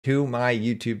To my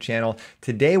YouTube channel.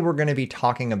 Today we're going to be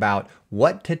talking about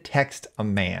what to text a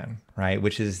man, right?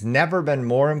 Which has never been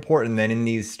more important than in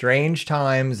these strange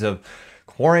times of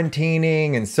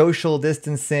quarantining and social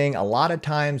distancing. A lot of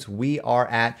times we are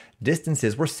at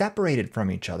distances, we're separated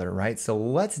from each other, right? So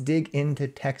let's dig into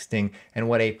texting and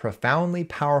what a profoundly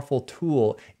powerful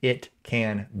tool it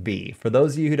can be. For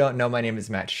those of you who don't know, my name is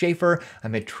Matt Schaefer.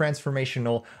 I'm a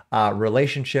transformational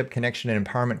relationship, connection, and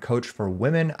empowerment coach for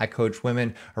women. I coach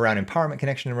women around empowerment,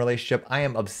 connection, and relationship. I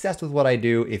am obsessed with what I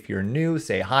do. If you're new,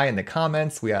 say hi in the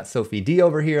comments. We got Sophie D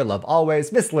over here, love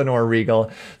always, Miss Lenore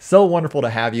Regal. So wonderful to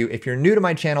have you. If you're new to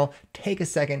my channel, take a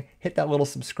second, hit that little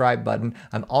subscribe button.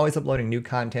 I'm always uploading new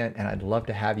content and I'd love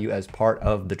to have you as part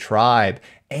of the tribe.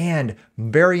 And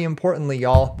very importantly,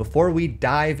 y'all, before we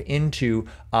dive into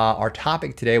our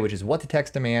topic today, which is what to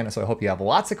text a man, so I hope you have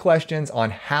lots of questions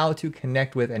on how to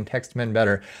connect with and text men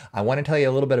better. I want to tell you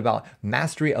a little bit about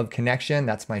Mastery of Connection.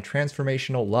 That's my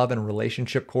transformational love and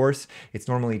relationship course. It's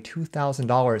normally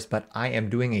 $2,000, but I am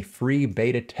doing a free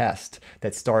beta test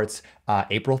that starts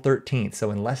April 13th,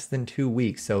 so in less than 2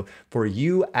 weeks. So for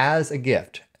you as a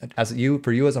gift,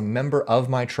 for you as a member of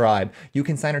my tribe, you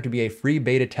can sign up to be a free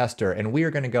beta tester, and we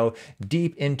are going to go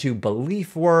deep into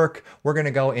belief work. We're going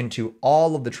to go into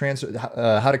all of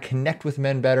the how to connect with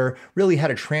men better, really how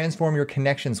to transform your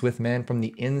connections with men from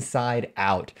the inside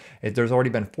out. There's already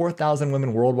been 4,000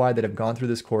 women worldwide that have gone through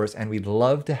this course, and we'd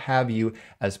love to have you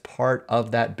as part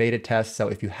of that beta test. So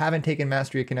if you haven't taken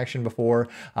Mastery of Connection before,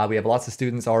 we have lots of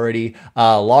students already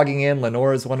logging in.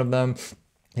 Lenore is one of them.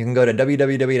 You can go to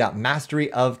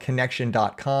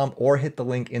www.masteryofconnection.com or hit the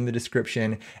link in the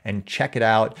description and check it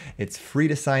out. It's free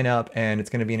to sign up and it's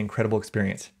going to be an incredible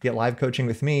experience. Get live coaching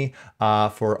with me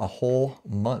for a whole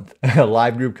month,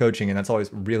 live group coaching, and that's always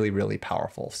really, really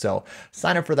powerful. So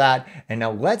sign up for that. And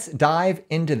now let's dive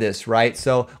into this, right?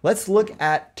 So let's look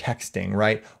at texting,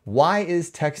 right? Why is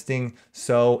texting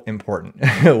so important?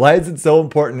 Why is it so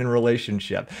important in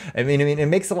relationship? I mean, it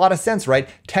makes a lot of sense, right?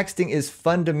 Texting is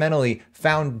fundamentally,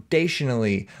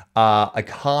 foundationally a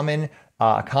common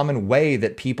way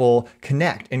that people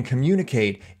connect and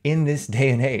communicate in this day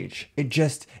and age. It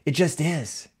just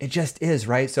is,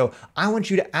 right? So I want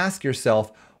you to ask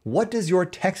yourself, what does your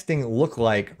texting look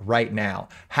like right now?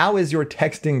 How is your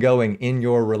texting going in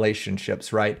your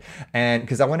relationships, right? And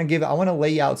because I want to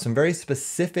lay out some very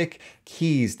specific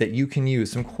keys that you can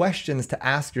use, some questions to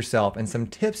ask yourself, and some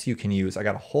tips you can use. I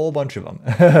got a whole bunch of them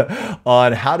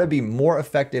on how to be more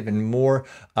effective and more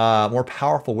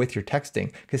powerful with your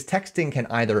texting. Because texting can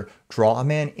either draw a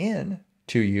man in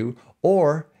to you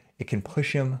or it can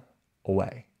push him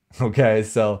away. Okay,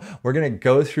 so we're gonna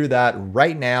go through that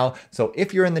right now. So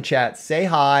if you're in the chat, say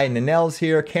hi. Nanelle's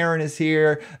here, Karen is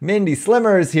here, Mindy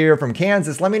Slimmer is here from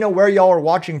Kansas. Let me know where y'all are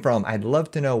watching from. I'd love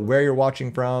to know where you're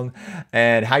watching from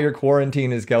and how your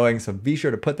quarantine is going. So be sure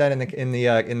to put that in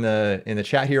the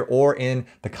chat here or in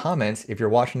the comments if you're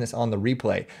watching this on the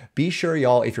replay. Be sure,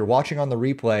 y'all, if you're watching on the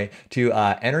replay, to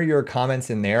enter your comments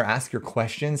in there. Ask your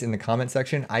questions in the comment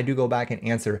section. I do go back and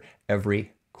answer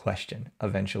every question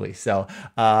eventually. So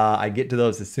I get to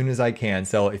those as soon as I can.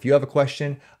 So if you have a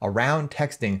question around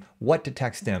texting, what to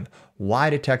text him, why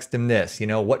to text him this,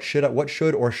 what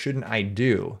should or shouldn't I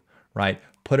do, right?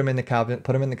 Put them in the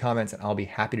comments and I'll be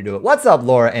happy to do it. What's up,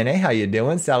 Laura N.A.? How you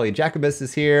doing? Sally Jacobus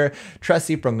is here.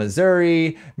 Tressie from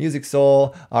Missouri. Music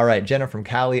Soul. All right, Jenna from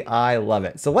Cali. I love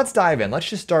it. So let's dive in. Let's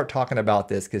just start talking about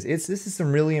this because this is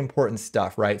some really important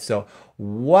stuff, right? So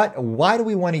why do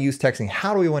we want to use texting?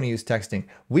 How do we want to use texting?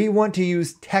 We want to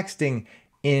use texting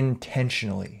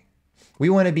intentionally. We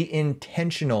want to be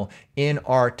intentional in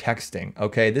our texting,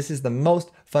 okay? This is the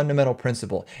most fundamental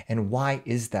principle. And why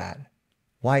is that?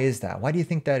 Why is that? Why do you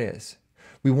think that is?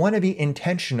 We want to be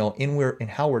intentional in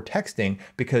how we're texting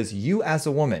because you as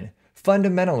a woman,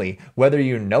 fundamentally, whether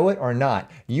you know it or not,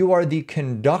 you are the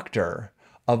conductor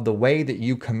of the way that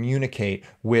you communicate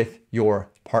with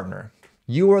your partner.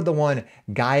 You are the one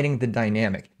guiding the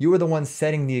dynamic. You are the one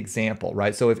setting the example,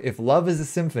 right? So if love is a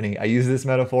symphony, I use this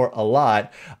metaphor a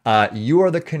lot, you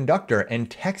are the conductor, and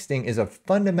texting is a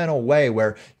fundamental way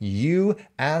where you,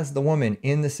 as the woman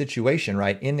in the situation,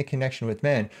 right, in the connection with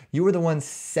men, you are the one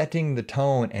setting the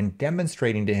tone and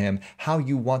demonstrating to him how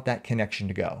you want that connection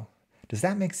to go. Does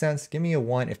that make sense? Give me a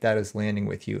 1 if that is landing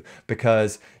with you,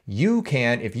 because you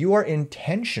can, if you are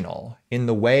intentional in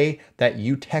the way that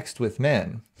you text with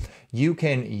men, you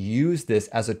can use this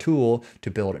as a tool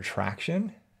to build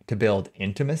attraction, to build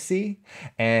intimacy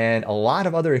and a lot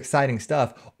of other exciting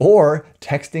stuff. Or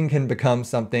texting can become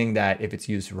something that, if it's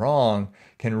used wrong,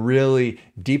 can really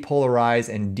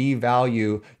depolarize and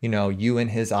devalue, you in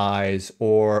his eyes,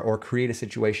 or create a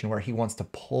situation where he wants to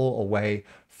pull away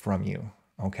from you.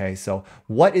 Okay, so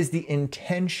what is the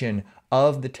intention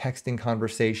of the texting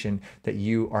conversation that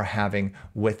you are having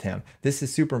with him? This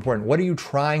is super important. What are you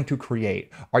trying to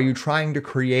create? Are you trying to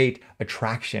create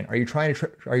attraction? Are you trying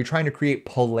to create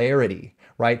polarity,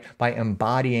 right? By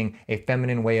embodying a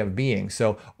feminine way of being.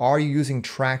 So are you using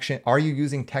traction? Are you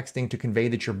using texting to convey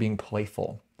that you're being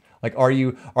playful? Like, are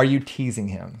you teasing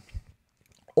him?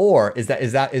 Or is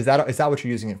that what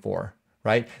you're using it for?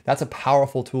 Right? That's a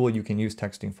powerful tool you can use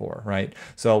texting for, right?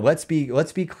 So let's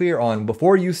be clear on,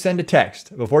 before you send a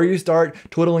text, before you start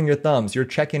twiddling your thumbs, your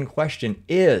check-in question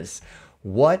is,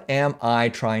 what am I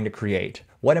trying to create?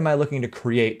 What am I looking to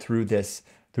create through this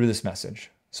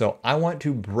message? So I want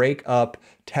to break up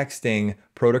texting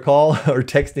protocol or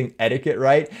texting etiquette,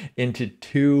 right, into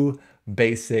two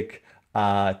basic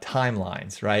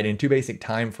timelines, right? In two basic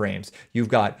time frames. You've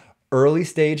got early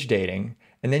stage dating,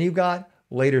 and then you've got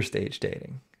later stage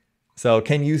dating. So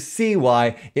can you see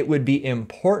why it would be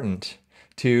important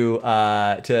to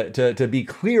be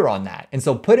clear on that? And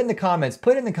so put in the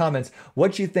comments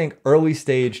what you think early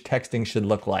stage texting should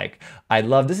look like.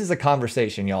 This is a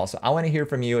conversation, y'all. So I want to hear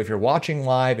from you. If you're watching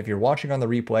live, if you're watching on the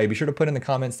replay, be sure to put in the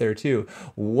comments there too.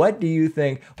 What do you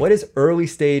think? What is early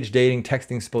stage dating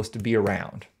texting supposed to be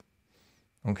around?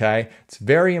 Okay, it's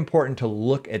very important to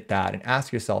look at that and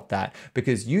ask yourself that,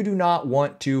 because you do not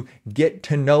want to get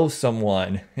to know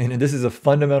someone, and this is a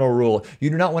fundamental rule, you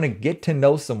do not want to get to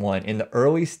know someone in the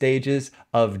early stages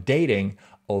of dating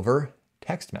over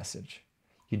text message.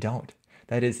 You don't.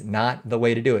 That is not the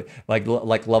way to do it. Like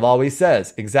Love always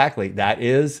says, exactly, that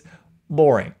is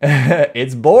boring.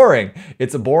 It's boring.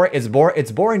 It's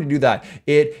boring to do that.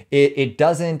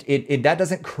 That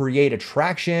doesn't create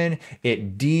attraction.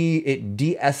 It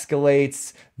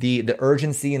de-escalates the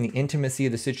urgency and the intimacy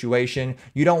of the situation.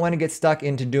 You don't want to get stuck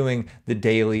into doing the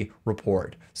daily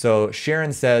report. So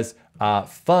Sharon says,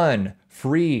 fun,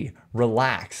 free,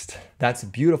 relaxed. That's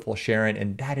beautiful, Sharon.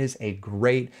 And that's a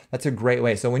great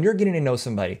way. So when you're getting to know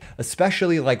somebody,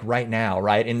 especially like right now,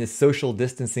 right, in this social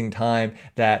distancing time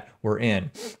that we're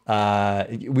in,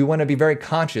 we want to be very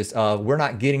conscious of, we're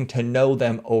not getting to know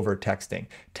them over texting.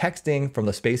 Texting, from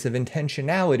the space of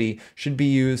intentionality, should be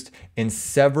used in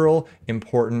several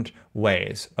important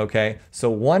ways. Okay. So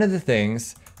one of the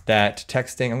things that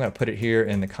texting, I'm going to put it here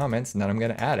in the comments and then I'm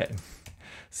going to add it.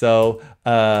 So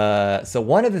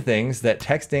one of the things that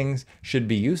texting should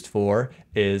be used for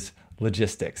is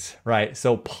logistics, right?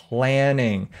 So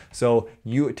planning. So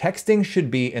texting should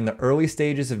be in the early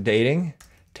stages of dating.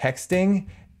 Texting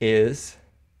is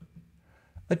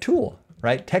a tool,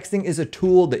 right? Texting is a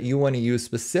tool that you want to use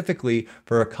specifically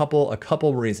for a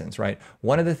couple reasons, right?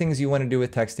 One of the things you want to do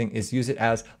with texting is use it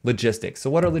as logistics. So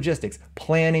what are logistics?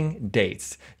 Planning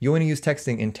dates. You want to use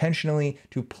texting intentionally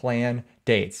to plan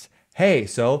dates. Hey,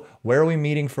 so where are we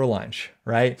meeting for lunch,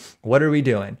 right? What are we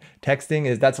doing?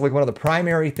 Texting that's like one of the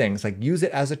primary things. Like, use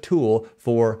it as a tool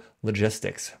for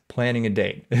logistics, planning a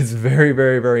date. It's very,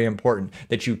 very, very important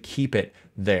that you keep it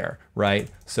there, right?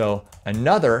 So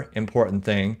another important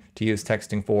thing to use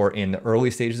texting for in the early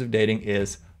stages of dating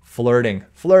is flirting.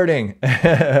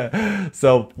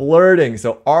 So flirting.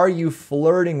 So are you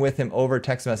flirting with him over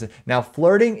text message? Now,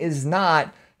 flirting is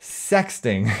not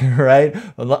sexting, right?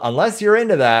 Unless you're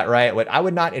into that, right? What I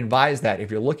would not advise that.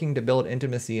 If you're looking to build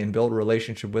intimacy and build a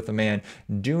relationship with a man,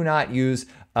 do not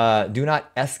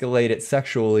escalate it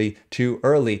sexually too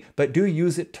early, but do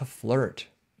use it to flirt.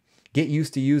 Get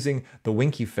used to using the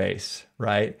winky face,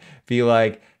 right? Be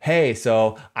like, hey,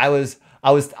 so I was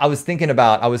thinking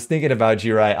about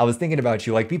you, right? I was thinking about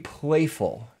you. Like, be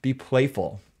playful.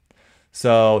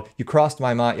 So you crossed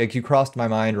my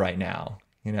mind right now.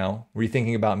 Were you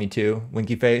thinking about me too?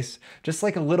 Winky face. Just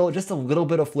a little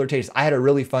bit of flirtation. I had a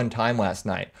really fun time last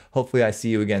night. Hopefully I see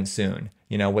you again soon,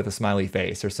 with a smiley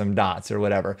face or some dots or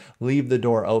whatever. Leave the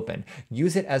door open.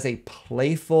 Use it as a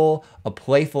playful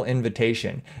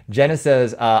invitation. Jenna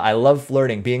says, I love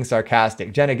flirting, being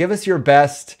sarcastic. Jenna, give us your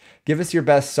best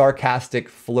sarcastic,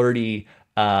 flirty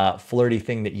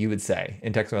thing that you would say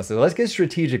in text message. Let's get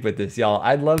strategic with this, y'all.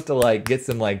 I'd love to get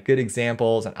some good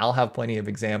examples, and I'll have plenty of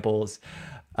examples.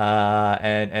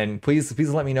 And please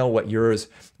let me know what yours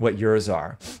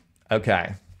are.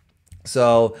 Okay.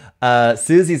 So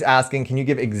Susie's asking, can you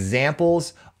give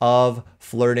examples of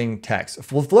flirting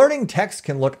text? Well, flirting text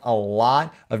can look a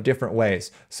lot of different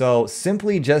ways. So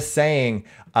simply just saying,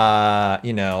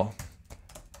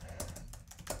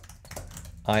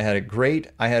 I had a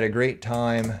great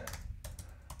time.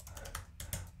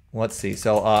 Let's see.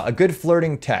 So a good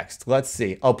flirting text. Let's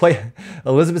see. Oh,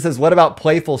 Elizabeth says, what about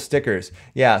playful stickers?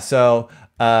 Yeah. So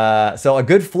so a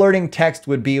good flirting text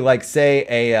would be like, say,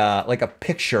 a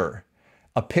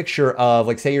picture of,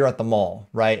 like, say you're at the mall,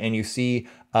 right? And you see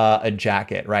a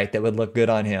jacket, right, that would look good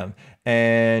on him.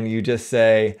 And you just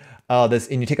say, oh,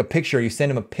 and you take a picture, you send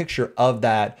him a picture of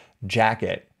that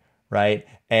jacket, right?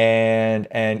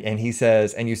 And he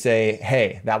says, and you say,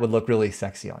 hey, that would look really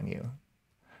sexy on you,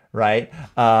 right?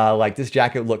 Like, this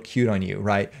jacket would look cute on you,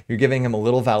 right? You're giving him a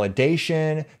little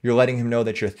validation. You're letting him know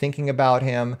that you're thinking about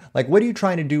him. Like, what are you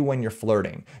trying to do when you're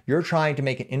flirting? You're trying to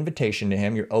make an invitation to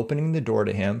him. You're opening the door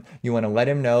to him. You want to let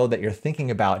him know that you're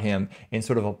thinking about him in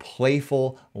sort of a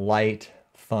playful, light,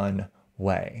 fun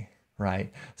way,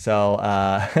 right? So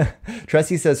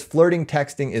Tressie says, flirting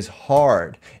texting is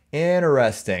hard.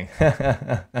 Interesting.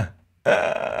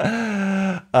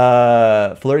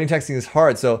 Flirting texting is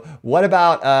hard. So what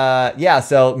about yeah,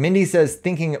 so Mindy says,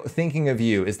 thinking of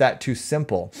you, is that too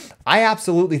simple? I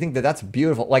absolutely think that that's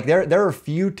beautiful. Like, there are a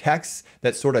few texts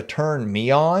that sort of turn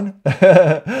me on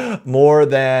more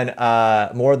than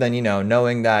you know,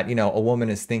 knowing that, you know, a woman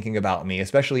is thinking about me,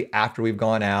 especially after we've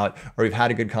gone out or we've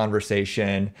had a good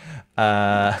conversation.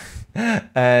 And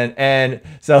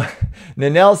so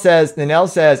Nanelle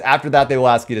says after that they will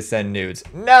ask you to send nudes.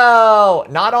 No,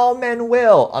 not all men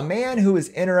will. A man who is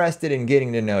interested in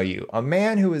getting to know you, a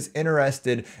man who is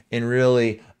interested in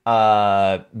really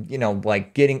you know,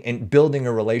 like getting and building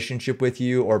a relationship with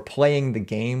you or playing the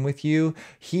game with you,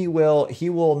 he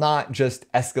will not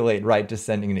just escalate right to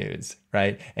sending nudes,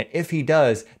 right? And if he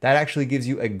does, that actually gives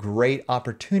you a great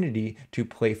opportunity to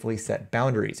playfully set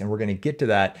boundaries. And we're going to get to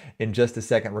that in just a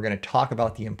second. We're going to talk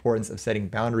about the importance of setting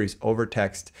boundaries over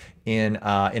text in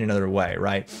another way,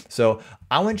 right? So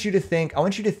I want you to think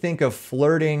of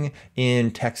flirting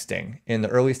in texting in the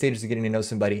early stages of getting to know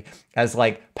somebody as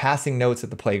like passing notes at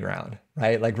the playground,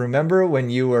 right? Like, remember when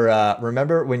you were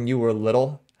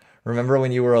little? Remember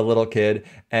when you were a little kid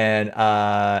and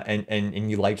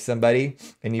you liked somebody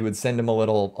and you would send them a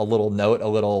little note, a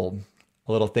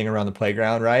little thing around the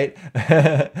playground, right?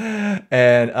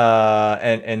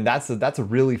 And that's a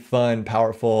really fun,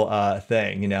 powerful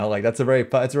thing, you know? Like, it's a very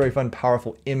fun,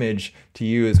 powerful image to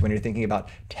use when you're thinking about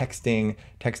texting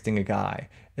a guy,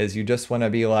 is you just want to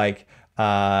be like,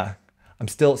 I'm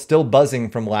still buzzing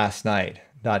from last night, ...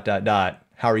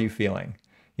 How are you feeling?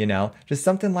 You know, just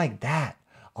something like that.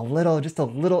 Just a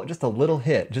little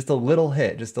hit, just a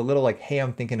little like, hey,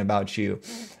 I'm thinking about you.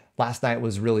 Last night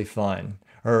was really fun.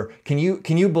 Or can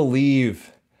you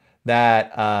believe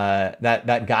that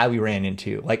that guy we ran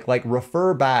into? Like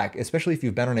refer back, especially if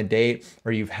you've been on a date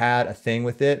or you've had a thing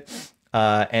with it,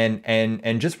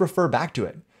 and just refer back to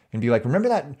it and be like, remember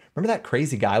that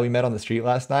crazy guy we met on the street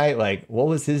last night? Like, what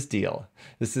was his deal?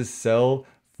 This is so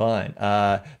fun.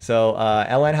 So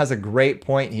Ellen has a great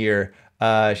point here.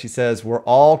 She says, we're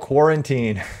all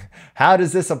quarantined. How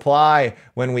does this apply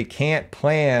when we can't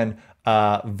plan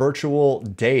virtual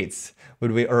dates?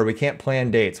 We can't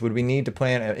plan dates? Would we need to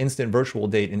plan an instant virtual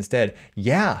date instead?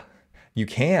 Yeah, you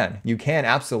can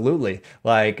absolutely.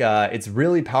 Like, it's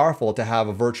really powerful to have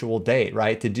a virtual date,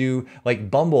 right? To do,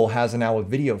 like, Bumble has now a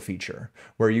video feature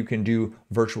where you can do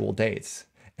virtual dates.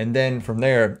 And then from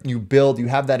there, you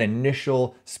have that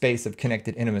initial space of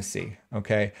connected intimacy,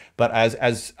 okay? But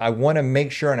as I want to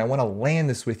make sure, and I want to land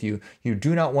this with you, you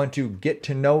do not want to get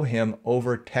to know him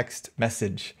over text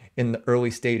message in the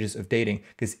early stages of dating.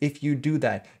 Because if you do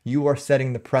that, you are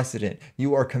setting the precedent.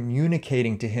 You are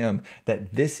communicating to him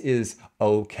that this is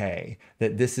okay,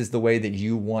 that this is the way that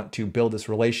you want to build this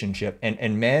relationship.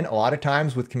 And men, a lot of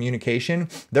times with communication,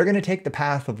 they're going to take the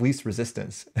path of least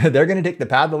resistance. They're going to take the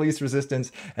path of least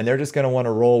resistance, and they're just going to want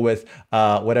to roll with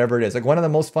whatever it is. Like, one of the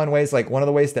most fun ways, like one of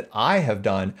the ways that I have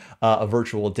done a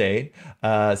virtual date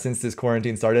since this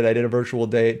quarantine started, I did a virtual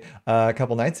date a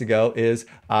couple nights ago, is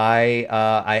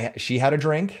she had a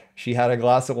drink, she had a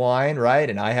glass of wine, right?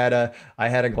 And I had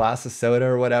a glass of soda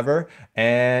or whatever.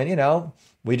 And, you know,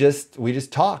 we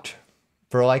just talked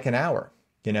for like an hour,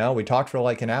 you know, we talked for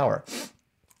like an hour.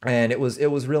 And it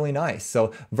was really nice.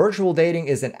 So virtual dating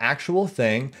is an actual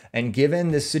thing. And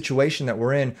given this situation that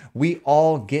we're in, we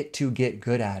all get to get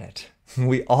good at it.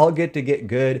 We all get to get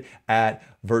good at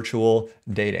virtual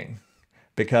dating,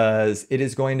 because it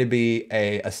is going to be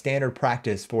a standard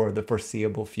practice for the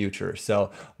foreseeable future. So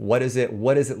what does it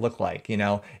look like? You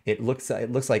know, it looks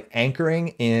like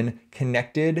anchoring in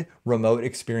connected remote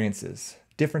experiences,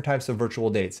 different types of virtual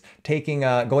dates,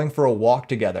 going for a walk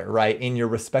together, right, in your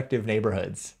respective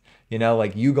neighborhoods. you know,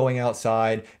 like you going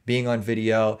outside, being on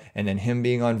video, and then him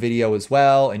being on video as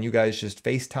well, and you guys just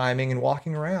FaceTiming and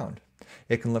walking around.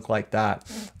 It can look like that.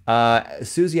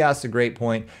 Susie asked a great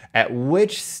point. At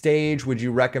which stage would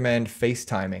you recommend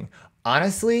FaceTiming?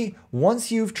 Honestly,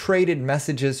 once you've traded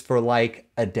messages for like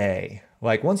a day,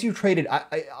 like once you've traded,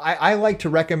 I like to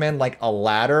recommend like a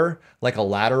ladder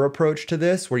approach to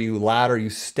this, where you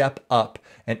step up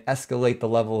and escalate the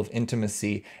level of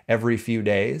intimacy every few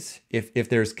days. If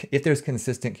there's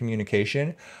consistent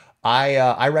communication.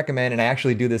 I recommend, and I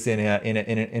actually do this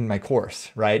in my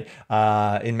course, right?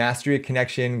 In Mastery of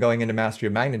Connection, going into Mastery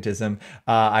of Magnetism,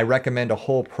 I recommend a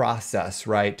whole process,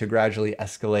 right, to gradually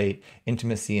escalate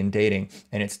intimacy and dating.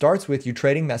 And it starts with you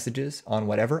trading messages on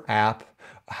whatever app,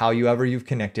 however you've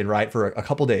connected, right, for a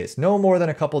couple days, no more than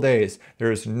a couple days.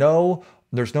 There's no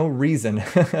reason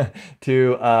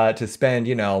to spend,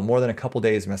 you know, more than a couple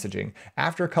days messaging.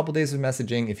 After a couple days of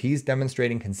messaging, if he's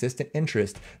demonstrating consistent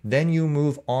interest, then you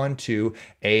move on to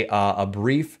a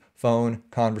brief phone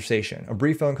conversation,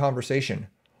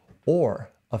 or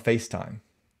a FaceTime,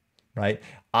 right?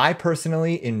 I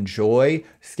personally enjoy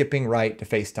skipping right to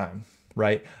FaceTime,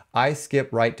 right? I skip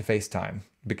right to FaceTime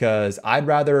because I'd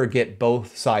rather get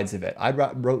both sides of it.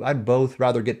 I'd both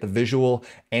rather get the visual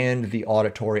and the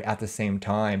auditory at the same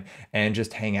time and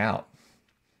just hang out.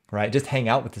 Right? Just hang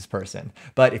out with this person.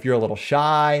 But if you're a little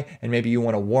shy and maybe you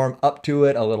want to warm up to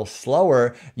it a little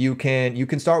slower, you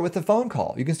can start with a phone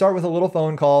call. You can start with a little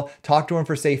phone call, talk to him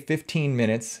for say 15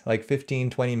 minutes, like 15,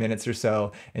 20 minutes or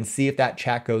so, and see if that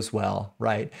chat goes well,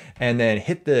 right? And then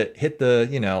hit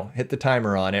the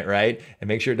timer on it, right? And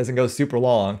make sure it doesn't go super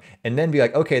long. And then be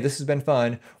like, okay, this has been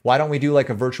fun. Why don't we do like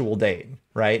a virtual date?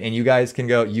 Right? And you guys can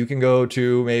go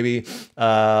to maybe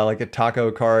like a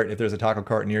taco cart if there's a taco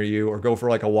cart near you, or go for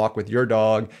like a walk with your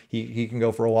dog. He can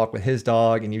go for a walk with his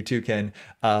dog, and you two can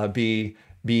be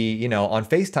you know, on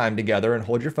FaceTime together and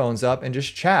hold your phones up and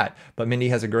just chat. But Mindy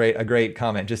has a great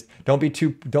comment. Just don't get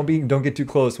too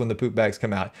close when the poop bags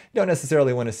come out. You don't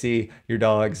necessarily want to see your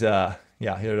dog's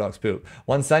your dog's poop.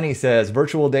 One Sunny says,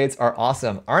 virtual dates are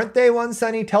awesome. Aren't they, One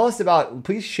Sunny? Tell us about,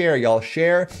 please share, y'all.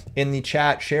 Share in the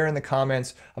chat, share in the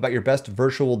comments about your best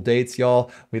virtual dates, y'all.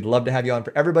 We'd love to have you on.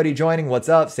 For everybody joining, what's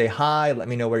up? Say hi, let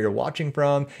me know where you're watching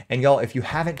from. And y'all, if you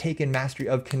haven't taken Mastery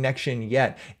of Connection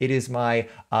yet, it is my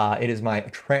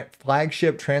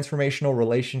flagship transformational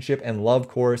relationship and love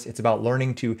course. It's about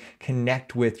learning to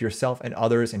connect with yourself and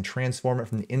others and transform it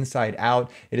from the inside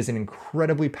out. It is an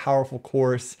incredibly powerful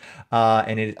course.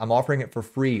 I'm offering it for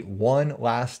free one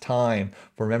last time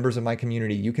for members of my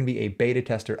community. You can be a beta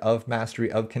tester of Mastery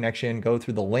of Connection. Go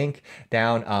through the link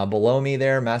down below me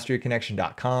there,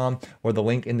 masteryofconnection.com, or the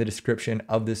link in the description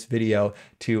of this video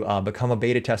to become a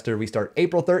beta tester. We start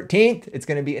April 13th. It's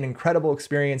going to be an incredible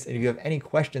experience. And if you have any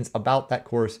questions about that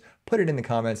course, put it in the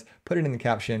comments, put it in the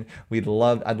caption. I'd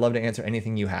love to answer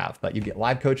anything you have. But you get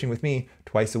live coaching with me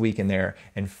twice a week in there,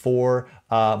 and 4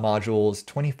 modules,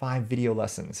 25 video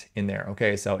lessons in there.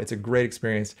 Okay, so it's a great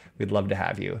experience. We'd love to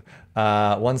have you.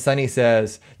 One Sunny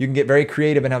says, you can get very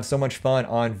creative and have so much fun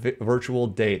on virtual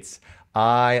dates.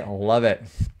 I love it.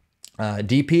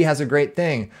 DP has a great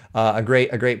thing, a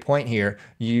great point here.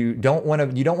 You don't want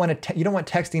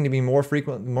texting to be more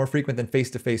frequent than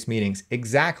face-to-face meetings.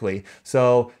 Exactly.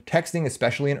 So texting,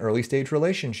 especially in early stage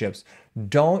relationships,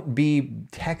 don't be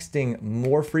texting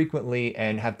more frequently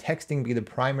and have texting be the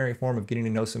primary form of getting to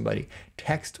know somebody.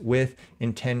 Text with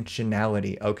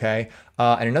intentionality. Okay.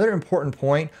 And another important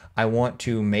point I want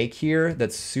to make here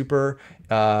that's super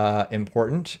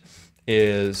important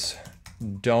is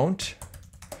don't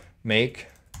make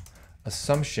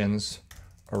assumptions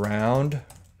around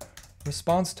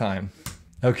response time.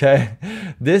 Okay,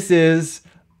 this is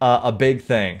a big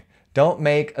thing. Don't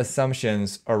make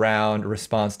assumptions around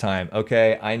response time.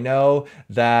 Okay, I know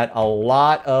that a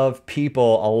lot of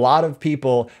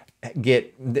people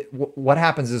get, what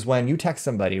happens is when you text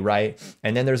somebody, right,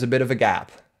 and then there's a bit of a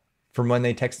gap from when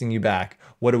they texting you back,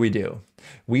 what do?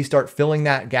 We start filling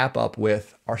that gap up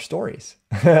with our stories.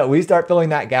 We start filling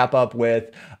that gap up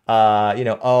with,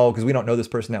 because we don't know this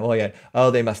person that well yet. Oh,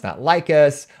 they must not like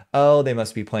us. Oh, they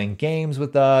must be playing games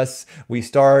with us. We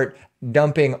start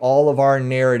dumping all of our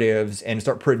narratives and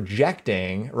start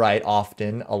projecting, right,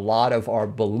 often a lot of our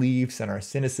beliefs and our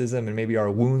cynicism and maybe our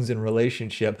wounds in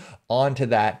relationship onto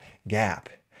that gap.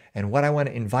 And what I want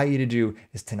to invite you to do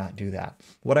is to not do that.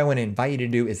 What I want to invite you to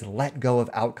do is let go of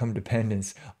outcome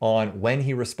dependence on when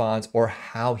he responds or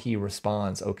how he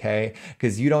responds, okay?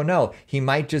 Because you don't know. He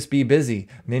might just be busy.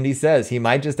 Mindy says he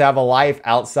might just have a life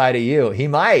outside of you. He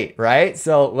might, right?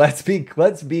 So let's be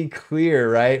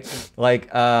clear, right? Like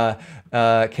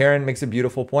Karen makes a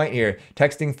beautiful point here.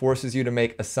 Texting forces you to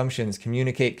make assumptions,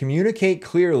 communicate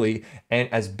clearly,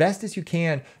 and as best as you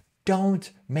can,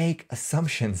 don't make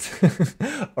assumptions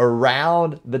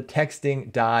around the texting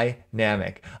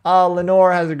dynamic.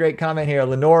 Lenore has a great comment here.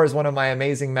 Lenore is one of my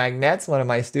amazing magnets, one of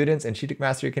my students, and she took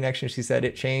Mastery Connection. She said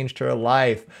it changed her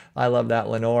life. I love that,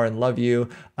 Lenore, and love you.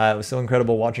 It was so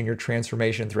incredible watching your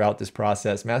transformation throughout this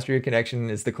process. Mastery Connection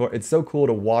is the core. It's so cool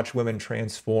to watch women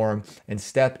transform and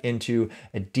step into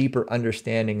a deeper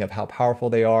understanding of how powerful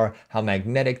they are, how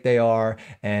magnetic they are,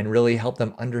 and really help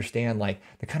them understand like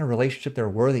the kind of relationship they're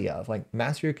worthy of. Like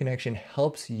Mastery Connection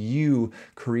helps you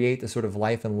create the sort of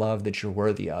life and love that you're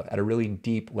worthy of at a really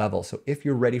deep level. So if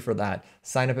you're ready for that,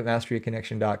 sign up at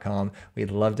masteryconnection.com.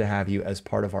 We'd love to have you as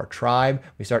part of our tribe.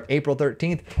 We start April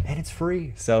 13th and it's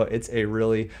free. So it's a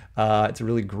really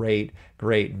great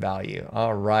value.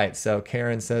 All right. So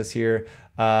Karen says here,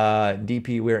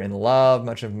 DP, we're in love.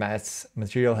 Much of Matt's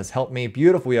material has helped me.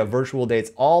 Beautiful. We have virtual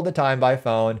dates all the time by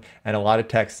phone and a lot of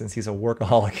text since he's a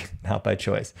workaholic, not by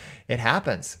choice. It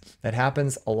happens. It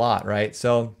happens a lot, right?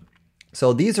 So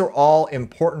these are all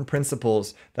important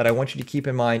principles that I want you to keep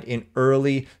in mind in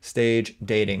early stage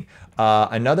dating.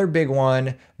 Another big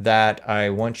one that I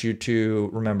want you to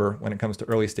remember when it comes to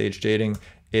early stage dating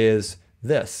is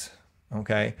this,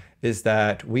 okay? Is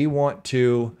that you want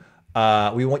to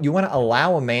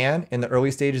allow a man in the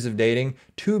early stages of dating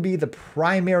to be the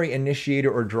primary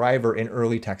initiator or driver in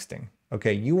early texting.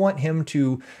 Okay, you want him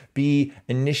to be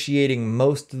initiating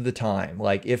most of the time,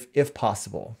 like if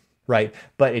possible, right?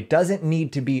 But it doesn't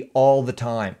need to be all the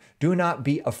time. Do not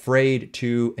be afraid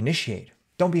to initiate.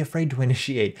 Don't be afraid to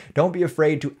initiate. Don't be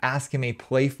afraid to ask him a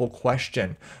playful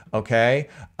question, okay?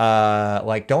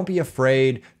 Like don't be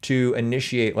afraid to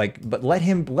initiate, but let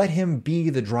him be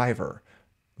the driver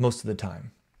most of the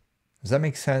time. Does that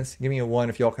make sense? Give me a 1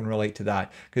 if y'all can relate to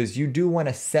that, because you do want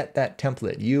to set that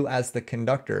template. You as the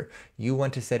conductor, you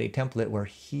want to set a template where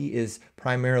he is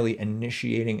primarily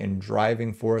initiating and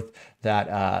driving forth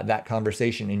that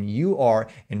conversation, and you are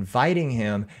inviting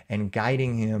him and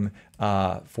guiding him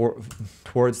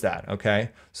towards that,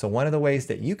 okay? So one of the ways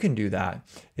that you can do that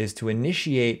is to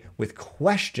initiate with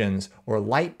questions or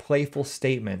light, playful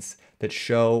statements that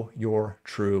show your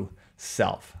true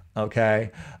self.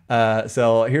 Okay,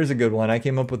 so here's a good one. I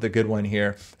came up with a good one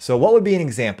here. So what would be an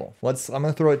example? I'm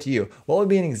gonna throw it to you. What would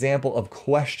be an example of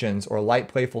questions or light,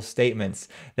 playful statements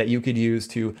that you could use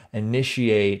to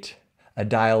initiate a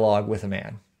dialogue with a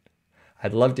man?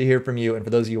 I'd love to hear from you. And for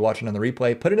those of you watching on the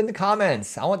replay, put it in the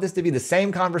comments. I want this to be the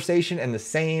same conversation and the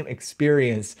same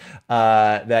experience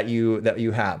that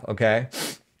you have, okay?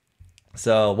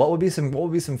 So what would be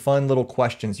some fun little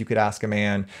questions you could ask a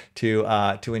man to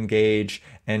engage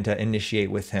and to initiate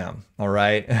with him? All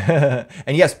right.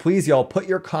 And yes, please, y'all, put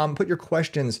your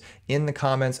questions in the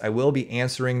comments. I will be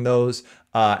answering those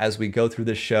as we go through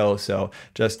this show. So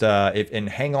just and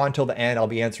hang on till the end. I'll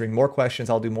be answering more questions.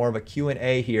 I'll do more of a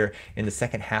Q&A here in the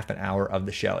second half an hour of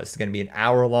the show. It's going to be an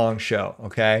hour-long show.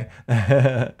 Okay.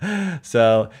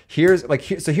 So here's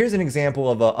an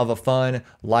example of a fun,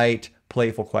 light,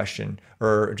 playful question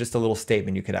or just a little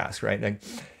statement you could ask, right? Like,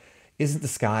 isn't the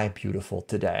sky beautiful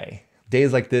today?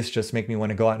 Days like this just make me want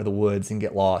to go out into the woods and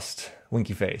get lost.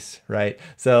 Winky face, right?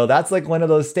 So that's like one of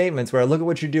those statements where look at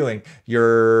what you're doing.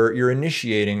 You're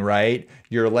initiating, right?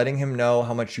 You're letting him know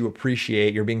how much you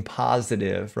appreciate. You're being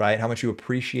positive, right? How much you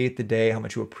appreciate the day, how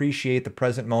much you appreciate the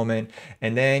present moment.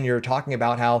 And then you're talking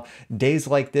about how days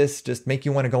like this just make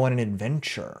you want to go on an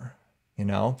adventure. You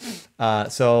know,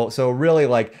 so really,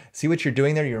 like, see what you're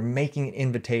doing there. You're making an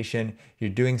invitation.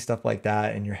 You're doing stuff like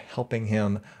that, and you're helping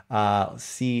him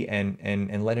see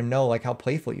and let him know like how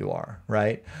playful you are,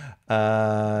 right?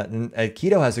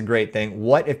 Keto has a great thing.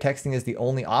 What if texting is the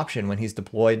only option when he's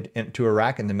deployed to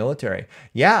Iraq in the military?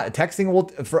 Yeah, texting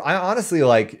will. Honestly,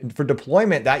 like for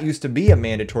deployment, that used to be a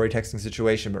mandatory texting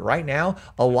situation, but right now,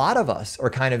 a lot of us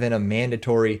are kind of in a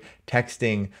mandatory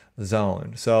texting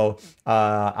zone. So,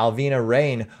 Alvina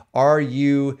Rain, are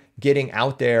you getting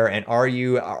out there and are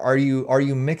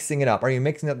you mixing it up? Are you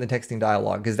mixing up the texting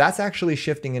dialogue? Because that's actually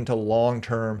shifting into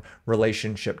long-term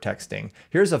relationship texting.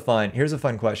 Here's a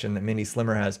fun question that Mindy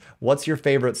Slimmer has. What's your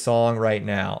favorite song right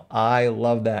now? I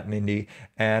love that, Mindy,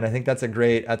 and I think that's a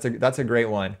great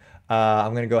one.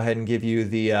 I'm gonna go ahead and give you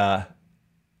the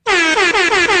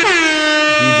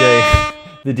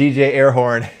DJ air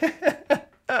horn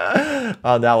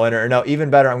on that one, or no, even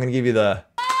better, I'm gonna give you the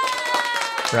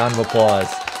round of applause.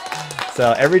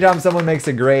 So every time someone makes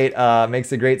a great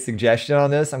suggestion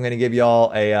on this, I'm going to give you all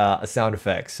a sound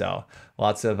effect. So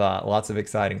lots of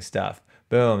exciting stuff.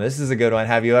 Boom. This is a good one.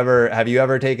 Have you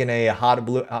ever taken a hot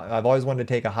balloon? I've always wanted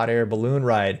to take a hot air balloon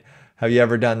ride. Have you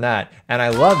ever done that? And I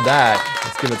love that.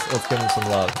 Let's give him some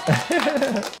love.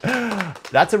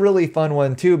 That's a really fun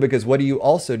one too, because what are you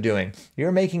also doing?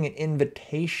 You're making an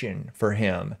invitation for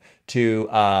him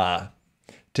to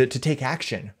take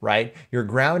action, right? You're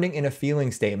grounding in a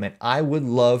feeling statement. I would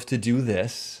love to do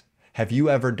this. Have you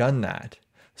ever done that?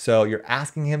 So you're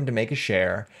asking him to make a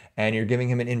share, and you're giving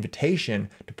him an invitation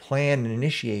to plan and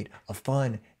initiate a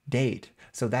fun date.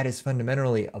 So that is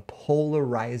fundamentally a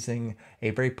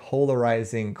very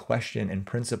polarizing question and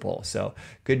principle. So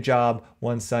good job,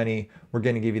 One Sunny. We're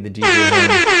going to give you the DJ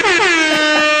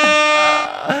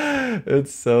hand.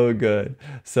 It's so good.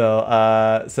 So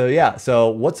yeah. So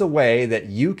what's a way that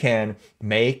you can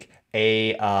make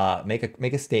a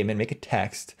statement, make a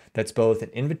text that's both an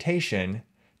invitation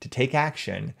to take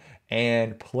action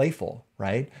and playful,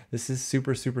 right? This is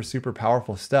super, super, super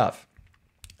powerful stuff.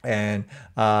 And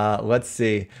let's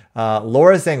see.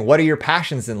 Laura's saying, what are your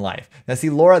passions in life? Now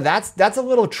see, Laura, that's a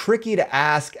little tricky to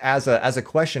ask as a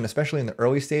question, especially in the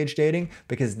early stage dating,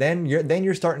 because then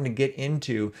you're starting to get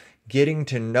into getting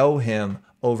to know him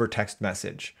over text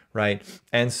message, right?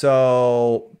 And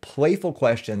so playful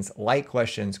questions, light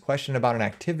questions, question about an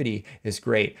activity is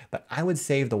great, but I would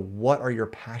save the what are your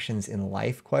passions in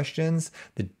life questions,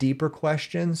 the deeper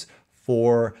questions,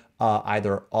 for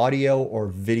either audio or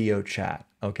video chat.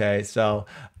 Okay, so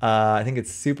I think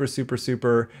it's super, super,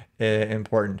 super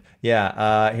important.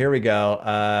 Yeah, here we go.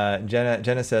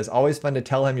 Jenna says, always fun to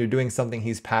tell him you're doing something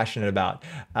he's passionate about.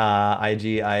 I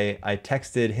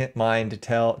texted mine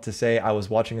to say I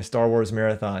was watching a Star Wars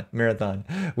marathon,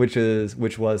 which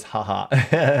was haha.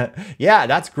 Yeah,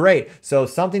 that's great. So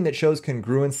something that shows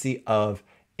congruency of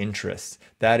interest.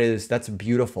 That's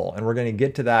beautiful. And we're going to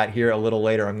get to that here a little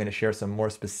later. I'm going to share some more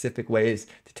specific ways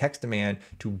to text a man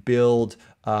to build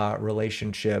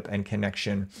relationship and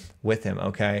connection with him.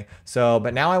 Okay. So,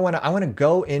 but now I want to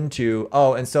go into,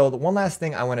 and so the one last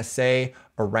thing I want to say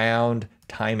around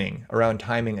timing,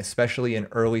 especially in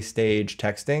early stage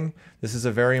texting. This is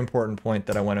a very important point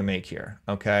that I want to make here.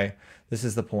 Okay. This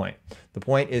is the point. The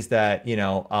point is that,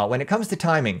 when it comes to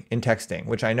timing in texting,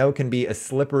 which I know can be a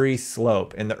slippery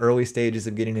slope in the early stages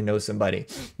of getting to know somebody,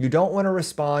 you don't want to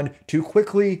respond too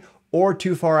quickly or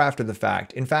too far after the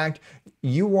fact. In fact,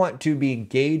 you want to be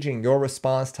gauging your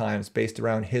response times based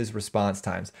around his response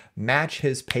times. Match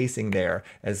his pacing there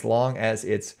as long as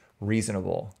it's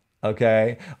reasonable.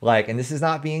 Okay? And this is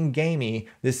not being gamey.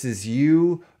 This is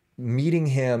you meeting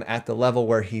him at the level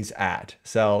where he's at.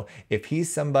 So if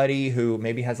he's somebody who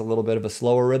maybe has a little bit of a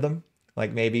slower rhythm,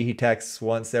 like maybe he texts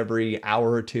once every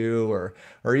hour or two, or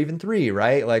even 3,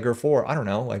 right? Or 4, I don't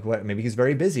know, maybe he's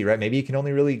very busy, right? Maybe he can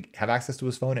only really have access to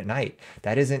his phone at night.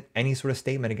 That isn't any sort of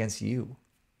statement against you.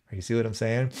 You see what I'm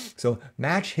saying? So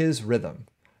match his rhythm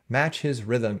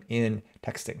in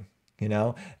texting.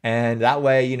 And that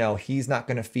way, he's not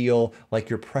going to feel like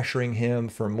you're pressuring him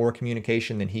for more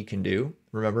communication than he can do.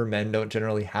 Remember, men don't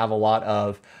generally have a lot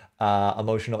of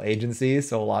emotional agency.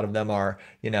 So a lot of them are,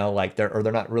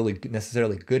 they're not really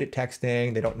necessarily good at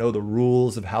texting. They don't know the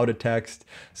rules of how to text.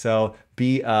 So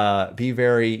be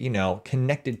very,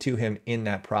 connected to him in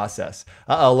that process.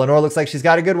 Lenore looks like she's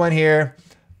got a good one here.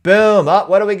 Boom.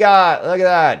 What do we got? Look at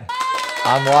that.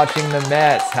 I'm watching the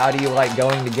Mets. How do you like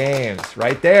going to games?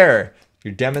 Right there.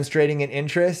 You're demonstrating an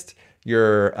interest.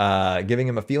 You're giving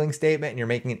him a feeling statement, and you're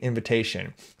making an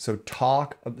invitation. So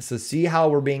see how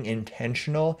we're being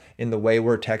intentional in the way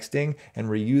we're texting, and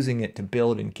we're using it to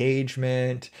build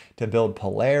engagement, to build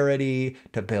polarity,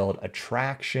 to build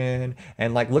attraction.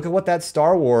 And look at what that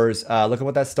Star Wars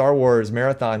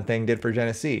marathon thing did for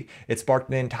Genesee. It sparked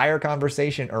an entire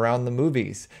conversation around the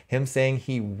movies. Him saying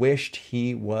he wished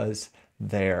he was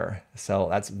there. So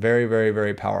that's very, very,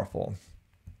 very powerful.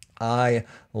 I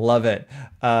love it.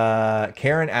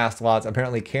 Karen asked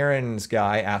apparently Karen's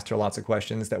guy asked her lots of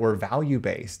questions that were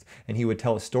value-based, and he would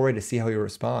tell a story to see how he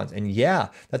responds. And yeah,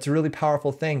 that's a really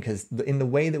powerful thing, because in the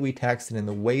way that we text and in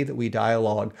the way that we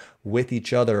dialogue with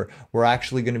each other, we're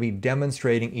actually going to be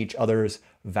demonstrating each other's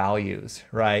values,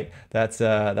 right? That's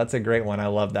a great one. I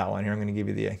love that one. Here, I'm going to give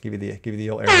you the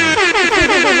old arrow.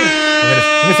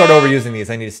 I'm gonna start overusing these.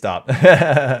 I need to stop.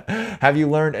 Have you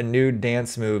learned a new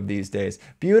dance move these days?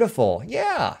 Beautiful.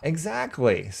 Yeah,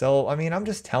 exactly. So, I'm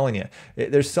just telling you,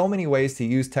 there's so many ways to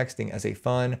use texting as a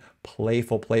fun,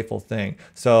 playful thing.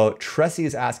 So Tressie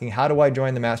is asking, how do I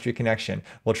join the Mastery Connection?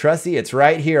 Well, Tressie, it's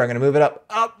right here. I'm going to move it up.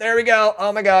 Oh, there we go.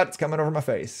 Oh my God, it's coming over my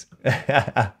face.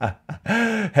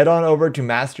 Head on over to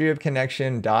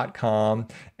masteryofconnection.com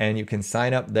and you can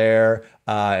sign up there.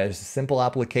 It's a simple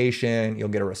application. You'll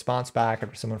get a response back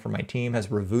after someone from my team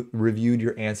has reviewed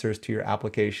your answers to your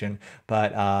application.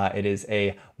 But it is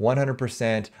a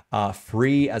 100%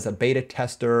 free as a beta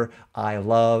tester. I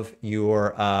love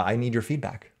your, I need your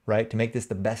feedback, right? To make this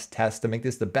the best test, to make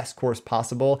this the best course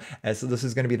possible. And so this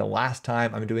is going to be the last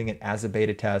time I'm doing it as a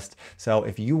beta test. So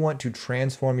if you want to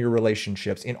transform your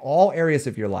relationships in all areas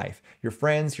of your life, your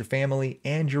friends, your family,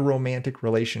 and your romantic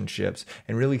relationships,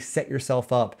 and really set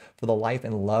yourself up for the life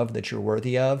and love that you're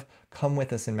worthy of, come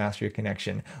with us in Master Your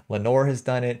Connection. Lenore has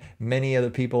done it. Many of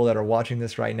the people that are watching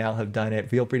this right now have done it.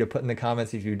 Feel free to put in the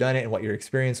comments if you've done it and what your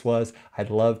experience was. I'd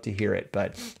love to hear it.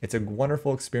 But it's a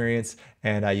wonderful experience,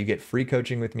 and you get free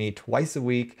coaching with me twice a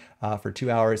week for 2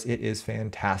 hours. It is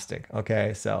fantastic.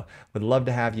 Okay, so would love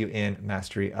to have you in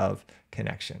Mastery of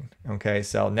Connection. Okay,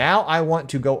 so now I want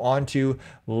to go on to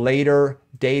later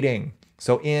dating.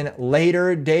 So in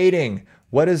later dating,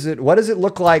 what does it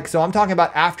look like? So I'm talking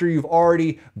about after you've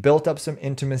already built up some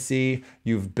intimacy,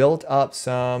 you've built up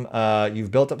some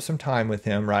time with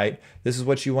him, right? This is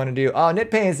what you want to do. Oh,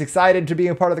 Knit Pain is excited to be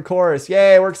a part of the course.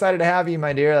 Yay, we're excited to have you,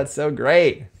 my dear. That's so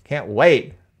great. Can't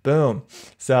wait. Boom.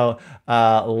 So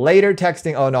later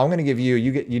texting. Oh no, I'm gonna give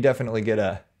you definitely get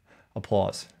a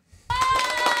applause.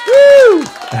 Woo!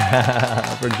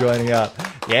 For joining up.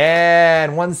 Yeah,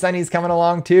 and one Sunny's coming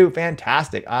along too.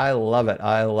 Fantastic. I love it.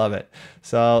 I love it.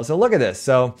 So look at this.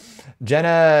 So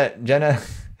Jenna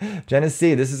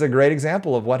C, this is a great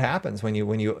example of what happens when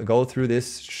you go through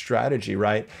this strategy,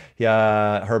 right?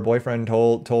 Yeah, her boyfriend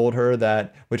told her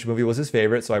that which movie was his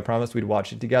favorite, so I promised we'd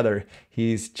watch it together.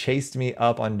 He's chased me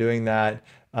up on doing that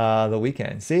the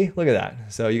weekend. See, look at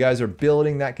that. So you guys are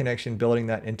building that connection, building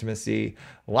that intimacy.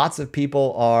 Lots of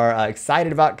people are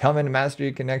excited about coming to Master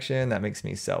Your Connection. That makes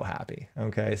me so happy.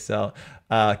 Okay, so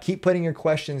keep putting your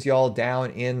questions, y'all,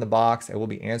 down in the box. I will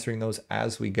be answering those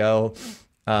as we go.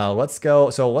 Let's go.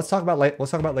 So let's talk about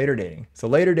later dating. So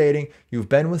later dating, you've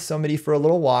been with somebody for a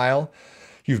little while.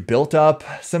 You've built up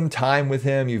some time with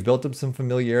him. You've built up some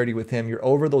familiarity with him. You're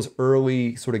over those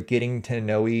early sort of getting to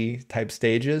know-y type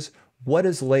stages. What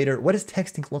does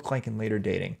texting look like in later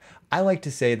dating? I like to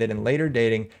say that in later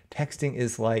dating, texting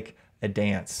is like a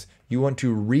dance. You want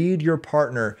to read your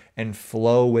partner and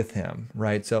flow with him,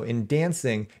 right? So in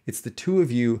dancing, it's the two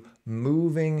of you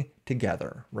moving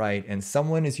together, right? And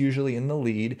someone is usually in the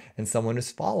lead and someone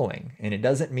is following. And it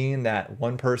doesn't mean that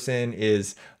one person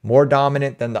is more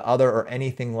dominant than the other or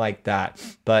anything like that.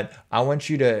 But I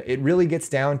want you to, it really gets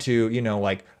down to,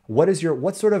 like,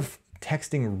 what sort of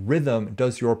texting rhythm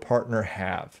does your partner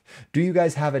have? Do you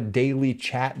guys have a daily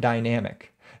chat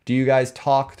dynamic? Do you guys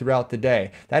talk throughout the day?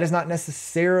 That is not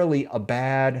necessarily a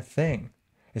bad thing.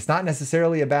 It's not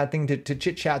necessarily a bad thing to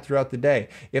chit chat throughout the day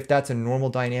if that's a normal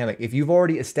dynamic. If you've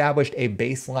already established a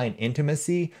baseline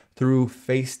intimacy through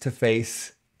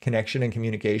face-to-face connection and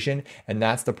communication, and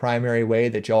that's the primary way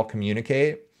that y'all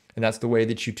communicate, and that's the way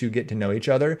that you two get to know each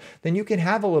other, then you can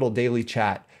have a little daily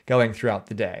chat going throughout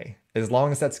the day, as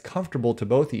long as that's comfortable to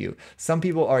both of you. Some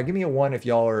people are, give me a 1 if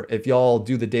y'all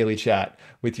do the daily chat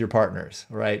with your partners,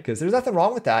 right? Because there's nothing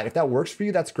wrong with that. If that works for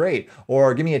you, that's great.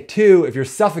 Or give me a 2 if you're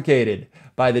suffocated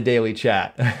by the daily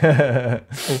chat.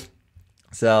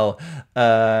 So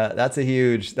that's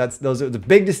a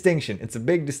big distinction. It's a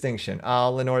big distinction.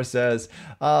 Lenore says,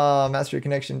 Master Your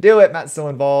Connection, do it. Matt's so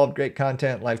involved. Great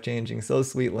content, life-changing. So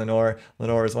sweet, Lenore.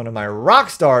 Lenore is one of my rock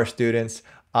star students.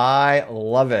 I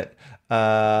love it.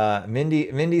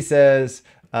 Mindy says,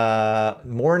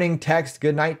 morning text,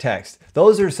 good night text.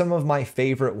 Those are some of my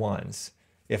favorite ones.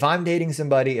 If I'm dating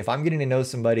somebody, if I'm getting to know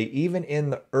somebody, even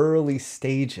in the early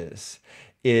stages,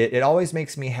 it always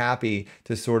makes me happy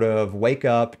to sort of wake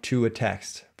up to a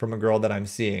text from a girl that I'm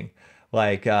seeing.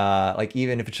 Like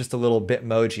even if it's just a little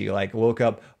Bitmoji, like woke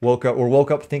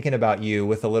up thinking about you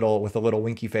with a little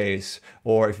winky face.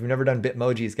 Or if you've never done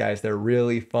Bitmojis, guys, they're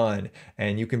really fun.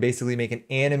 And you can basically make an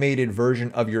animated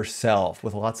version of yourself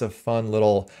with lots of fun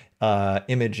little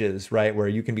images, right? Where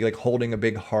you can be like holding a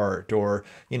big heart, or,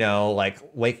 like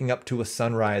waking up to a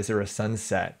sunrise or a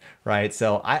sunset, right?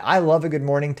 So I love a good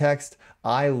morning text.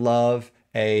 I love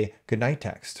a good night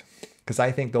text, because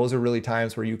I think those are really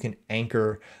times where you can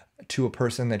anchor to a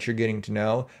person that you're getting to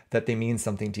know, that they mean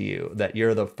something to you, that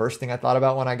you're the first thing I thought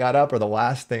about when I got up or the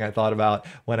last thing I thought about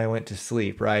when I went to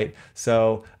sleep, right?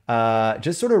 So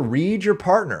just sort of read your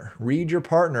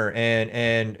partner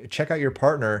and check out your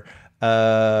partner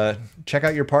check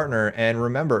out your partner, and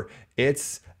remember,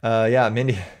 it's yeah,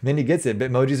 Mindy gets it.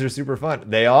 Bitmojis are super fun.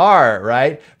 They are,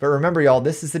 right? But remember, y'all,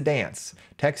 this is a dance.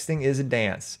 Texting is a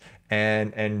dance.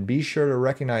 And be sure to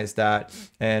recognize that.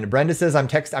 And Brenda says, I'm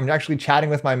actually chatting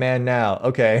with my man now.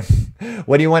 Okay.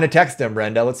 What do you want to text him,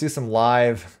 Brenda? Let's do some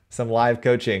live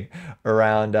coaching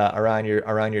around your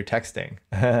texting.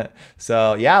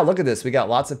 So yeah, look at this. We got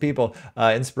lots of people.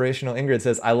 Inspirational Ingrid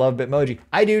says, I love Bitmoji.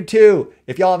 I do too.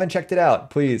 If y'all haven't checked it out,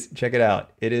 please check it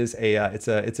out. It is it's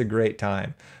a great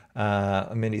time.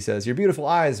 Mindy says, your beautiful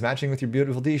eyes matching with your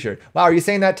beautiful t-shirt. Wow, are you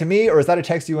saying that to me, or is that a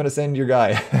text you want to send your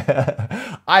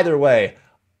guy? Either way,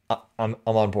 I'm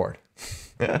on board.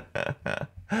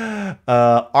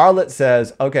 Arlet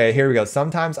says, okay, here we go.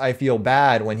 Sometimes I feel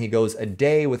bad when he goes a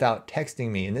day without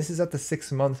texting me. And this is at the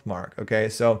 6-month mark. Okay.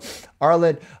 So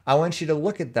Arlet, I want you to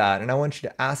look at that and I want you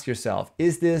to ask yourself,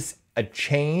 is this a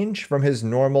change from his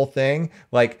normal thing?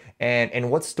 Like, and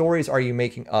what stories are you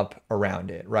making up around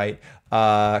it? Right.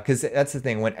 Cause that's the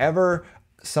thing. Whenever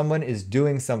someone is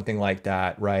doing something like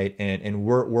that, right, and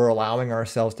we're allowing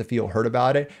ourselves to feel hurt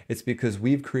about it, it's because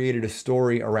we've created a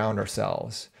story around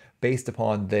ourselves based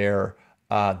upon their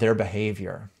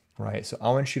behavior, right? So I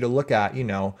want you to look at,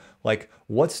 like,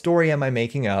 what story am I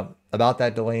making up about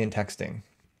that delay in texting?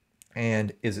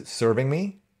 And is it serving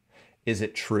me? Is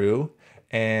it true?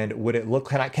 And would it look,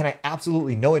 can I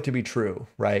absolutely know it to be true,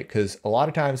 right? Because a lot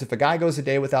of times if a guy goes a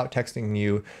day without texting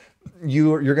you,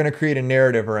 you're going to create a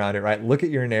narrative around it, right? Look at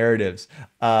your narratives.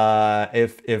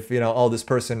 If oh, this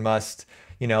person must,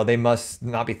 they must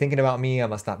not be thinking about me. I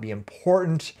must not be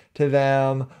important to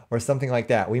them, or something like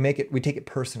that. We take it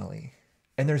personally.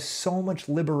 And there's so much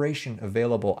liberation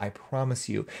available, I promise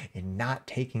you, in not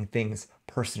taking things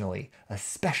personally,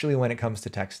 especially when it comes to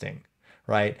texting,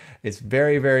 right? It's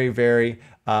very, very, very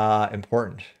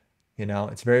important.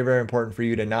 It's very, very important for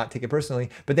you to not take it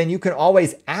personally. But then you can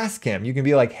always ask him. You can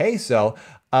be like, hey, so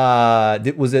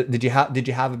did you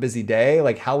have a busy day?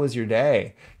 Like, how was your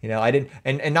day? I didn't,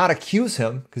 and not accuse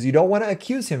him, because you don't want to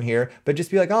accuse him here, but just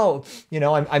be like, oh,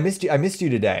 I missed you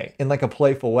today, in like a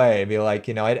playful way. Be like,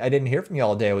 I didn't hear from you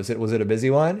all day. Was it a busy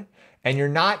one? And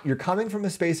you're coming from a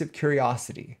space of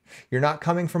curiosity. You're not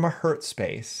coming from a hurt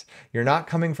space. You're not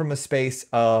coming from a space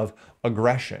of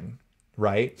aggression,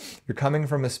 right? You're coming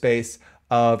from a space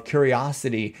of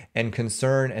curiosity and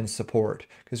concern and support.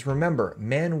 Because remember,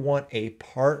 men want a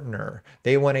partner.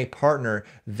 They want a partner.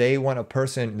 They want a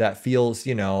person that feels,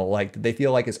 like they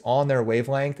feel like is on their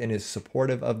wavelength and is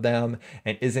supportive of them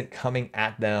and isn't coming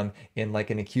at them in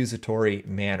like an accusatory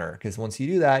manner. Because once you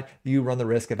do that, you run the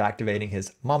risk of activating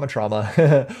his mama trauma.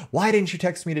 Why didn't you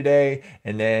text me today?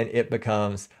 And then it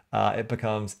becomes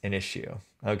an issue.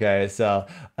 Okay, so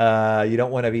you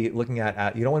don't want to be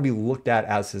looked at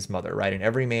as his mother, right? And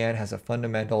every man has a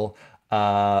fundamental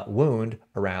wound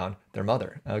around their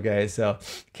mother. Okay, so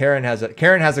Karen has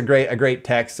a great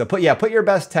text. So put your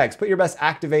best text, put your best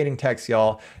activating text,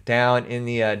 y'all, down in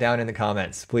the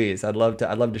comments, please. I'd love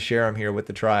to share them here with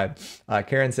the tribe.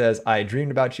 Karen says, I dreamed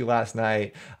about you last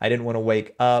night. I didn't want to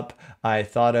wake up. I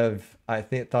thought of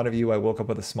you. I woke up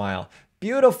with a smile.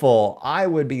 Beautiful. I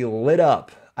would be lit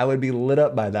up. I would be lit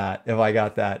up by that if I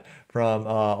got that from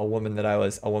a woman that I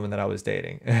was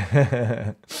dating.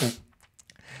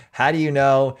 How do you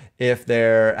know if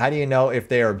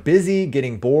they are busy,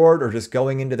 getting bored, or just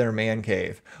going into their man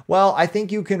cave? Well, I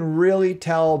think you can really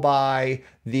tell by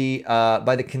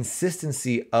the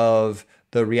consistency of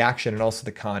the reaction and also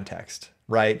the context.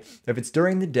 Right? If it's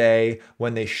during the day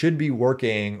when they should be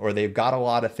working or they've got a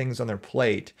lot of things on their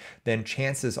plate, then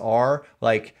chances are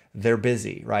like they're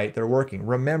busy, right? They're working.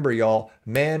 Remember, y'all,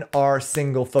 men are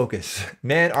single focus.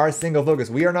 Men are single focus.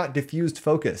 We are not diffused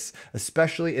focus,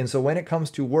 especially. And so when it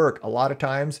comes to work, a lot of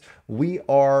times we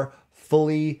are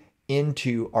fully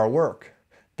into our work.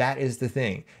 That is the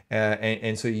thing.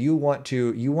 And so you want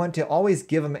to always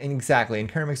give them, exactly.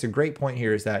 And Karen makes a great point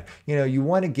here, is that, you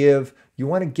want to give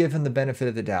him the benefit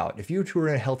of the doubt. If you two are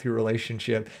in a healthy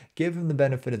relationship, give him the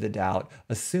benefit of the doubt.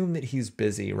 Assume that he's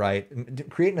busy, right?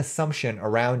 Create an assumption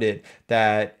around it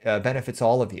that benefits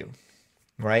all of you.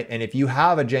 Right? And if you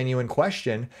have a genuine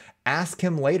question, ask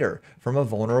him later from a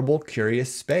vulnerable,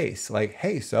 curious space. Like,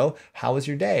 hey, so how was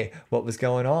your day? What was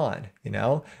going on?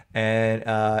 And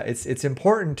it's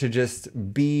important to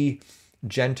just be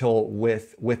gentle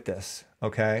with this.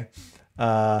 Okay.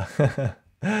 Look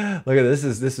at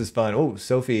this. This is fun. Oh,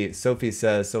 Sophia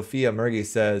Murgy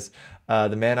says,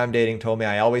 The man I'm dating told me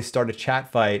I always start a chat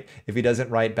fight if he doesn't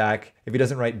write back, if he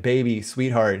doesn't write baby,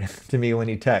 sweetheart to me when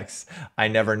he texts. I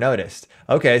never noticed.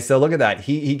 Okay, so look at that.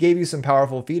 He gave you some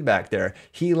powerful feedback there.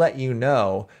 He let you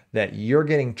know that you're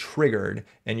getting triggered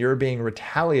and you're being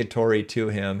retaliatory to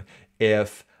him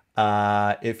if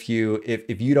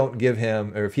you don't give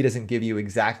him, or if he doesn't give you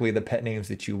exactly the pet names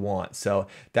that you want. So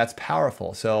that's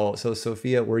powerful. So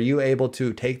Sophia, were you able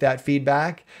to take that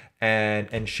feedback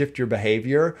and shift your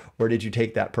behavior, or did you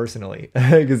take that personally?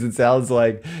 Because it sounds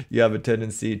like you have a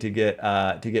tendency to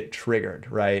get triggered,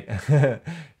 right?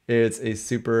 It's a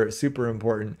super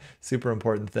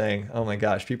important thing. Oh my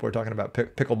gosh, people are talking about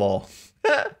pickleball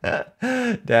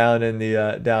down in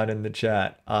the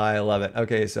chat. I love it.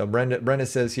 Okay, so Brenda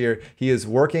says here he is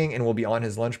working and will be on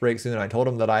his lunch break soon. I told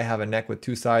him that I have a neck with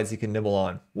two sides he can nibble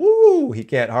on. Woo! He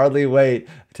can't hardly wait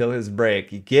till his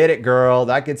break. You get it, girl.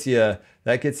 That gets you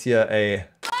a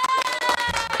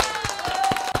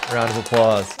round of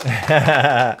applause.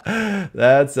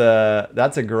 That's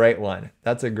a great one.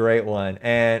 That's a great one.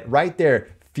 And right there,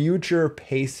 future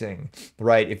pacing,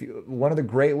 right? One of the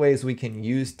great ways we can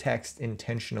use text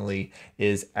intentionally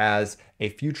is as a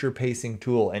future pacing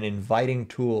tool, an inviting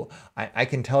tool. I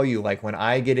can tell you, like, when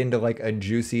I get into like a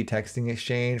juicy texting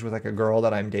exchange with like a girl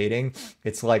that I'm dating,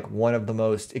 it's like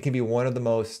it can be one of the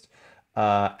most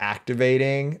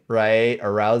activating, right,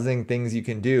 arousing things you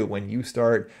can do when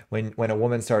a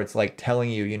woman starts like telling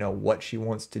you, you know, what she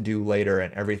wants to do later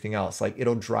and everything else. Like,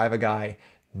 it'll drive a guy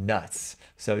nuts.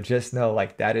 So just know,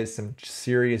 like, that is some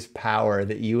serious power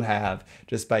that you have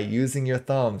just by using your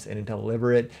thumbs in a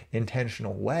deliberate,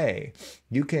 intentional way.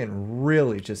 You can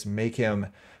really just make him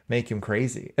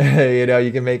crazy. You know,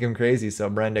 you can make him crazy. So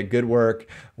Brenda, good work.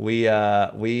 We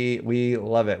love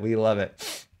it. We love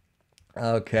it.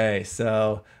 Okay,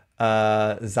 so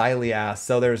Xylee asks,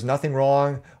 so there's nothing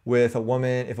wrong with a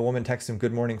woman if a woman texts him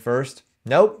good morning first?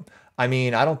 Nope. I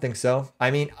mean, I don't think so.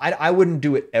 I mean, I wouldn't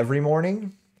do it every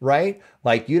morning, right?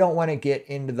 Like, you don't want to get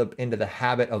into the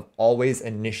habit of always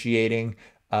initiating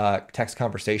text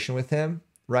conversation with him,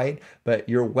 right? But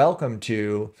you're welcome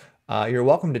to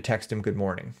text him good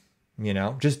morning. You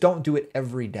know, just don't do it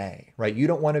every day, right? You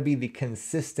don't want to be the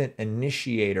consistent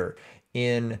initiator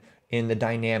in the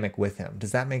dynamic with him.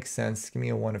 Does that make sense? Give me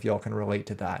a one if y'all can relate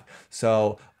to that.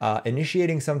 So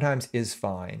initiating sometimes is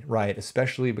fine, right?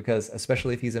 Especially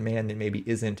if he's a man that maybe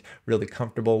isn't really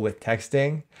comfortable with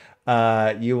texting.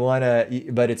 But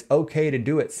it's okay to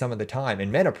do it some of the time, and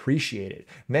men appreciate it.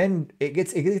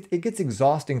 It gets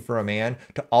exhausting for a man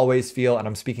to always feel, and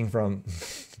I'm speaking from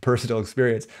personal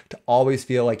experience, to always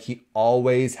feel like he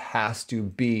always has to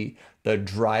be the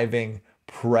driving,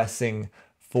 pressing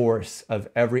force of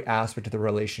every aspect of the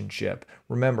relationship.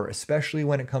 Remember, especially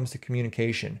when it comes to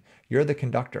communication, you're the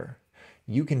conductor.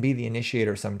 You can be the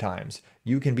initiator sometimes.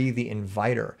 You can be the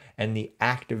inviter and the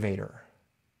activator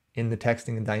in the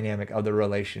texting dynamic of the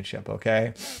relationship,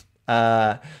 okay?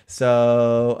 Wow,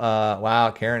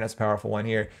 Karen, that's a powerful one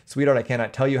here. Sweetheart, I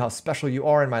cannot tell you how special you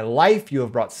are in my life. You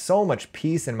have brought so much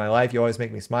peace in my life. You always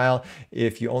make me smile.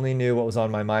 If you only knew what was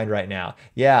on my mind right now.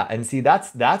 Yeah, and see,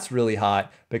 that's really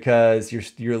hot, because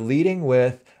you're leading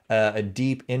with a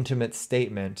deep, intimate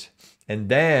statement, and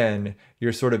then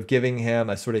you're sort of giving him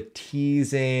a sort of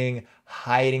teasing,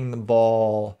 hiding the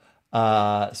ball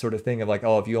sort of thing of like,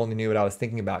 oh, if you only knew what I was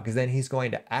thinking about. Because then he's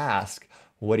going to ask,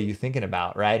 what are you thinking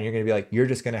about, right? And you're going to be like, you're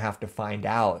just going to have to find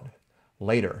out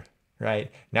later,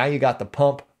 right? Now you got the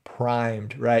pump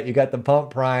primed, right? You got the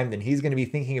pump primed, and he's going to be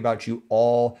thinking about you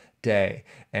all day.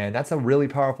 And that's a really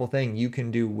powerful thing you can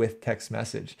do with text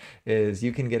message, is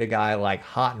you can get a guy like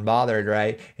hot and bothered,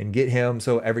 right? And get him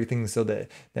so that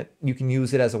you can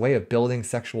use it as a way of building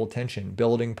sexual tension,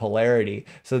 building polarity.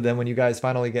 So then when you guys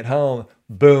finally get home,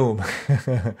 boom,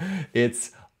 it's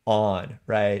on,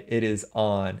 right? It is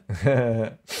on.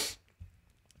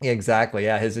 Exactly.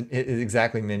 Yeah.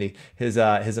 Exactly, Mindy. His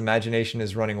imagination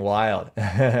is running wild.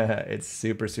 It's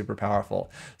super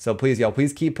powerful. So please, y'all,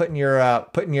 please keep putting your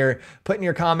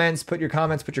comments, put your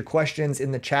questions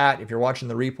in the chat. If you're watching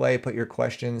the replay, put your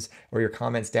questions or your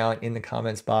comments down in the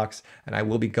comments box, and I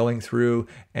will be going through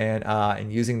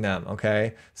and using them.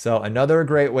 Okay. So another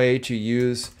great way to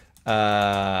use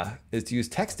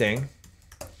texting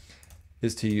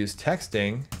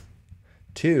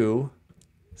to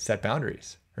set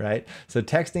boundaries, right? So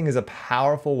texting is a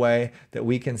powerful way that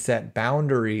we can set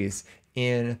boundaries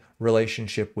in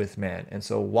relationship with men. And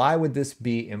so why would this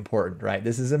be important, right?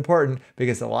 This is important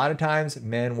because a lot of times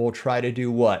men will try to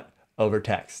do what over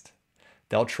text?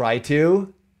 They'll try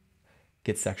to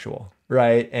get sexual.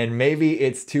 right? And maybe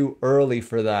it's too early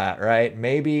for that, right?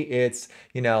 Maybe it's,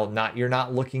 you're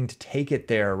not looking to take it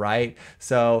there, right?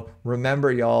 So remember,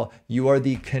 y'all, you are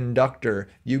the conductor.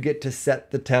 You get to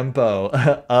set the tempo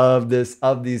of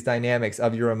these dynamics,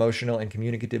 of your emotional and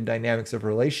communicative dynamics of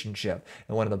relationship.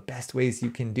 And one of the best ways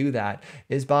you can do that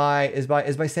is by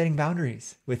setting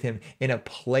boundaries with him in a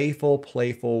playful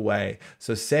way.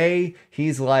 So say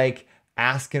he's like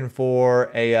asking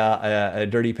for a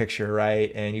dirty picture,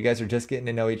 right? And you guys are just getting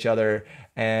to know each other,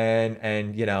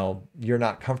 and you're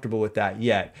not comfortable with that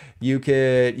yet. You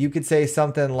could say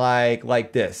something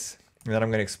like this, and then I'm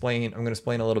going to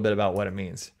explain a little bit about what it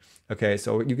means. Okay,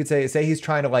 so you could say he's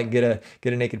trying to like get a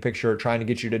naked picture, or trying to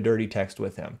get you to dirty text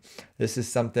with him. This is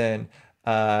something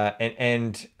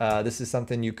this is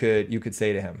something you could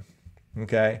say to him.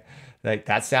 Okay. Like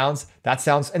that sounds,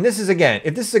 and this is, again,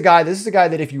 if this is a guy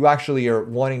that if you actually are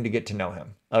wanting to get to know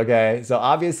him. Okay. So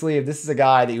obviously if this is a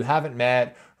guy that you haven't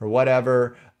met or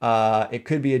whatever, it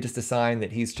could be just a sign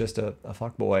that he's just a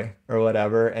fuck boy or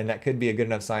whatever. And that could be a good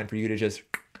enough sign for you to just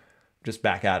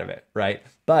back out of it. Right.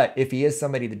 But if he is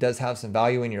somebody that does have some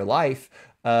value in your life,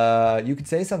 you could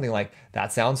say something like,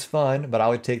 that sounds fun, but I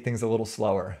would take things a little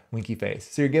slower, winky face.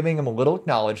 So you're giving him a little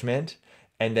acknowledgement,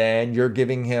 and then you're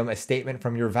giving him a statement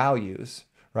from your values,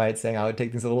 right? Saying, I would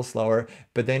take things a little slower,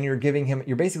 but then you're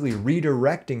basically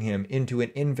redirecting him into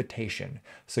an invitation.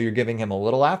 So you're giving him a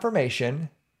little affirmation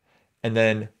and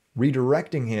then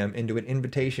redirecting him into an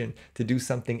invitation to do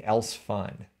something else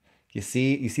fun. You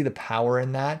see the power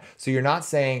in that? So you're not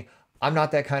saying, I'm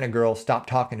not that kind of girl, stop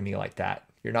talking to me like that.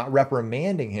 You're not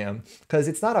reprimanding him, because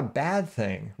it's not a bad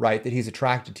thing, right, that he's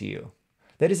attracted to you.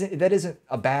 That isn't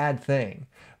a bad thing.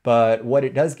 But what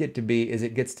it does get to be is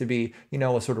it gets to be,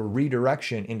 a sort of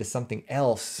redirection into something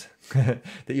else that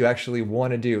you actually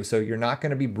want to do. So you're not going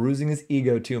to be bruising his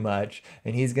ego too much,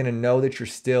 and he's going to know that you're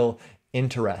still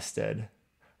interested,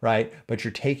 right? But you're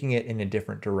taking it in a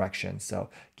different direction. So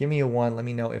give me a 1. Let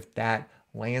me know if that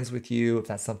lands with you, if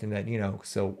that's something that,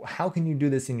 so how can you do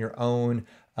this in your own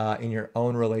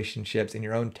relationships, in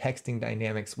your own texting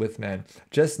dynamics with men?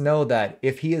 Just know that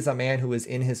if he is a man who is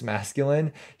in his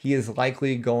masculine, he is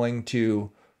likely going to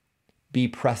be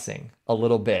pressing a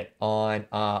little bit on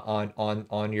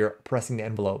your pressing the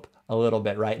envelope a little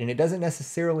bit, right? And it doesn't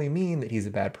necessarily mean that he's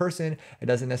a bad person. It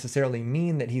doesn't necessarily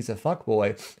mean that he's a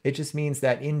fuckboy. It just means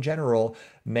that in general,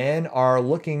 men are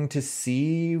looking to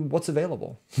see what's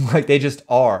available. Like they just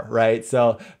are, right?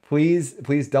 So please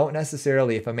don't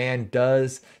necessarily, if a man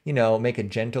does, make a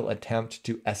gentle attempt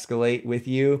to escalate with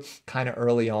you kind of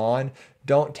early on,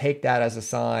 don't take that as a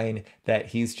sign that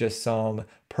he's just some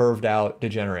perved out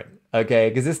degenerate. Okay?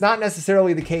 Because it's not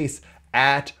necessarily the case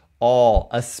at all,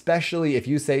 especially if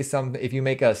you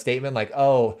make a statement like,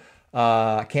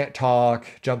 I can't talk,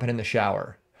 jumping in the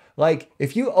shower. Like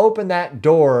if you open that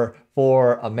door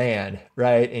for a man,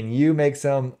 right, and you make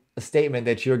a statement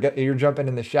that you're jumping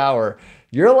in the shower,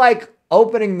 you're like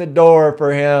opening the door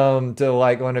for him to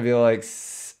like want to be like,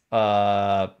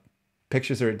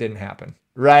 pictures or it didn't happen.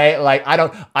 Right? Like, I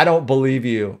don't believe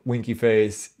you, winky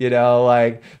face,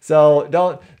 like, so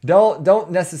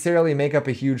don't necessarily make up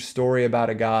a huge story about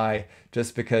a guy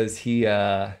just because he,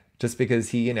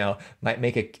 might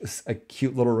make a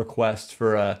cute little request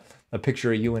for a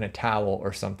picture of you in a towel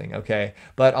or something. Okay.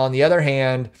 But on the other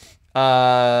hand,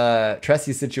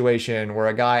 Tressy's situation where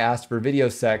a guy asked for video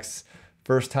sex,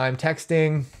 first time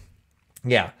texting.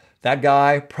 Yeah. That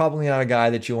guy, probably not a guy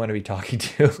that you want to be talking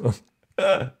to.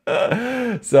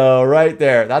 So right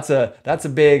there, that's a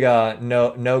big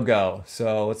no go.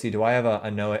 So let's see, do I have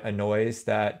a noise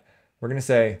that we're gonna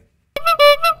say?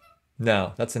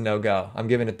 No, that's a no go. I'm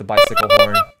giving it the bicycle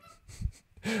horn.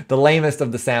 The lamest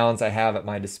of the sounds I have at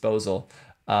my disposal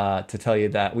to tell you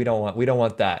that we don't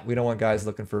want that. We don't want guys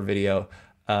looking for video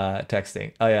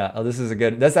texting. Oh yeah, this is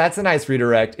that's a nice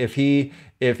redirect. If he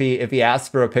asks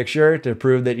for a picture to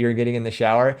prove that you're getting in the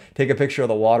shower, take a picture of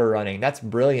the water running. That's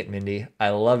brilliant, Mindy.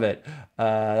 I love it.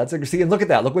 See, and look at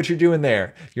that. Look what you're doing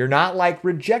there. You're not like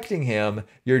rejecting him.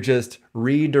 You're just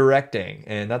redirecting,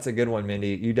 and that's a good one,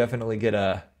 Mindy. You definitely get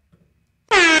a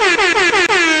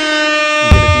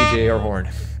DJ or horn.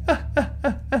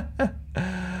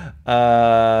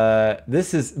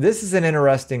 This is an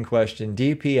interesting question.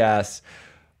 DPS.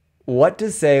 What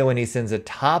to say when he sends a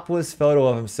topless photo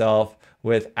of himself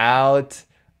without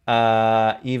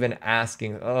even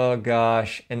asking? Oh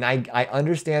gosh. And I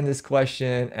understand this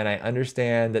question, and I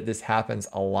understand that this happens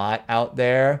a lot out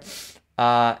there.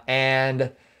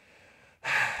 And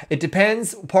it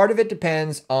depends. Part of it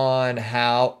depends on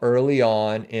how early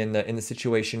on in the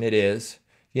situation it is,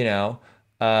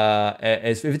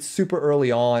 as if it's super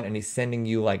early on and he's sending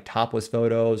you like topless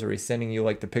photos, or he's sending you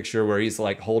like the picture where he's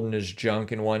like holding his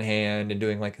junk in one hand and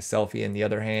doing like a selfie in the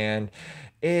other hand,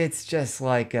 it's just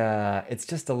like it's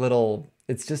just a little,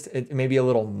 it's just it maybe a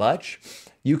little much.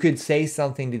 You could say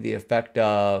something to the effect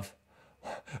of,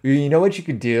 you know what you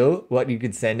could do? What you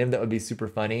could send him that would be super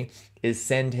funny is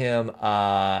send him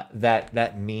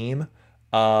that meme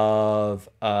of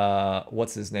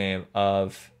what's his name,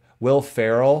 of Will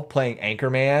Ferrell playing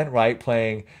Anchorman, right?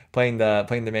 Playing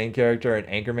the main character in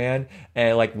Anchorman,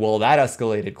 and like, well, that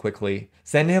escalated quickly.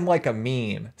 Send him like a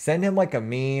meme. Send him like a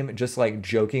meme, just like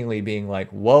jokingly being like,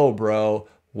 "Whoa, bro,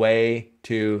 way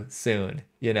too soon."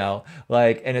 You know,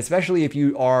 like, and especially if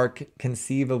you are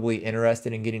conceivably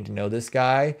interested in getting to know this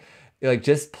guy, like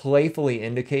just playfully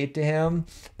indicate to him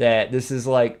that this is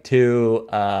like too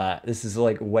this is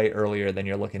like way earlier than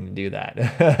you're looking to do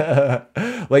that.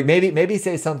 Like maybe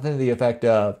say something to the effect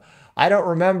of, I don't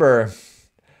remember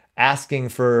asking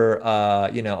for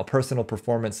a personal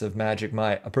performance of Magic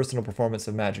Mike,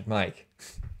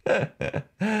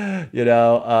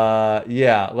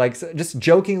 yeah, like, so just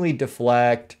jokingly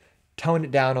deflect, tone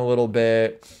it down a little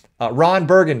bit. Ron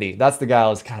Burgundy, that's the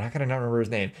guy. God, I gotta not remember his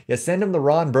name. Yeah, send him the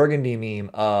Ron Burgundy meme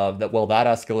of that. Well, that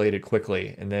escalated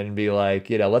quickly, and then be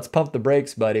like, let's pump the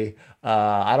brakes, buddy.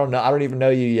 I don't know. I don't even know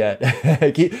you yet.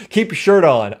 keep your shirt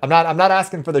on. I'm not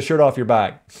asking for the shirt off your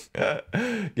back.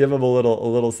 Give him a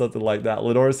little something like that.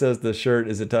 Lenore says the shirt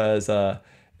is a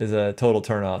total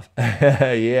turnoff.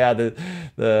 Yeah,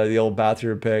 the old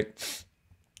bathroom pic.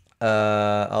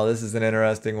 Oh, this is an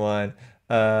interesting one.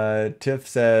 Tiff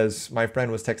says, my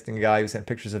friend was texting a guy who sent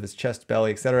pictures of his chest,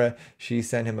 belly, etc. She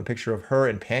sent him a picture of her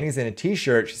in panties and a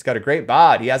t-shirt. She's got a great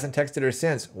bod. He hasn't texted her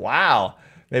since. Wow.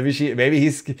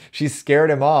 She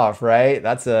scared him off, right?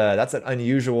 That's an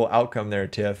unusual outcome there,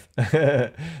 Tiff.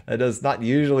 That is not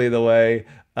usually the way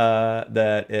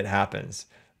that it happens,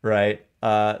 right?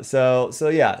 So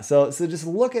just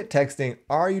look at texting.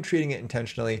 Are you treating it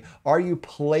intentionally? Are you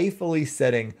playfully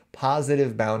setting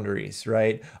positive boundaries,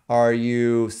 right? Are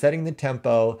you setting the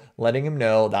tempo, letting him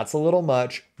know that's a little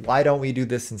much? Why don't we do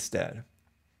this instead?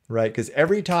 Right? Because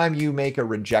every time you make a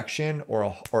rejection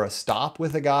or a stop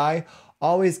with a guy,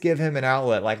 always give him an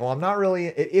outlet. Like, well, I'm not really,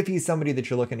 if he's somebody that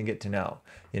you're looking to get to know,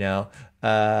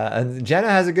 and Jenna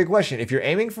has a good question. If you're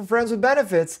aiming for friends with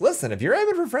benefits, listen, if you're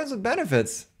aiming for friends with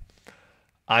benefits,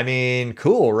 I mean,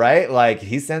 cool, right? Like,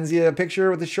 he sends you a picture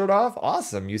with his shirt off.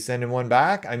 Awesome. You send him one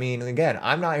back. I mean, again,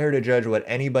 I'm not here to judge what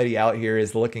anybody out here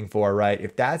is looking for, right?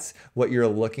 If that's what you're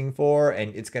looking for,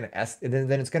 and it's going to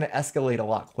then it's going to escalate a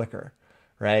lot quicker,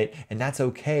 right? And that's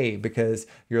okay, because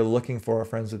you're looking for a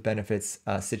friends with benefits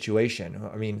situation.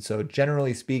 I mean, so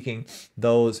generally speaking,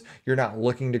 you're not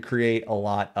looking to create a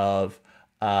lot of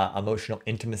emotional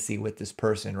intimacy with this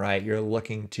person, right? You're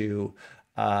looking to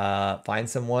find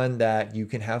someone that you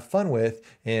can have fun with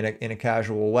in a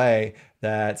casual way,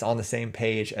 that's on the same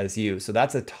page as you. So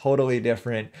that's a totally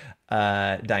different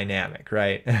dynamic,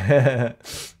 right?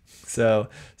 So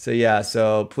yeah,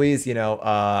 so please,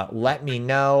 let me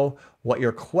know what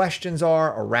your questions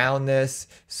are around this.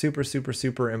 Super, super,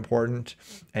 super important.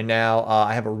 And now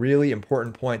I have a really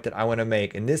important point that I want to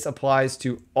make, and this applies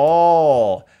to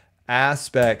all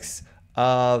aspects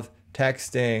of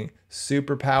texting.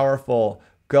 Super powerful.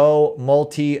 Go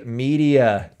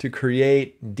multimedia to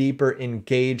create deeper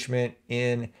engagement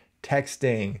in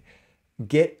texting.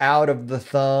 Get out of the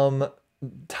thumb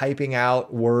typing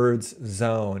out words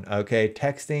zone. Okay,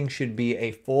 texting should be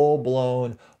a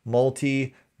full-blown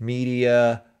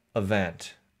multimedia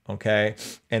event. Okay,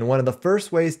 and one of the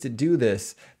first ways to do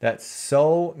this that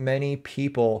so many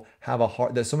people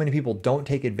that so many people don't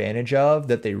take advantage of,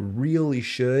 that they really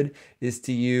should, is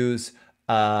to use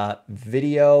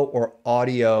video or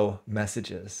audio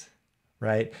messages,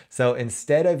 right? So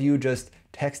instead of you just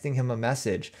texting him a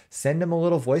message, send him a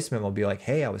little voice memo. Be like,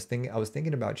 hey, I was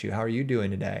thinking about you. How are you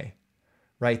doing today?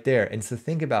 Right there. And so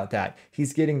think about that.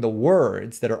 He's getting the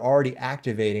words that are already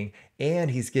activating,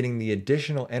 and he's getting the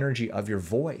additional energy of your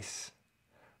voice,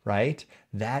 right?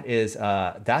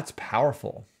 That's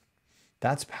powerful.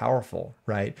 That's powerful,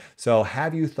 right? So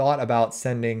have you thought about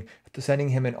sending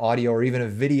him an audio or even a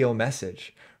video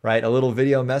message, right? A little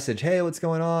video message. Hey, what's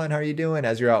going on? How are you doing?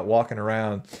 As you're out walking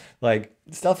around, like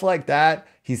stuff like that.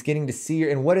 He's getting to see you.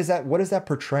 And what is that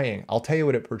portraying? I'll tell you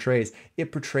what it portrays.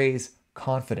 It portrays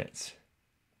confidence.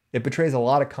 It betrays a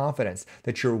lot of confidence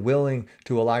that you're willing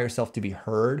to allow yourself to be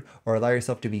heard or allow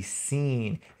yourself to be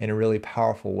seen in a really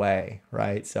powerful way,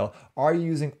 right? So are you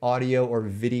using audio or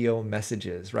video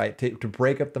messages, right? To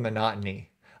break up the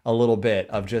monotony a little bit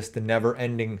of just the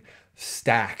never-ending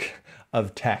stack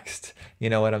of text. You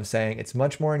know what I'm saying? It's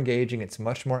much more engaging, it's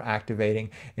much more activating,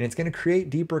 and it's going to create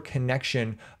deeper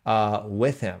connection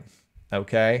with him.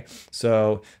 Okay,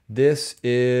 so this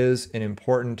is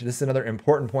another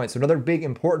important point. So another big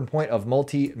important point of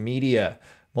multimedia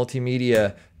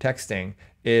texting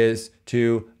is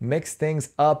to mix things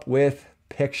up with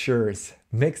pictures.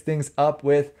 Mix things up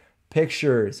with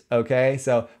pictures, okay?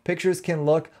 So pictures can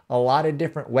look a lot of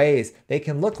different ways. They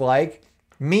can look like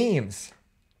memes.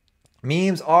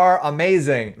 Memes are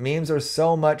amazing. Memes are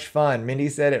so much fun. Mindy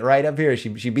said it right up here.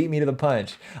 She beat me to the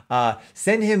punch.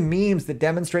 Send him memes that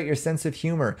demonstrate your sense of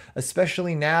humor,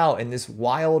 especially now in this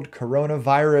wild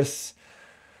coronavirus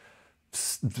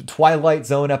Twilight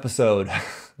Zone episode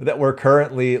that we're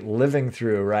currently living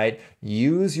through, right?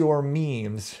 Use your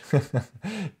memes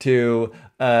to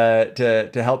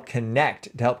help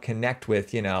connect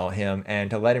with, you know, him, and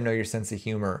to let him know your sense of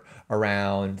humor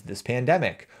around this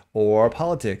pandemic or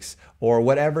politics or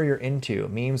whatever you're into.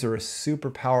 Memes are a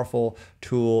super powerful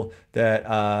tool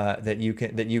that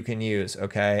you can use.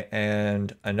 Okay,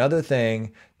 and another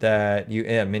thing that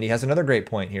Mindy has another great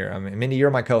point here. I mean, Mindy, you're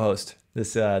my co-host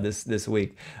this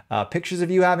week. Pictures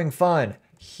of you having fun.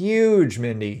 Huge,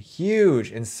 Mindy,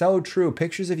 huge, and so true.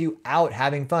 Pictures of you out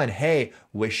having fun. Hey,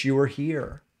 wish you were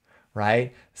here,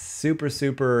 right? Super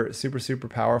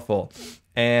powerful.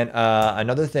 And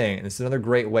another thing, this is another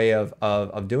great way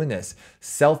of doing this.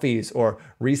 Selfies or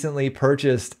recently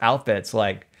purchased outfits,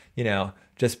 like, you know,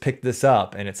 just pick this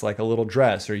up and it's like a little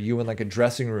dress, or you in like a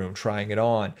dressing room trying it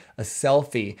on. A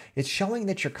selfie, it's showing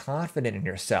that you're confident in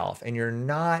yourself and you're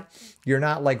not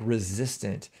like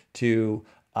resistant to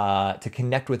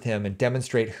connect with him and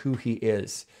demonstrate who he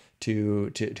is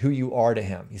to who you are to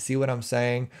him. You see what I'm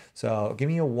saying? So give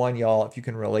me a 1, y'all, if you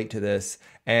can relate to this,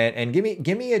 and give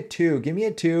me a 2. Give me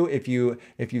a 2 if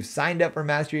you've signed up for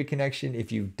Mastery of Connection,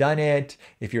 if you've done it,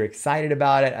 if you're excited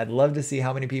about it. I'd love to see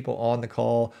how many people on the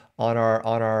call on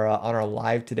our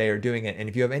live today are doing it. And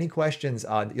if you have any questions,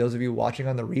 those of you watching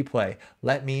on the replay,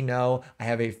 let me know. I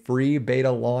have a free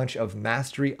beta launch of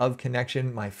Mastery of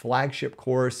Connection, my flagship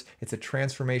course. It's a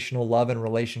transformational love and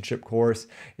relationship course.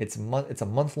 It's a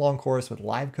month-long course with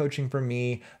live coaching from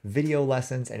me, video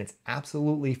lessons, and it's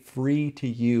absolutely free to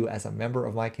you as a member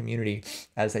of my community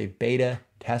as a beta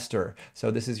tester. So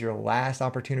this is your last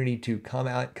opportunity to come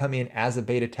in as a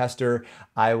beta tester.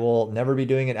 I will never be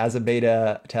doing it as a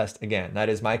beta test again. That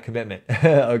is my commitment.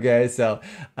 Okay, so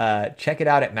check it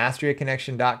out at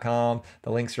masteryofconnection.com.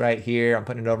 The link's right here. I'm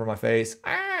putting it over my face.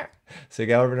 So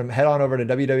head on over to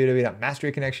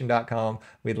www.masteryconnection.com.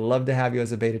 We'd love to have you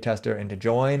as a beta tester and to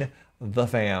join the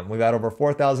fam. We've had over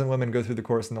 4,000 women go through the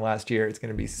course in the last year. It's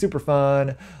going to be super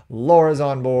fun. Laura's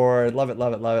on board. Love it,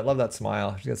 love it, love it. Love that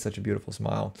smile. She's got such a beautiful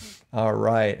smile. All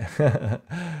right.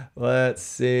 Let's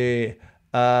see.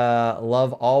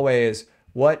 Love always.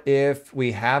 What if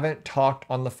we haven't talked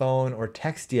on the phone or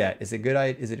text yet? Is it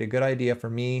a good idea for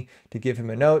me to give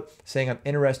him a note saying I'm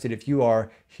interested? If you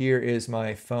are, here is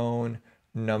my phone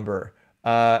number.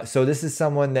 So this is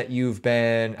someone that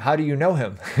how do you know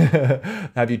him?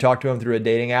 Have you talked to him through a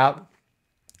dating app?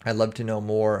 I'd love to know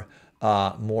more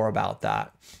about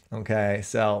that. Okay,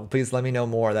 so please let me know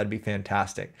more. That'd be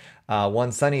fantastic.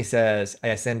 One Sunny says,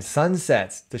 I send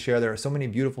sunsets to share. There are so many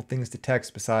beautiful things to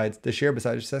text besides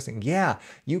texting. Yeah,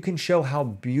 you can show how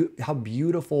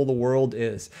beautiful the world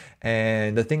is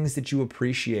and the things that you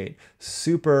appreciate.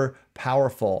 Super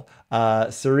powerful.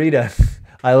 Sarita,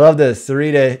 I love this.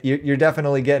 Sarita, you're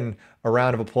definitely getting a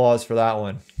round of applause for that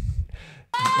one.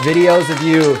 Videos of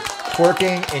you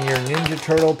twerking in your Ninja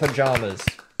Turtle pajamas.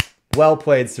 Well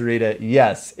played, Sarita.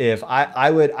 Yes, if I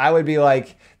would be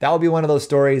like, that would be one of those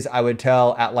stories I would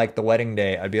tell at like the wedding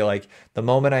day. I'd be like, the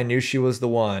moment I knew she was the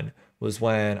one was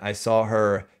when I saw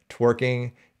her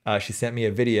twerking. She sent me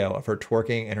a video of her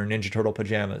twerking in her Ninja Turtle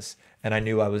pajamas, and I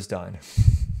knew I was done.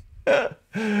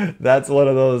 That's one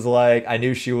of those, like, I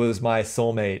knew she was my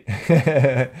soulmate.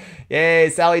 Yay,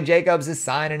 Sally Jacobs is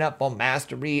signing up for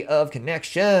Mastery of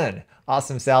Connection.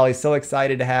 Awesome, Sally. So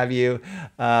excited to have you.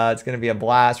 It's going to be a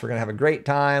blast. We're going to have a great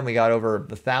time. We got over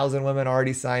 1,000 women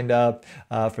already signed up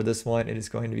for this one. It is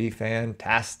going to be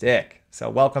fantastic. So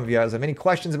welcome. If you guys have any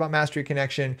questions about Mastery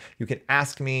Connection, you can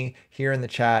ask me here in the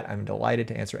chat. I'm delighted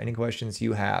to answer any questions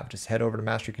you have. Just head over to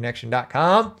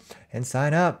masteryconnection.com and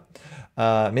sign up.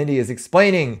 Mindy is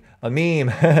explaining a meme,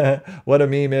 what a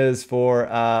meme is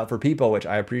for people, which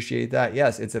I appreciate that.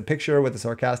 Yes, it's a picture with a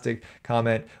sarcastic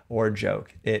comment or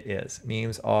joke. It is.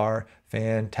 Memes are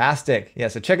fantastic. Yeah,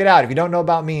 so check it out. If you don't know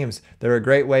about memes, they're a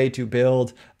great way to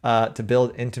build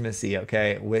intimacy,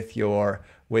 okay, with your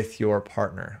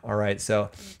partner. All right. So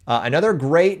another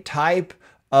great type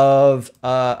of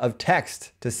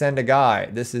text to send a guy.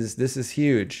 This is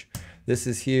huge. This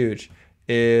is huge.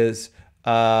 Is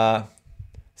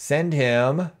send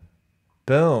him,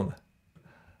 boom,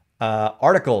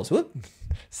 articles. Whoop.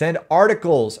 Send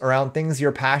articles around things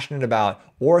you're passionate about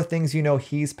or things you know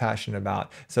he's passionate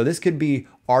about. So this could be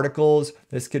articles,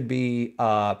 this could be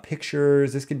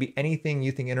pictures, this could be anything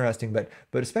you think interesting, but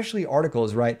especially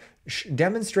articles, right?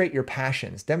 Demonstrate your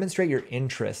passions, demonstrate your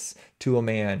interests to a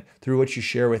man through what you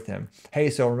share with him. Hey,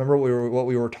 so remember what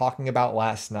we were talking about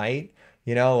last night?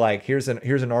 You know, like here's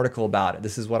an article about it.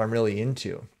 This is what I'm really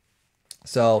into.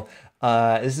 So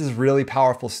this is really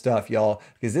powerful stuff, y'all,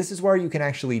 because this is where you can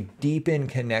actually deepen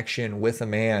connection with a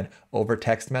man over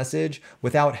text message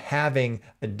without having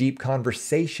a deep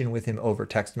conversation with him over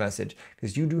text message,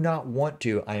 because you do not want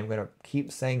to, I am going to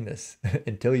keep saying this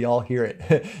until y'all hear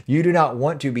it. You do not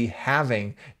want to be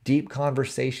having deep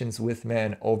conversations with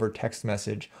men over text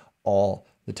message all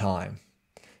the time.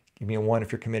 Give me a 1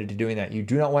 if you're committed to doing that. You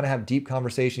do not want to have deep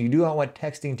conversation. You do not want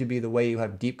texting to be the way you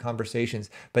have deep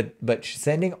conversations. But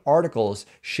sending articles,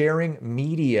 sharing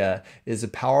media is a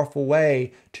powerful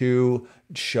way to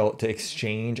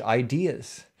exchange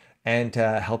ideas and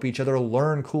to help each other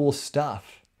learn cool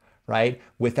stuff, right?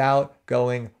 Without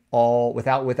getting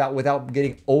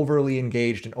overly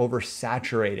engaged and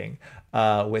oversaturating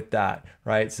with that,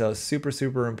 right? So super,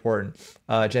 super important.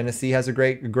 Genesee has a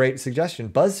great suggestion.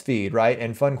 BuzzFeed, right?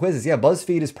 And fun quizzes. Yeah,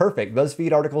 BuzzFeed is perfect.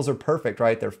 BuzzFeed articles are perfect,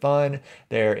 right? They're fun,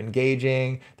 they're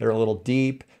engaging, they're a little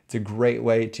deep. It's a great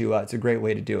way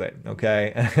to do it.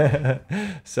 Okay.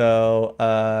 So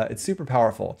it's super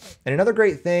powerful. And another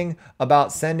great thing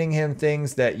about sending him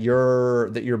things that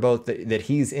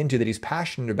he's into, that he's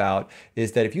passionate about,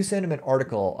 is that if you send him an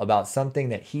article about something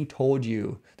that he told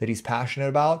you that he's passionate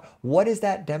about, what is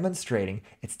that demonstrating?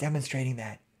 It's demonstrating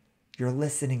that you're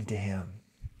listening to him,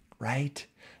 right?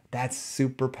 That's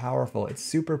super powerful. It's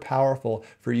super powerful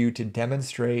for you to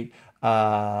demonstrate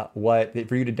hey,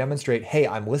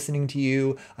 I'm listening to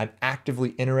you. I'm actively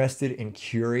interested and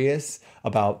curious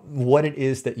about what it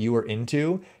is that you are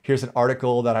into. Here's an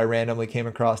article that I randomly came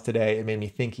across today. It made me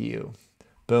think of you.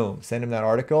 Boom, send him that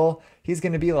article. He's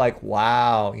going to be like,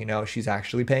 wow, you know, she's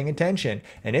actually paying attention.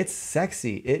 And it's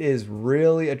sexy. It is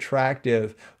really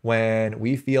attractive when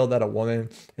we feel that a woman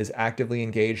is actively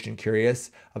engaged and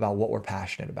curious about what we're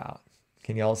passionate about.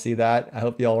 Can y'all see that? I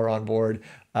hope y'all are on board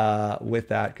with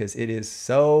that, because it is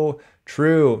so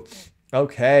true.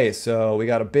 Okay, so we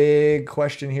got a big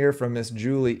question here from Miss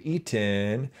Julie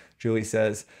Eaton. Julie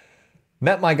says,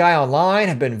 met my guy online,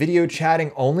 have been video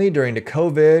chatting only during the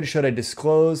COVID. Should I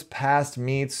disclose past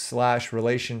meets /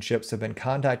 relationships have been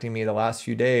contacting me the last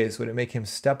few days? Would it make him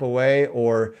step away,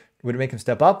 or would it make him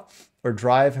step up or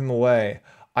drive him away?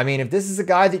 I mean, if this is a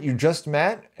guy that you just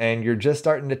met and you're just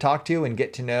starting to talk to and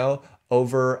get to know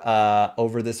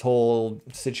over this whole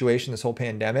situation, this whole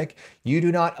pandemic, you do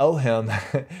not owe him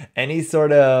any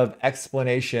sort of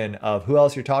explanation of who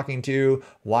else you're talking to,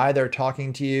 why they're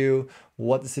talking to you,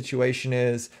 what the situation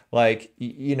is. Like,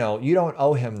 you know, you don't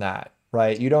owe him that,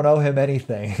 right? You don't owe him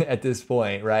anything at this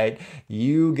point, right?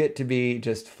 You get to be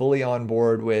just fully on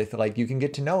board with, like, you can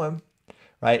get to know him.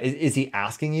 Right? Is he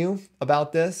asking you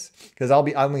about this? Because I'm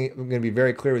going to be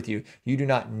very clear with you. You do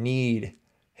not need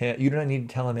to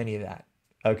tell him any of that.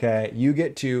 Okay. You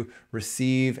get to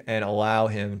receive and allow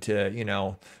him to, you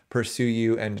know, pursue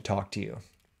you and to talk to you.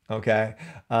 Okay.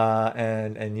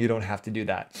 And you don't have to do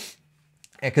that.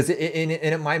 Because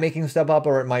it might make him step up,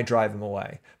 or it might drive him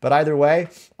away. But either way,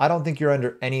 I don't think you're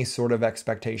under any sort of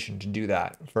expectation to do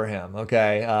that for him,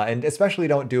 okay? And especially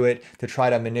don't do it to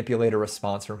try to manipulate a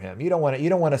response from him. You don't want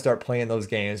to start playing those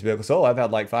games because, oh, I've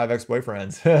had like 5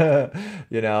 ex-boyfriends,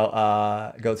 you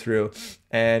know, go through.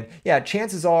 And yeah,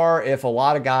 chances are, if a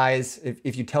lot of guys,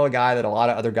 if you tell a guy that a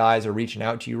lot of other guys are reaching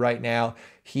out to you right now,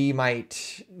 it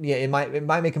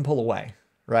might make him pull away,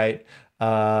 right?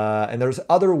 And there's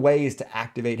other ways to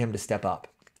activate him to step up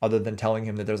other than telling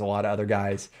him that there's a lot of other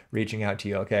guys reaching out to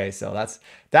you. Okay, so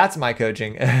that's my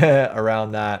coaching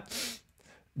around that.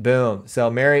 Boom.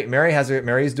 So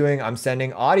Mary's doing, I'm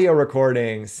sending audio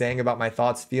recordings saying about my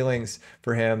thoughts, feelings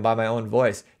for him by my own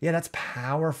voice. Yeah, that's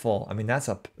powerful. I mean,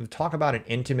 talk about an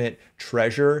intimate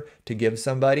treasure to give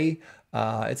somebody.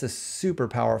 It's a super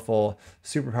powerful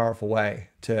way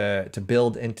to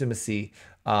build intimacy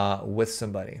with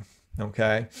somebody.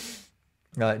 Okay.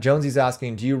 Jonesy's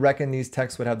asking, do you reckon these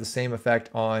texts would have the same effect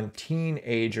on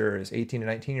teenagers, 18 to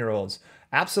 19-year-olds?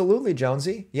 Absolutely,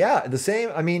 Jonesy. Yeah, the same.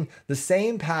 I mean, the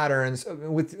same patterns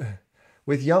with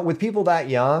people that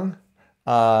young.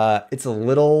 It's a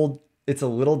little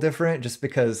different, just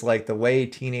because like the way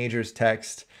teenagers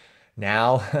text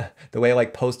Now, the way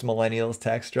like post millennials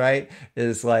text, right,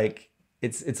 is like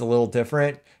it's a little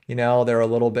different. You know, they're a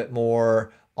little bit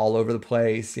more all over the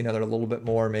place. You know, they're a little bit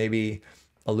more maybe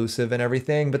elusive and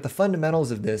everything, but the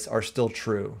fundamentals of this are still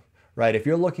true, right? If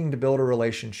you're looking to build a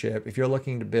relationship, if you're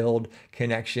looking to build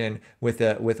connection with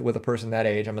a person that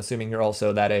age, I'm assuming you're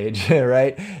also that age,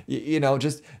 right? You know,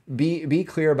 just be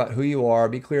clear about who you are,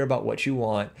 be clear about what you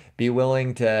want, be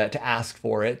willing to ask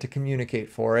for it, to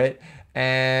communicate for it,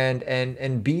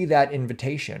 and be that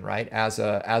invitation, right, as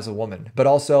a woman. But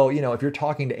also, you know, if you're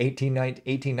talking to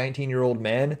 19-year-old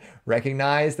men,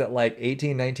 recognize that like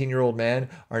 18-19-year-old men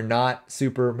are not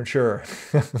super mature.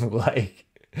 Like,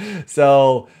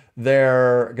 so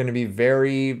they're going to be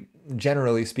very,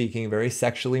 generally speaking, very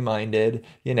sexually minded,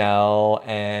 you know,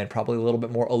 and probably a little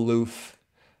bit more aloof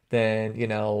than, you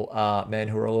know, men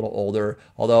who are a little older.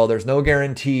 Although there's no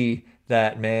guarantee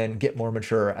that men get more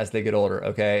mature as they get older,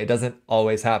 okay? It doesn't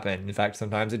always happen. In fact,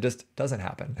 sometimes it just doesn't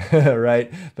happen,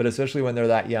 right? But especially when they're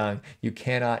that young, you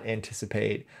cannot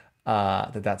anticipate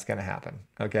that that's going to happen,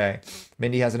 okay?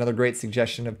 Mindy has another great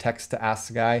suggestion of text to ask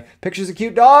the guy. Pictures of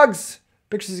cute dogs.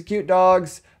 Pictures of cute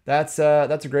dogs. That's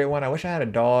a great one. I wish I had a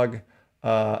dog noise.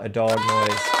 I'm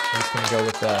just going to go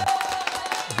with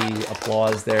the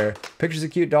applause there. Pictures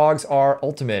of cute dogs are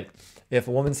ultimate. If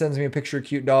a woman sends me a picture of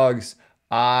cute dogs,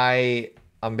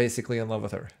 I'm basically in love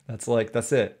with her. That's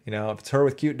it. You know, if it's her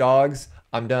with cute dogs,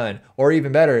 I'm done. Or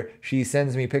even better, she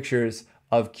sends me pictures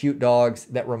of cute dogs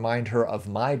that remind her of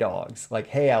my dogs. Like,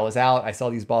 hey, I was out, I saw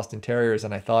these Boston Terriers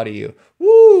and I thought of you.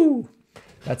 Woo!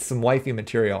 That's some wifey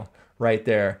material right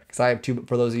there. Because I have two,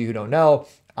 for those of you who don't know,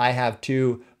 I have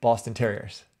two Boston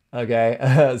Terriers.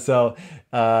 Okay, so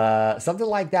something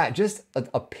like that, just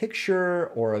a picture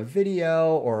or a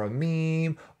video or a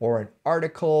meme or an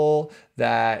article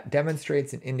that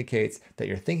demonstrates and indicates that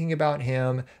you're thinking about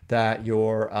him, that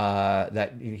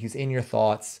that he's in your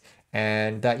thoughts,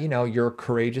 and that, you know, you're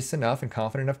courageous enough and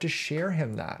confident enough to share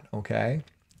him that. Okay.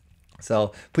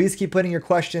 So please keep putting your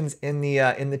questions in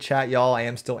the chat, y'all. I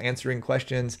am still answering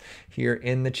questions here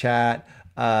in the chat.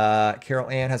 Carol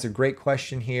Ann has a great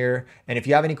question here. And if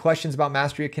you have any questions about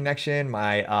Mastery of Connection,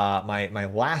 my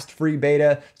last free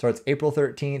beta starts April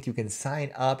 13th. You can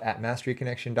sign up at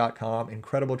masteryconnection.com.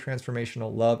 Incredible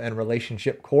transformational love and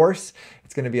relationship course.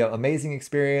 It's going to be an amazing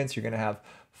experience. You're going to have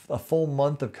a full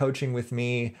month of coaching with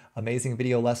me, amazing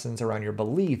video lessons around your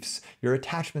beliefs, your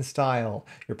attachment style,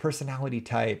 your personality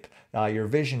type, your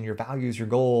vision, your values, your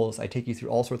goals. I take you through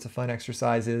all sorts of fun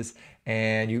exercises,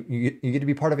 and you get to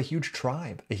be part of a huge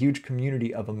tribe, a huge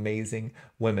community of amazing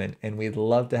women. And we'd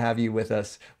love to have you with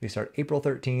us. We start April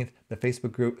 13th. The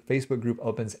Facebook group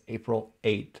opens April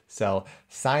 8th. So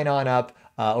sign on up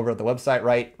over at the website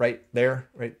right there.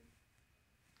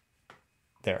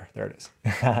 There it is.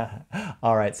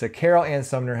 All right, so Carol Ann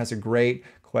Sumner has a great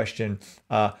question.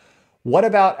 What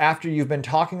about after you've been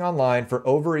talking online for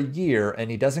over a year and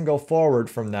he doesn't go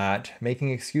forward from that, making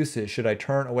excuses? Should I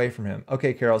turn away from him?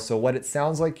 Okay, Carol, so what it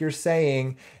sounds like you're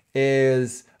saying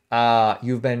is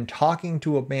you've been talking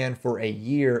to a man for a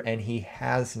year and he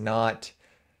has not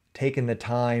taken the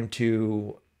time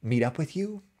to meet up with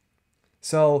you.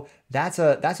 So that's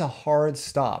a hard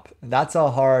stop.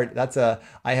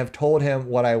 I have told him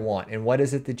what I want. And what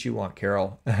is it that you want,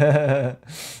 Carol?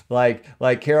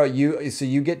 like Carol,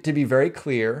 you get to be very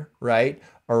clear, right,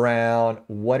 around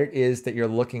what it is that you're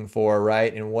looking for,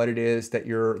 right? And what it is that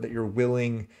you're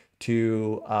willing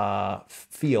to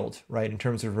field, right, in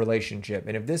terms of relationship.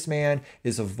 And if this man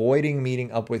is avoiding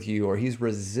meeting up with you, or he's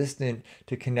resistant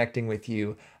to connecting with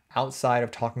you outside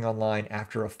of talking online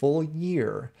after a full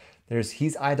year,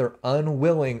 he's either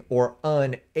unwilling or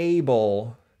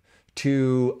unable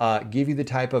to give you the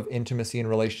type of intimacy and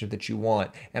relationship that you want.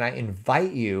 And I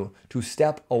invite you to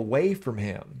step away from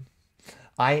him.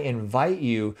 I invite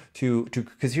you to,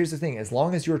 because here's the thing, as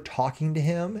long as you're talking to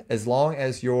him, as long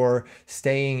as you're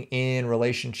staying in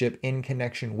relationship, in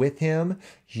connection with him,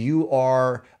 you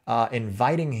are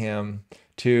inviting him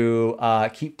to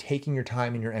keep taking your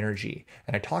time and your energy.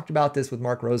 And I talked about this with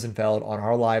Mark Rosenfeld on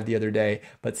our live the other day,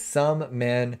 but some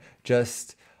men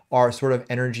just are sort of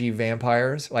energy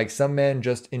vampires. Like, some men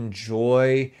just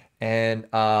enjoy and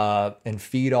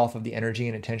feed off of the energy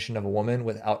and attention of a woman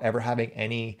without ever having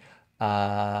any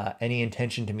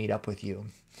intention to meet up with you.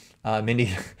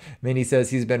 Mindy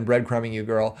says he's been breadcrumbing you,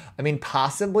 girl. I mean,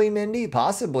 possibly, Mindy,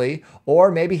 possibly.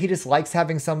 Or maybe he just likes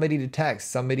having somebody to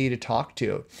text, somebody to talk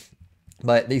to.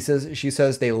 But she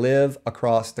says they live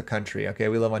across the country. Okay,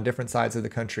 we live on different sides of the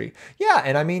country. Yeah,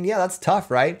 and I mean, yeah, that's tough,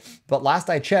 right? But last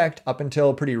I checked, up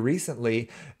until pretty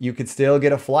recently, you could still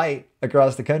get a flight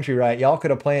across the country, right? Y'all could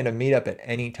have planned a meetup at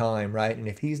any time, right? And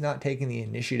if he's not taking the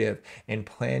initiative and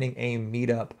planning a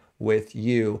meetup with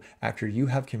you after you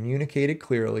have communicated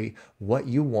clearly what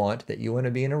you want, that you want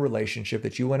to be in a relationship,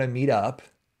 that you want to meet up,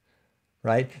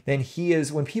 right? Then he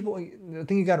is, when people, the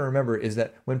thing you got to remember is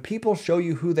that when people show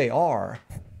you who they are,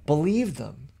 believe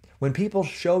them. When people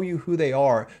show you who they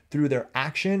are through their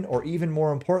action, or even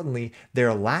more importantly,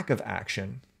 their lack of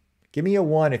action. Give me a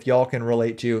one if y'all can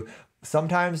relate to.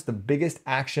 Sometimes the biggest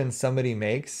action somebody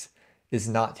makes is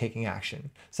not taking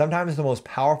action. Sometimes the most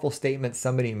powerful statement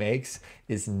somebody makes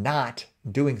is not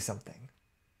doing something.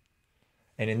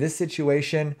 And in this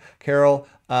situation, Carol,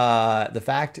 the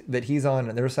fact that he's on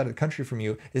the other side of the country from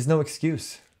you is no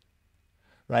excuse,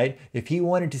 right? If he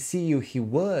wanted to see you, he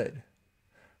would,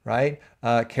 right?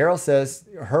 Carol says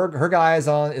her guy is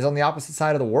on the opposite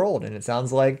side of the world, and it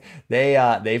sounds like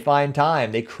they find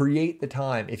time, they create the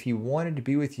time. If he wanted to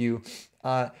be with you,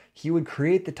 he would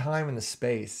create the time and the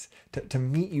space to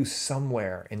meet you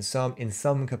somewhere in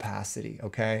some capacity.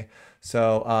 Okay,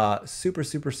 so super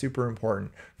super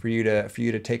important for you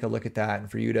to take a look at that,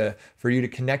 and for you to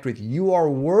connect with. You are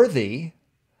worthy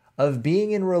of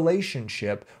being in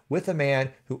relationship with a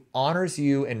man who honors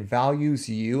you and values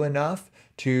you enough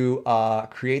to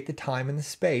create the time and the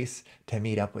space to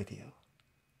meet up with you.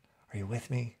 Are you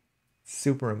with me?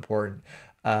 Super important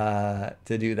to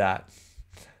do that.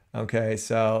 Okay,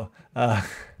 so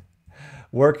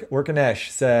Workanesh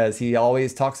says he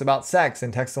always talks about sex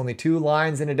and texts only 2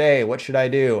 lines in a day. What should I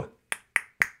do?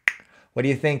 What do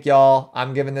you think, y'all?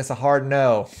 I'm giving this a hard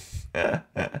no.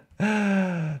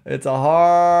 It's a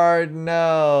hard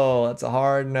no. It's a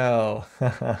hard no.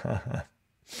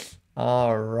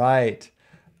 All right.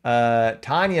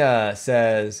 Tanya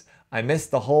says, I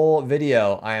missed the whole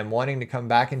video. I am wanting to come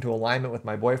back into alignment with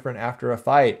my boyfriend after a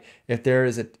fight.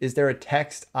 Is there a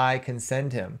text I can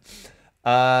send him?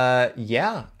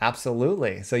 Yeah,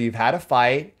 absolutely. So you've had a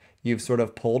fight, you've sort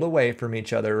of pulled away from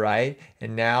each other, right?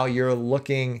 And now you're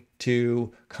looking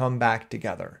to come back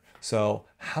together. So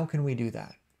how can we do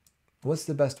that? What's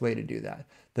the best way to do that?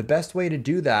 The best way to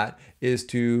do that is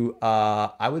to,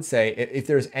 I would say, if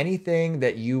there's anything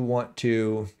that you want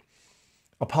to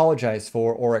apologize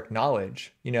for or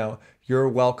acknowledge, you're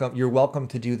welcome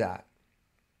to do that.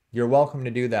 You're welcome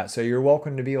to do that. So you're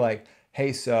welcome to be like,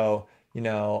 hey, so,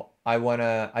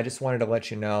 I just wanted to let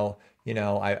you know,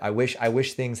 I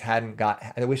wish things hadn't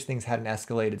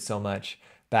escalated so much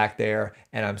back there,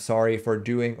 and I'm sorry for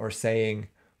doing or saying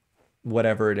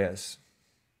whatever it is.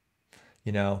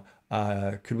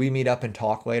 Could we meet up and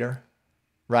talk later?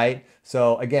 Right?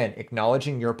 So again,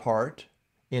 acknowledging your part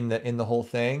in the whole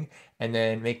thing, and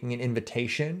then making an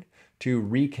invitation to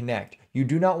reconnect. You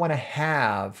do not want to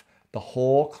have the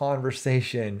whole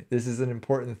conversation. This is an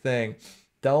important thing.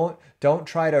 Don't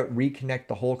try to reconnect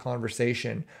the whole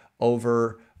conversation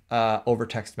over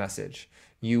text message.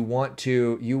 You want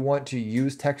to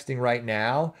use texting right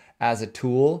now as a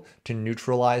tool to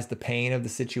neutralize the pain of the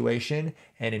situation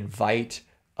and invite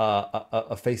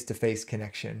a face-to-face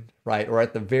connection, right? Or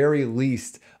at the very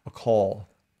least, a call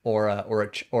or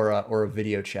a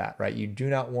video chat, right? You do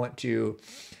not want to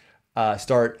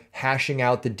start hashing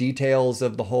out the details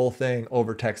of the whole thing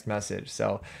over text message.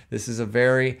 So this is a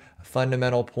very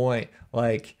fundamental point.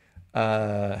 Like,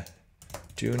 do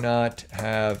not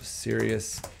have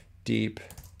serious, deep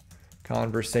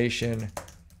conversation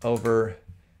over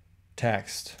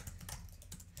text.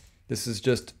 This is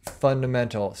just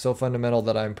fundamental, so fundamental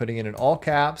that I'm putting it in all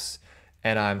caps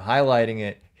and I'm highlighting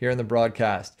it here in the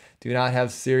broadcast. Do not have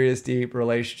serious, deep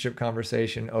relationship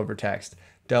conversation over text.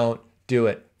 Don't do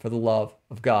it, for the love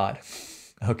of God.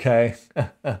 Okay?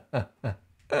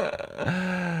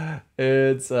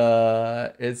 It's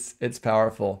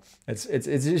powerful. It's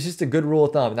just a good rule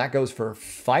of thumb. And that goes for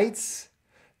fights.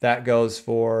 That goes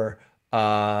for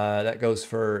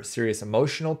serious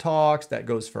emotional talks. That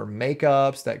goes for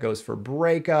makeups. That goes for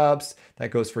breakups. That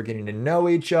goes for getting to know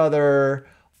each other.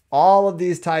 All of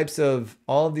these types of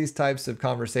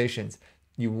conversations,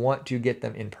 you want to get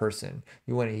them in person.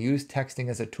 You want to use texting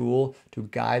as a tool to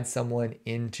guide someone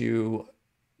into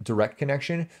direct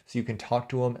connection so you can talk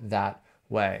to them that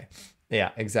way.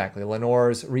 Yeah, exactly.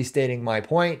 Lenore's restating my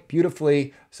point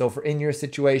beautifully. So for in your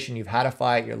situation, you've had a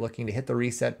fight, you're looking to hit the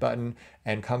reset button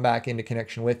and come back into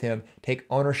connection with him. Take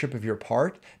ownership of your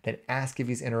part, then ask if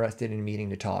he's interested in meeting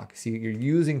to talk. See, you're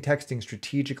using texting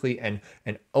strategically and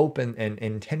open and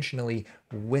intentionally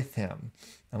with him.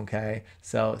 Okay,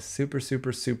 so super,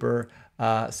 super, super,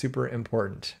 super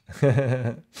important.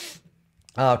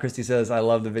 Oh, Christy says, I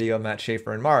love the video of Matt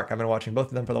Schaefer and Mark. I've been watching both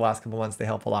of them for the last couple months. They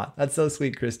help a lot. That's so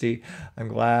sweet, Christy. I'm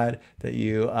glad that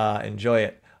you enjoy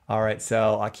it. All right,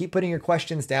 so keep putting your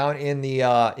questions down in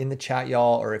the chat,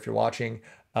 y'all, or if you're watching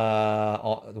the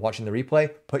replay,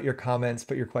 put your comments,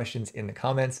 put your questions in the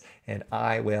comments, and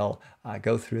I will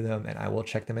go through them and I will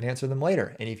check them and answer them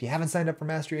later. And if you haven't signed up for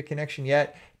Mastery of Connection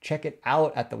yet, check it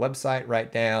out at the website right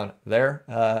down there.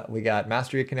 We got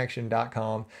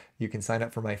masteryofconnection.com. You can sign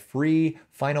up for my free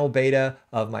final beta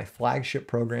of my flagship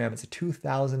program. It's a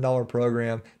 $2,000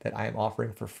 program that I am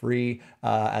offering for free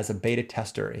as a beta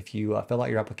tester. If you fill out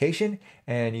your application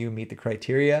and you meet the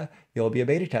criteria, you'll be a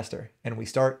beta tester. And we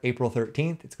start April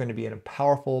 13th. It's going to be a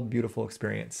powerful, beautiful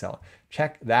experience. So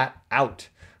check that out.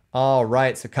 All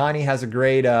right. So Connie has a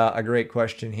great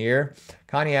question here.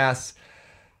 Connie asks,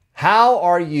 how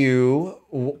are you?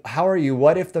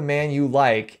 What if the man you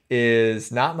like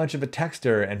is not much of a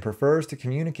texter and prefers to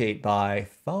communicate by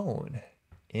phone?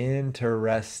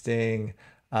 Interesting.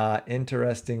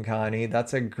 Interesting, Connie.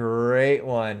 That's a great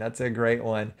one. That's a great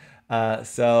one.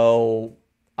 So,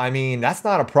 I mean, that's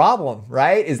not a problem,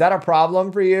 right? Is that a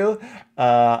problem for you?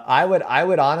 I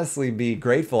would honestly be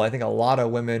grateful. I think a lot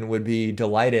of women would be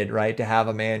delighted, right, to have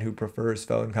a man who prefers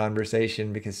phone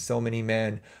conversation, because so many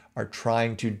men are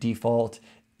trying to default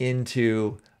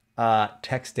into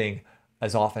texting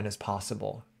as often as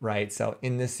possible, right? So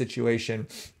in this situation,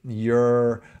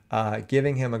 you're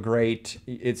giving him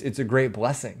it's a great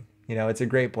blessing. You know, it's a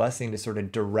great blessing to sort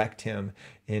of direct him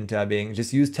into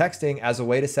just use texting as a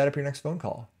way to set up your next phone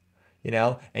call, you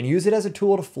know, and use it as a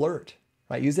tool to flirt,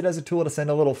 right? Use it as a tool to send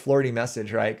a little flirty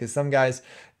message, right? Because some guys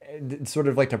sort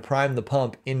of like to prime the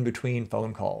pump in between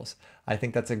phone calls. I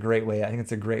think that's a great way. I think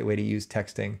it's a great way to use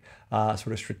texting sort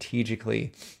of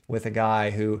strategically with a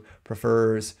guy who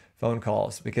prefers phone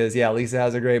calls. Because yeah, Lisa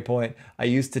has a great point. I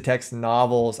used to text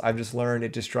novels. I've just learned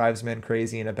it just drives men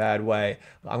crazy in a bad way.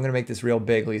 I'm gonna make this real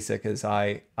big, Lisa, because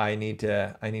I need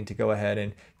to go ahead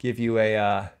and give you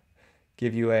a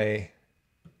TJ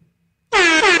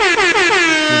air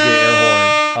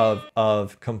horn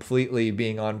of completely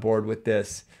being on board with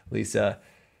this, Lisa.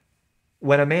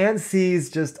 When a man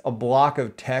sees just a block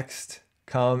of text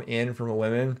come in from a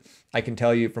woman, I can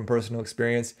tell you from personal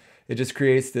experience, it just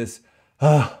creates this,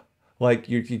 like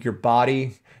your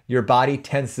body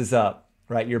tenses up,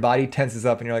 right? Your body tenses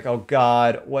up and you're like, oh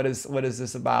God, what is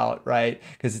this about, right?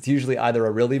 Because it's usually either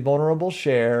a really vulnerable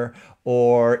share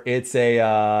or it's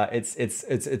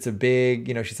a big,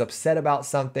 you know, she's upset about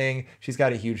something. She's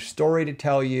got a huge story to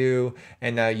tell you.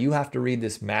 And now you have to read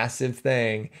this massive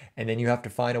thing and then you have to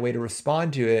find a way to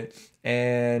respond to it.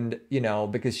 And, you know,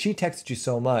 because she texted you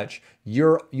so much,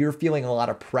 you're feeling a lot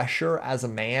of pressure as a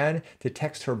man to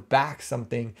text her back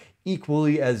something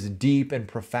equally as deep and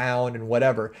profound and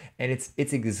whatever. And it's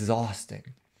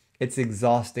exhausting. It's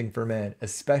exhausting for men,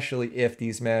 especially if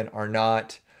these men are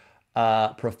not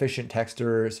proficient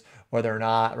texters or they're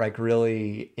not like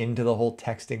really into the whole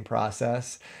texting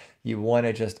process. You want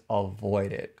to just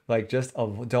avoid it. Like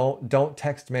don't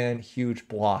text men huge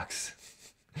blocks.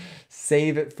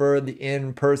 Save it for the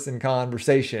in-person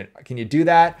conversation. Can you do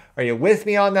that? Are you with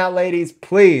me on that, ladies?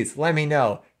 Please let me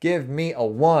know. Give me a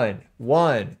one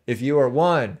if you are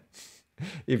one.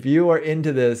 If you are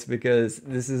into this, because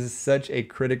this is such a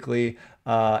critically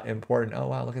important. Oh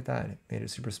wow, look at that! It made it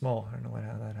super small. I don't know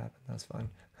how that happened. That's fun.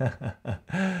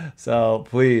 So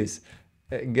please,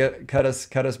 cut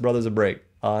us brothers a break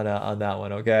on that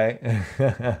one, okay?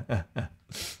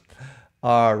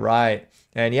 All right.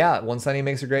 And yeah, One Sunny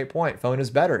makes a great point. Phone is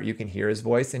better. You can hear his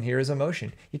voice and hear his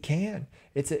emotion. You can.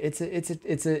 It's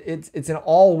an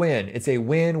all win. It's a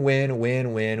win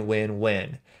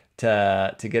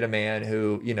to get a man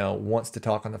who, you know, wants to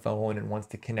talk on the phone and wants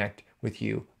to connect with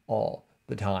you all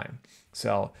the time.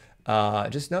 So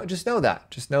just know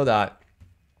that,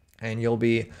 and you'll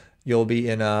be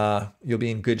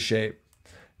in good shape.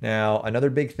 Now, another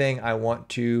big thing I want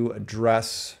to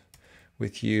address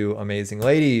with you, amazing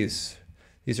ladies.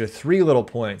 These are 3 little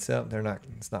points. Oh,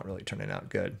 it's not really turning out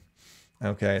good.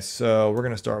 Okay, so we're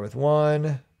gonna start with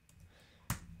 1,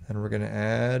 and we're gonna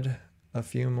add a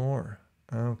few more.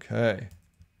 Okay.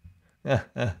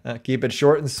 Keep it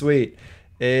short and sweet.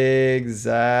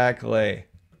 Exactly.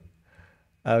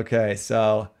 Okay,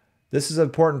 so this is an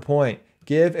important point.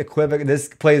 This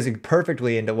plays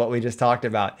perfectly into what we just talked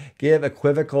about. Give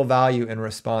equivocal value in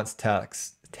response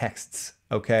texts.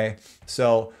 Okay,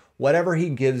 so whatever he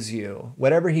gives you,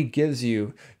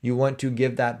 you want to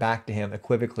give that back to him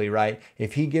equivocally, right?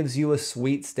 If he gives you a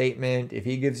sweet statement, if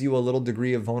he gives you a little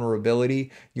degree of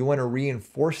vulnerability, you want to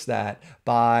reinforce that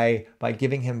by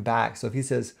giving him back. So if he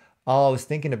says, "Oh, I was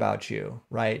thinking about you,"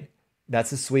 right?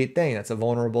 That's a sweet thing. That's a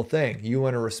vulnerable thing. You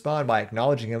want to respond by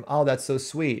acknowledging him. "Oh, that's so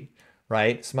sweet,"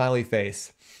 right? Smiley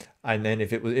face. And then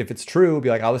if it's true, be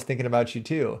like, "I was thinking about you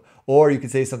too." Or you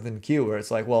could say something cute where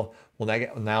it's like, well,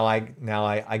 now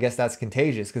I guess that's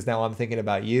contagious because now I'm thinking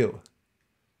about you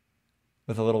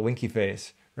with a little winky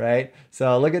face, right?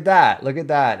 So look at that. Look at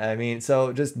that. I mean,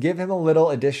 so just give him a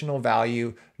little additional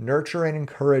value, nurture and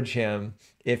encourage him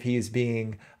if he's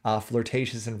being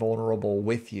flirtatious and vulnerable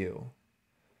with you.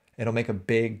 It'll make a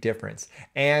big difference.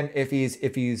 And if he's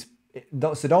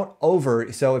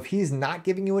so if he's not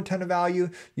giving you a ton of value,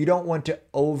 you don't want to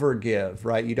overgive,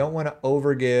 right? You don't want to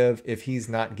overgive if he's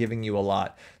not giving you a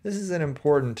lot. This is an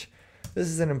important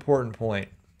point,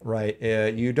 right?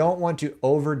 You don't want to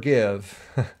overgive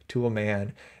to a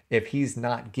man if he's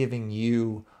not giving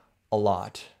you a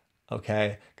lot.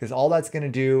 Okay, because all that's going to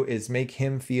do is make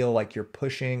him feel like you're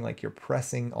pushing, like you're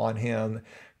pressing on him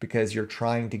because you're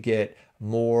trying to get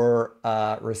more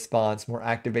response, more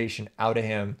activation out of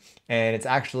him. And it's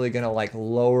actually going to like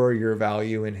lower your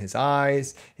value in his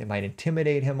eyes. It might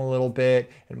intimidate him a little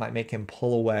bit. It might make him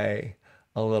pull away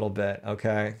a little bit.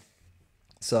 Okay.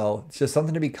 So it's just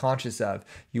something to be conscious of.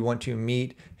 You want to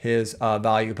meet his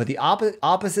value. But the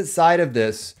opposite side of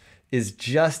this is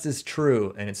just as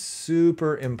true. And it's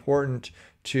super important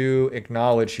to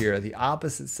acknowledge here. The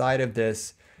opposite side of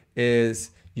this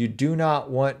is you do not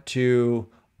want to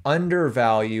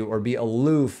undervalue or be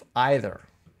aloof either.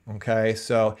 Okay.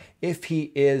 So if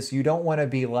he is, you don't want to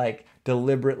be like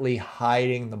deliberately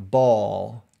hiding the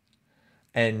ball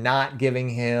and not giving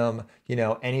him,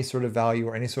 any sort of value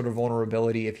or any sort of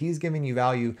vulnerability. If he's giving you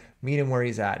value, meet him where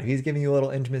he's at. If he's giving you a little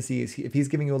intimacy, if he's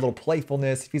giving you a little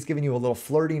playfulness, if he's giving you a little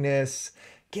flirtiness,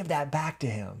 give that back to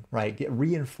him, right?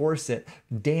 Reinforce it,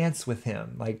 dance with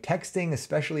him. Like texting,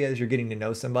 especially as you're getting to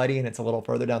know somebody and it's a little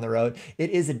further down the road, it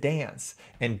is a dance.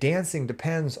 And dancing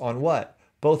depends on what?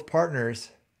 Both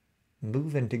partners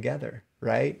moving together,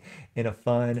 right? In a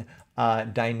fun,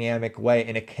 dynamic way,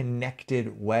 in a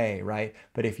connected way, right?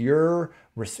 But if you're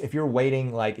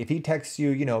waiting, like if he texts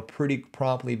you, pretty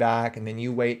promptly back, and then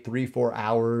you wait 3-4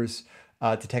 hours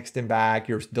to text him back,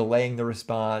 you're delaying the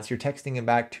response, you're texting him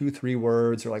back 2-3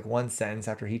 words or like one sentence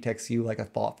after he texts you like a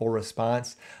thoughtful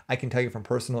response. I can tell you from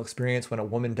personal experience, when a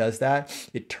woman does that,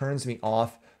 it turns me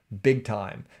off big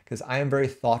time because I am very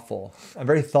thoughtful. I'm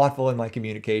very thoughtful in my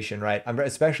communication, right?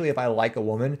 Especially if I like a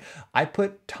woman, I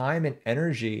put time and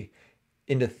energy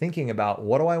into thinking about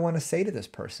what do I want to say to this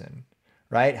person,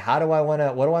 right? What do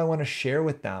I want to share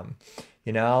with them,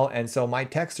 And so my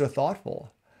texts are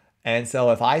thoughtful. And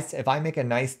so if I make a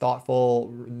nice,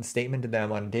 thoughtful statement to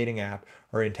them on a dating app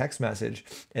or in text message,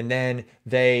 and then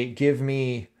they give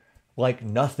me like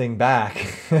nothing back,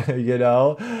 it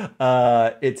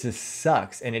just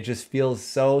sucks. And it just feels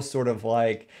so sort of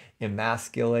like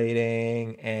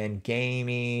emasculating and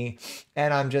gamey.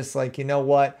 And I'm just like, you know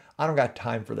what? I don't got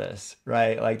time for this,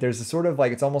 right? Like there's a sort of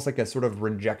like, it's almost like a sort of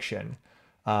rejection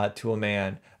to a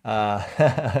man.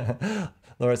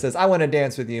 Laura says, "I want to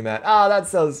dance with you, Matt." Oh,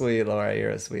 that's so sweet, Laura. You're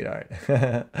a sweetheart.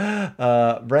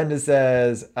 Brenda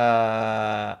says,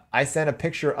 "I sent a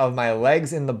picture of my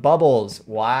legs in the bubbles."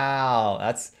 Wow,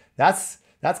 that's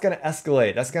gonna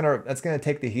escalate. That's gonna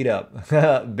take the heat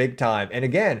up big time. And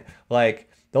again, like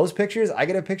those pictures, I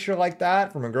get a picture like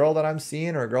that from a girl that I'm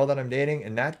seeing or a girl that I'm dating,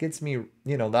 and that gets me,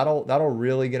 that'll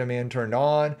really get a man turned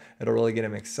on. It'll really get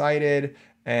him excited.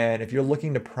 And if you're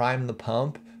looking to prime the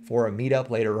pump for a meetup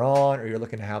later on, or you're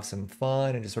looking to have some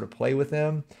fun and just sort of play with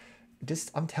them,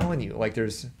 I'm telling you, like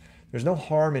there's no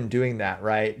harm in doing that,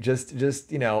 right? Just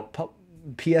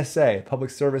PSA, public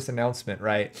service announcement,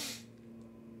 right?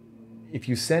 If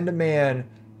you send a man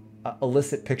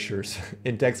illicit pictures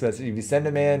in text message, if you send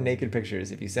a man naked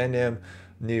pictures, if you send him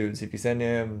nudes, if you send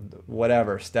him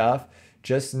whatever stuff,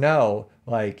 just know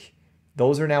like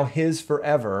those are now his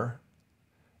forever.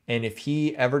 And if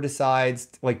he ever decides,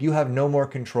 like you have no more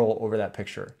control over that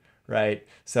picture, right?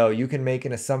 So you can make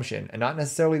an assumption, and not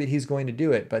necessarily that he's going to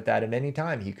do it, but that at any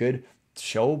time he could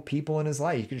show people in his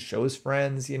life. He could show his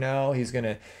friends, he's going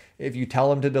to, if you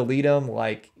tell him to delete them,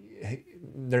 like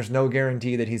there's no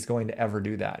guarantee that he's going to ever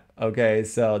do that. Okay.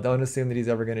 So don't assume that he's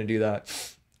ever going to do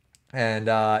that. And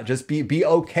just be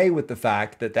okay with the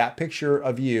fact that that picture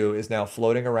of you is now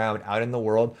floating around out in the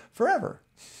world forever.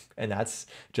 And that's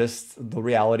just the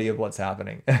reality of what's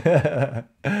happening.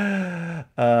 Jen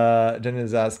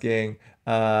is asking,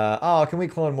 Oh, can we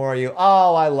clone more of you?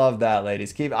 Oh, I love that,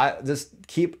 ladies. Keep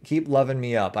loving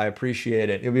me up. I appreciate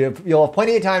it. You'll have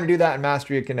plenty of time to do that in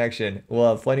Mastery of Connection. We'll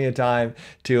have plenty of time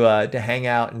to hang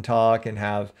out and talk and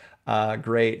have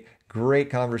great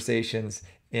conversations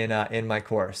in my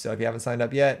course. So if you haven't signed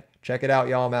up yet, check it out,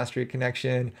 y'all. Mastery of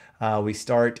Connection. We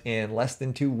start in less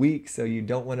than 2 weeks, so you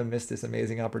don't want to miss this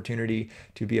amazing opportunity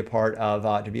to be a part of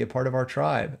our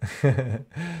tribe.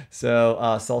 So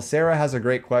Salsera has a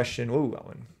great question. Ooh,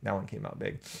 that one came out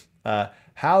big.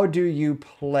 How do you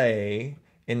play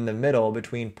in the middle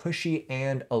between pushy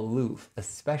and aloof,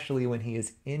 especially when he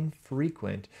is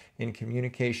infrequent in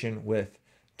communication with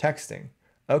texting?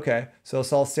 Okay, so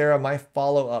Salsera, my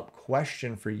follow-up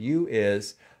question for you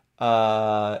is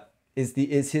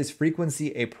his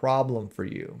frequency a problem for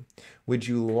you? Would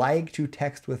you like to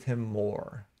text with him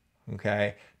more?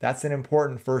 Okay, that's an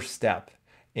important first step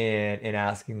in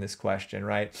asking this question,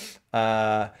 right?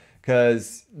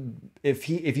 Because if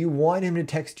you want him to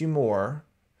text you more,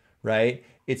 right,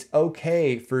 it's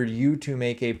okay for you to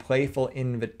make a playful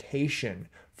invitation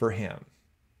for him.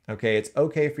 Okay, it's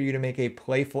okay for you to make a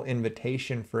playful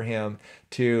invitation for him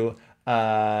to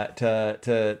make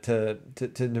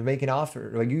an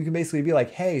offer. Like you can basically be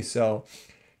like, hey, so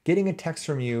getting a text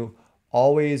from you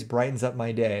always brightens up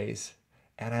my days,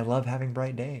 and I love having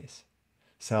bright days.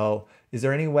 So is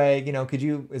there any way,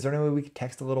 is there any way we could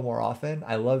text a little more often?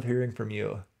 I love hearing from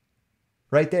you.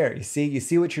 Right there, you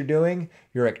see what you're doing?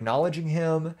 You're acknowledging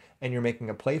him and you're making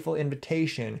a playful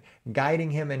invitation,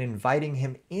 guiding him and inviting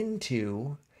him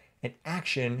into an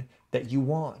action that you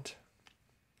want.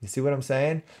 You see what I'm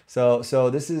saying? So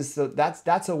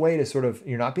that's a way to sort of,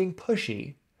 you're not being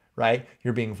pushy, right?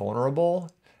 You're being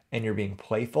vulnerable and you're being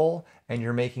playful and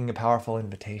you're making a powerful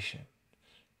invitation.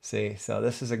 See, so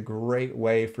this is a great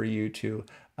way for you to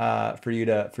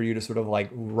sort of like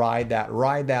ride that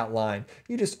line.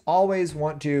 You always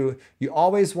want to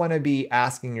be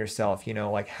asking yourself,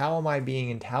 like how am I being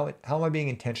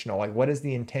intentional? Like what is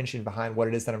the intention behind what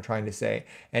it is that I'm trying to say?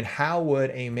 And how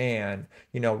would a man,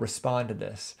 respond to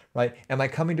this, right? Am I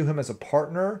coming to him as a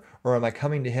partner, or am I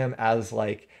coming to him as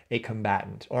like a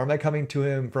combatant? Or am I coming to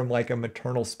him from like a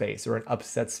maternal space or an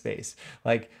upset space?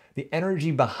 Like the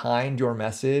energy behind your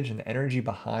message and the energy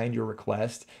behind your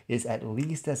request is at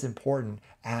least as important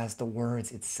as the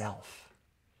words itself.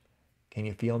 Can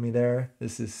you feel me there?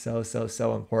 This is so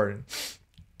important.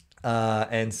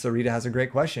 And Sarita has a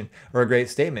great question or a great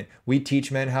statement. We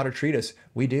teach men how to treat us.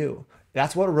 We do.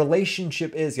 That's what a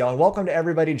relationship is, y'all. And welcome to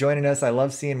everybody joining us. I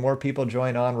love seeing more people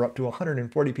join on. We're up to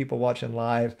 140 people watching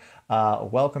live.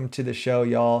 Welcome to the show,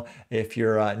 y'all. If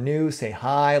you're new, say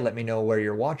hi. Let me know where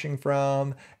you're watching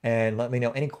from. And let me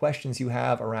know any questions you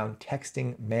have around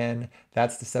texting men.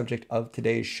 That's the subject of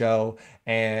today's show.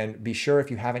 And be sure,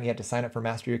 if you haven't yet, to sign up for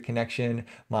Master Your Connection,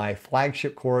 my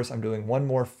flagship course. I'm doing one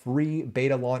more free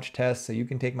beta launch test, so you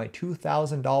can take my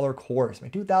 $2,000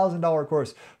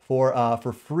 course,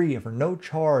 for free, for no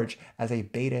charge, as a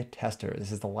beta tester.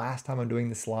 This is the last time I'm doing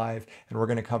this live, and we're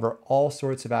going to cover all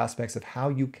sorts of aspects of how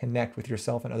you connect with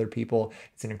yourself and other people.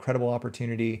 It's an incredible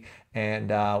opportunity, and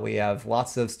we have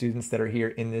lots of students that are here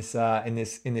in this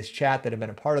chat that have been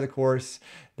a part of the course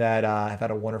that have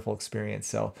had a wonderful experience.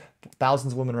 So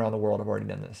thousands of women around the world have already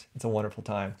done this. It's a wonderful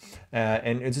time,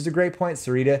 and it's just a great point,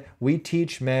 Sarita. We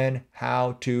teach men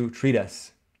how to treat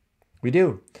us. We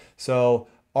do. So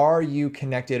are you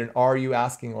connected, and are you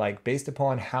asking, like, based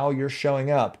upon how you're showing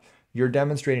up, you're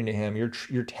demonstrating to him,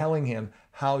 you're telling him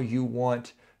how you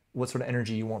want, what sort of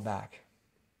energy you want back?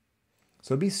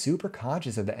 So be super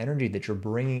conscious of the energy that you're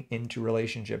bringing into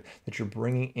relationship, that you're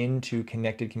bringing into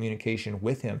connected communication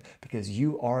with him, because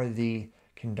you are the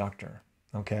conductor.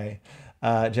 Okay.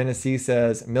 Genesee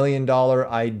says, $1 million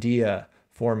idea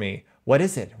for me. What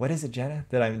is it? What is it, Jenna?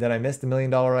 Did I miss the $1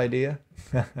 million idea?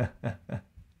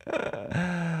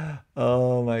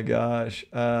 Oh my gosh.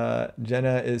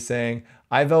 Jenna is saying,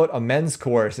 I vote a men's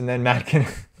course, and then Matt can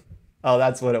oh,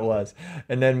 that's what it was.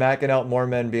 And then Matt can help more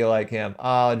men be like him.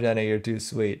 Oh, Jenna, you're too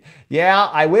sweet. Yeah,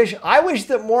 I wish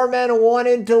that more men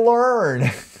wanted to learn.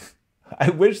 I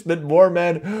wish that more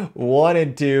men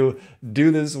wanted to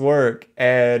do this work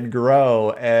and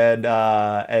grow and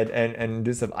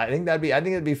do stuff. I think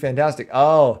it'd be fantastic.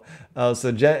 So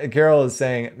Carol is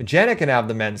saying Jenna can have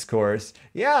the men's course.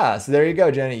 Yeah, so there you go,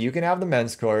 Jenna. You can have the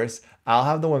men's course. I'll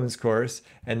have the women's course,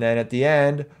 and then at the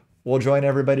end, we'll join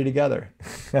everybody together.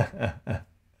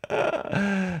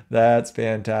 That's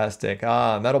fantastic.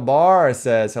 Metal Bar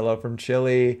says, hello from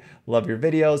Chile. Love your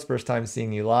videos. First time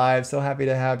seeing you live. So happy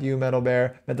to have you, Metal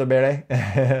Bear.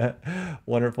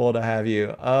 Wonderful to have you.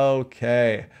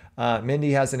 Okay.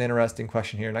 Mindy has an interesting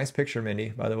question here. Nice picture, Mindy,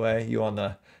 by the way. You on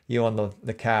the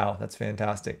cow. That's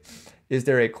fantastic. Is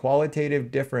there a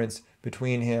qualitative difference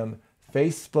between him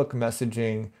Facebook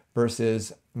messaging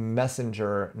versus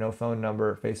Messenger, no phone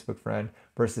number, Facebook friend,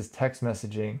 versus text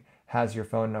messaging, has your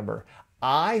phone number?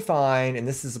 I find, and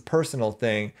this is a personal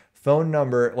thing, phone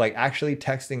number, like actually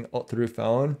texting through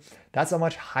phone, that's a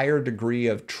much higher degree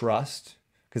of trust.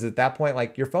 Because at that point,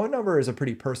 like your phone number is a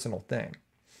pretty personal thing.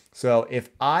 So if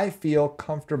I feel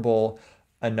comfortable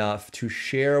enough to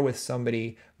share with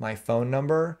somebody my phone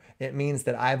number, it means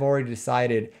that I've already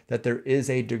decided that there is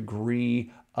a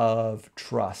degree of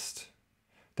trust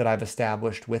that I've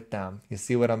established with them. You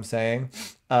see what I'm saying?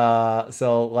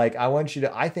 So like I want you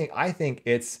to, I think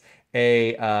it's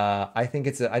a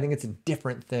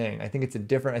different thing. I think it's a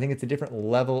different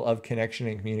level of connection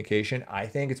and communication. I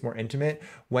think it's more intimate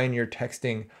when you're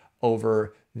texting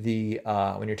over the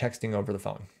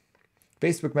phone.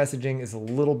 Facebook messaging is a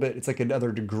little bit, it's like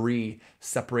another degree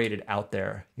separated out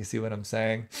there. You see what I'm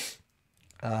saying?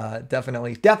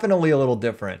 Definitely a little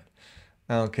different.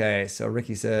 Okay, so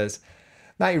Ricky says,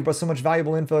 Matt, you've brought so much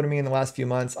valuable info to me in the last few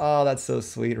months. Oh, that's so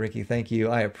sweet, Ricky. Thank you.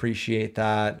 I appreciate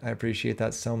that. I appreciate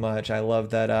that so much. I love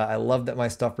that. I love that my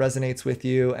stuff resonates with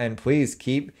you. And please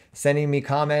keep sending me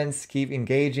comments, keep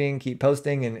engaging, keep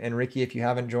posting. And Ricky, if you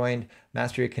haven't joined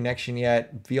Mastery of Connection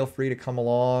yet, feel free to come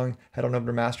along. Head on over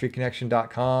to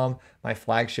masteryconnection.com. My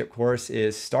flagship course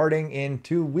is starting in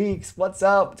 2 weeks. What's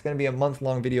up? It's going to be a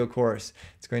month-long video course.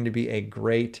 It's going to be a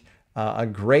great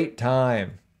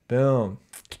time. Boom.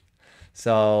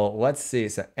 So let's see.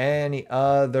 So any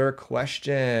other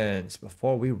questions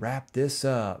before we wrap this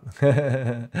up?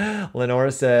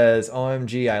 Lenora says,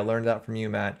 OMG, I learned that from you,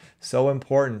 Matt. So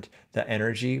important. The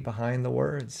energy behind the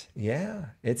words. Yeah,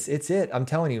 it's it. I'm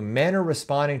telling you, men are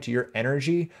responding to your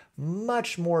energy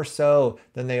much more so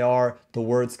than they are the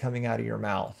words coming out of your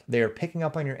mouth. They are picking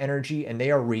up on your energy and they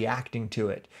are reacting to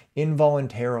it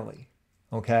involuntarily.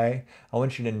 Okay? I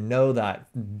want you to know that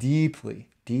deeply,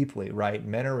 right?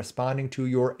 Men are responding to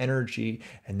your energy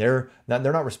and they're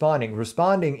not responding.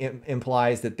 Responding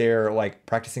implies that they're like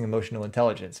practicing emotional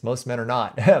intelligence. Most men are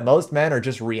not. Most men are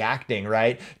just reacting,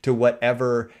 right, to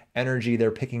whatever energy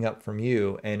they're picking up from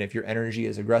you. And if your energy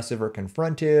is aggressive or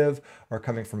confrontive or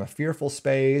coming from a fearful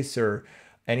space or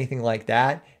anything like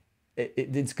that,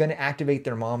 it's going to activate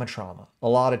their mama trauma. A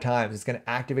lot of times it's going to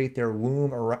activate their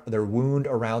wound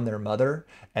around their mother,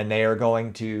 and they are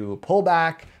going to pull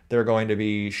back. They're going to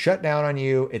be shut down on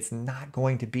you. It's not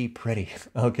going to be pretty.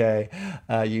 Okay.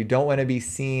 You don't want to be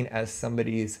seen as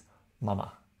somebody's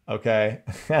mama. Okay.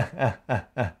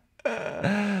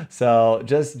 So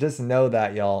just know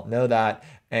that, y'all. Know that.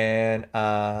 And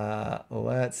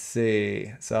let's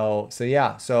see. So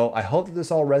yeah. So I hope that this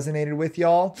all resonated with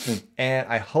y'all, and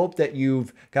I hope that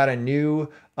you've got a new.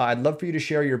 I'd love for you to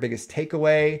share your biggest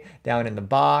takeaway down in the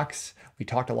box. We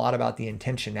talked a lot about the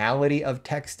intentionality of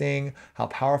texting, how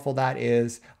powerful that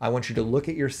is. I want you to look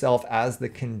at yourself as the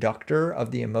conductor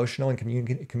of the emotional and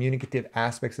communicative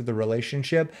aspects of the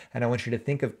relationship. And I want you to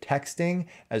think of texting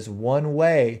as one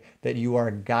way that you are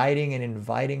guiding and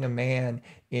inviting a man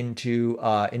into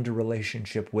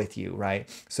relationship with you, right?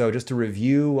 So just to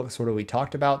review what sort of we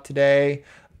talked about today,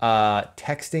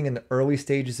 texting in the early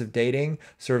stages of dating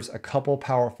serves a couple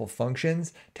powerful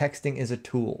functions. Texting is a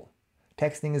tool.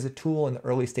 Texting is a tool in the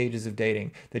early stages of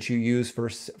dating that you use for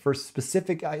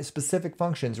specific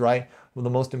functions, right? Well, the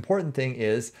most important thing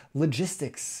is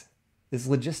logistics,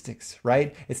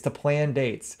 right? It's to plan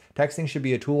dates. Texting should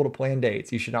be a tool to plan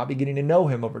dates. You should not be getting to know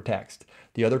him over text.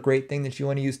 The other great thing that you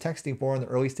want to use texting for in the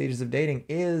early stages of dating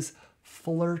is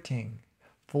flirting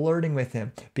with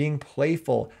him, being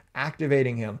playful,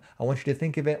 activating him. I want you to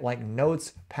think of it like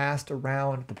notes passed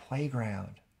around the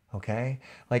playground. Okay?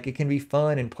 Like it can be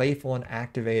fun and playful and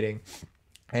activating.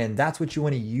 And that's what you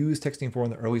want to use texting for in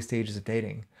the early stages of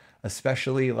dating,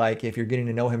 especially like if you're getting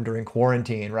to know him during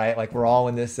quarantine, right? Like we're all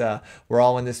in this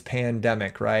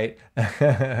pandemic, right?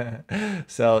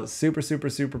 So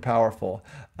super powerful.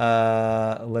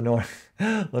 Lenore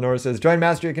says, join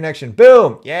Mastery of Connection.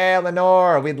 Boom. Yeah,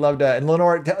 Lenore. We'd love to. And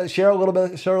Lenore, share a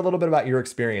little bit about your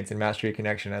experience in Mastery of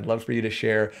Connection. I'd love for you to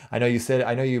share. I know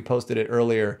you posted it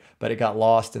earlier, but it got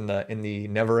lost in the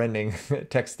never-ending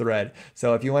text thread.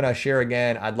 So if you want to share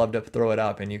again, I'd love to throw it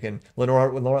up. And you can.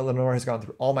 Lenore has gone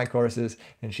through all my courses,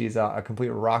 and she's a complete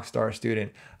rock star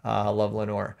student. I love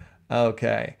Lenore.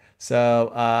 Okay.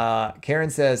 So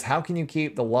Karen says, how can you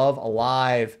keep the love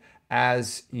alive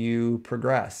as you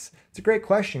progress? It's a great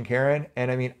question, Karen. And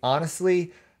I mean,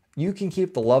 honestly, you can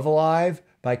keep the love alive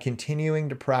by continuing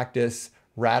to practice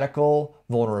radical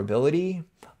vulnerability,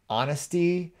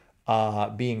 honesty,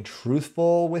 being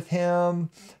truthful with him,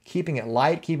 keeping it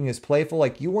light, keeping it playful.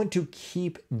 Like, you want to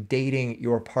keep dating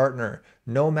your partner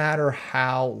no matter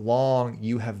how long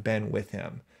you have been with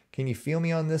him. Can you feel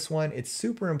me on this one? It's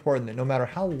super important that no matter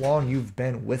how long you've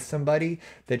been with somebody,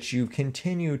 that you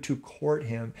continue to court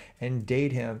him and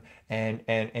date him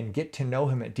and get to know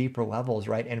him at deeper levels,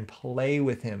 right? And play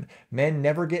with him. Men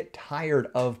never get tired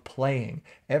of playing.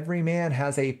 Every man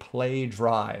has a play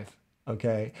drive,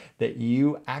 okay, that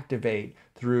you activate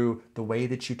through the way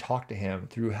that you talk to him,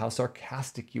 through how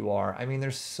sarcastic you are. I mean,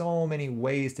 there's so many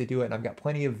ways to do it, and I've got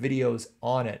plenty of videos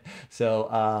on it. So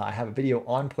I have a video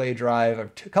on play drive, a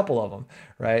couple of them,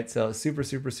 right? So super,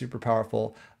 super, super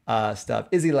powerful stuff.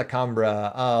 Izzy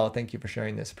Lacambra, oh, thank you for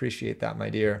sharing this. Appreciate that, my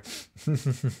dear.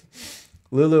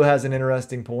 Lulu has an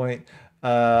interesting point.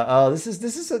 Oh, this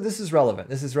is relevant.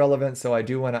 This is relevant. So I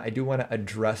do want to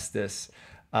address this.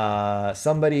 A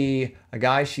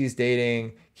guy she's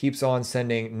dating keeps on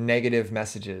sending negative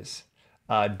messages,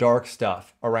 dark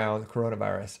stuff around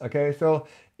coronavirus. Okay, so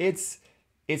it's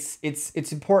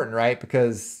important, right?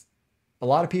 Because a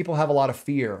lot of people have a lot of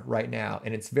fear right now,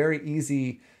 and it's very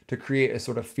easy to create a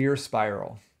sort of fear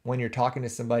spiral when you're talking to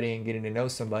somebody and getting to know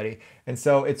somebody. And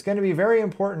so it's going to be very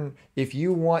important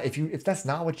if that's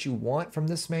not what you want from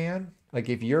this man, like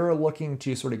if you're looking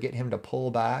to sort of get him to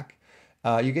pull back,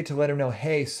 you get to let him know,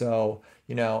 hey, so,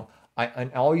 I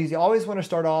always want to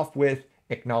start off with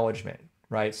acknowledgement,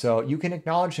 right? So you can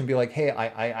acknowledge and be like, hey,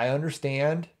 I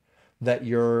understand that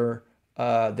you're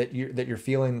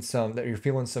feeling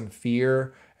some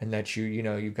fear, and that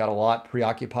you've got a lot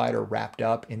preoccupied or wrapped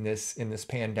up in this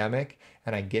pandemic,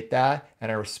 and I get that,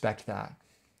 and I respect that,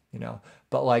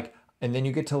 but and then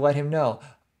you get to let him know,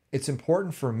 it's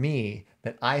important for me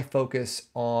that I focus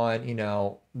on,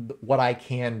 what I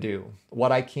can do,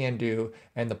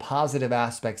 and the positive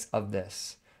aspects of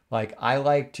this. Like, I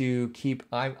like to keep,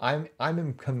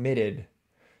 I'm committed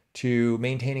to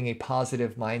maintaining a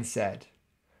positive mindset,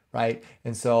 right?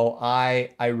 And so I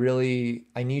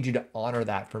need you to honor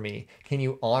that for me. Can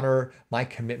you honor my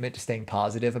commitment to staying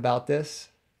positive about this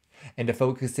and to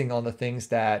focusing on the things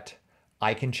that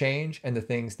I can change and the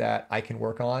things that I can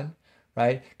work on?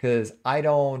 Right? Because I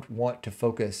don't want to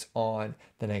focus on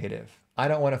the negative. I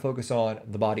don't want to focus on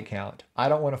the body count. I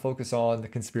don't want to focus on the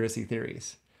conspiracy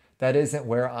theories. That isn't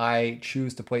where I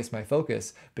choose to place my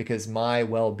focus, because my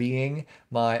well-being,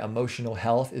 my emotional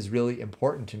health is really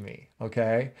important to me.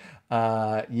 Okay,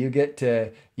 you get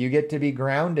to be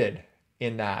grounded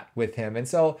in that with him, and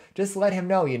so just let him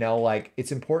know, like,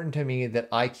 it's important to me that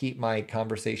I keep my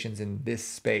conversations in this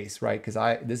space, right? Because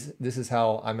this is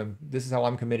how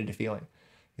I'm committed to feeling.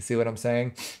 You see what I'm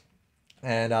saying?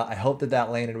 And I hope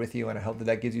that landed with you, and I hope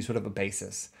that gives you sort of a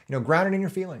basis. Grounded in your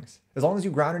feelings. As long as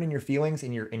you grounded in your feelings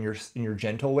and you're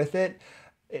gentle with it,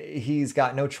 he's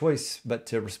got no choice but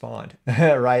to respond,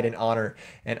 right? And honor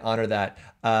that.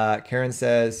 Karen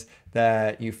says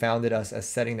that you founded us as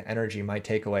setting the energy, my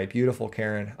takeaway. Beautiful,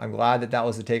 Karen. I'm glad that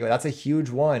was the takeaway. That's a huge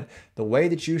one. The way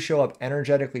that you show up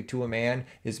energetically to a man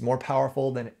is more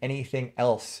powerful than anything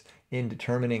else in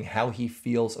determining how he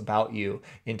feels about you,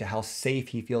 into how safe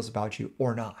he feels about you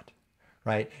or not,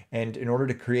 right? And in order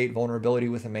to create vulnerability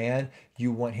with a man,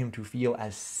 you want him to feel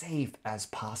as safe as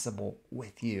possible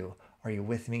with you. Are you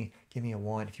with me? Give me a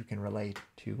 1 if you can relate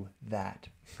to that.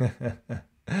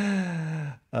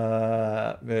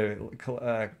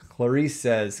 Clarice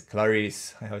says,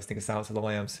 Clarice, I always think of Silence of the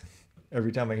Lambs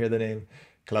every time I hear the name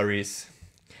Clarice.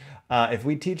 If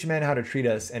we teach men how to treat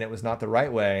us and it was not the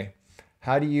right way,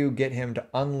 how do you get him to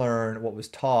unlearn what was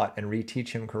taught and reteach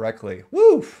him correctly?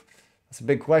 Woo! That's a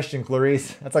big question,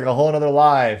 Clarice. That's like a whole nother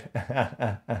live.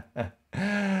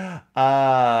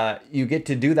 You get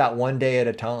to do that one day at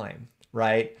a time,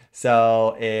 right?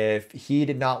 So if he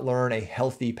did not learn a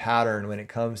healthy pattern when it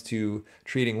comes to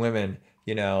treating women,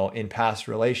 in past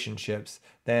relationships,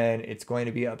 then it's going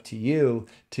to be up to you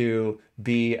to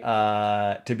be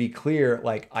clear.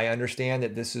 Like, I understand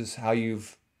that this is how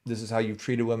you've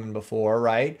treated women before,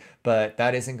 right? But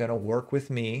that isn't going to work with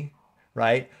me,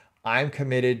 right? I'm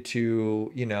committed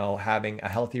to, having a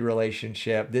healthy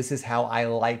relationship. This is how I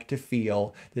like to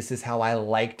feel. This is how I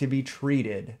like to be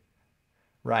treated,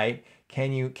 right?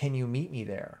 Can you meet me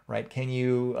there, right? Can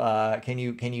you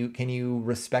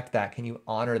respect that? Can you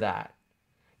honor that?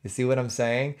 You see what I'm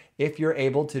saying? If you're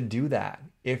able to do that,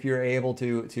 if you're able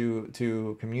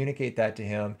to communicate that to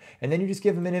him, and then you just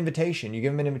give him an invitation. You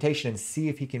give him an invitation and see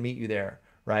if he can meet you there,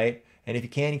 right? And if he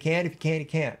can, he can. If he can't, he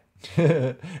can't.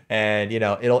 And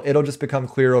it'll just become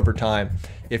clear over time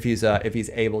if he's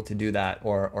able to do that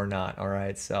or not. All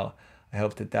right. So I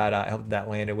hope that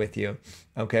landed with you.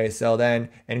 Okay, so then,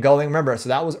 and going, remember, so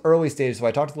that was early stage. So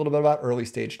I talked a little bit about early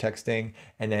stage texting,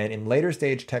 and then in later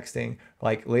stage texting,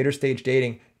 like later stage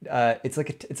dating, it's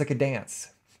like a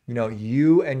dance. You know,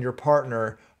 you and your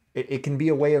partner, it can be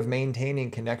a way of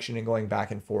maintaining connection and going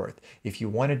back and forth. If you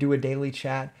want to do a daily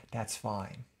chat, that's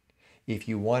fine. If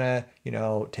you want to, you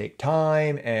know, take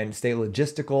time and stay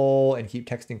logistical and keep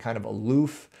texting kind of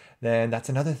aloof, then that's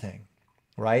another thing,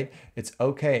 right? It's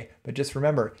okay. But just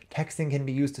remember, texting can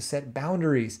be used to set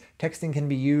boundaries. Texting can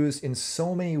be used in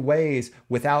so many ways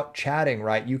without chatting,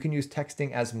 right? You can use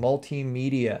texting as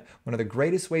multimedia. One of the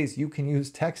greatest ways you can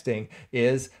use texting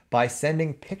is by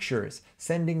sending pictures,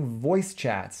 sending voice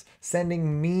chats,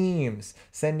 sending memes,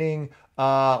 sending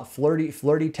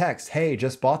flirty text. Hey,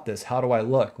 just bought this. How do I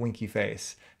look? Winky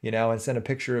face. You know, and send a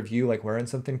picture of you like wearing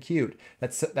something cute.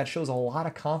 That shows a lot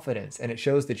of confidence, and it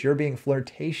shows that you're being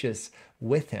flirtatious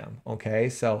with him. Okay,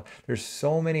 so there's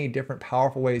so many different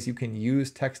powerful ways you can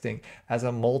use texting as a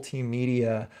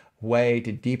multimedia way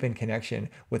to deepen connection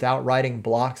without writing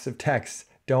blocks of text.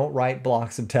 Don't write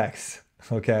blocks of text.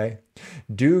 Okay,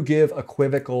 do give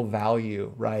equivocal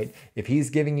value, right? If he's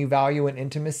giving you value in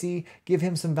intimacy, give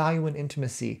him some value in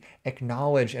intimacy.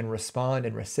 Acknowledge and respond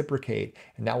and reciprocate,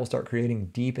 and that will start creating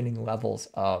deepening levels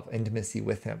of intimacy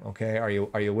with him. Okay, are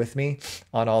you with me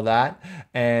on all that?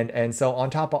 And so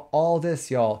on top of all this,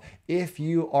 y'all, if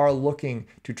you are looking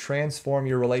to transform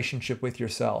your relationship with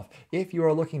yourself, if you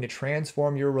are looking to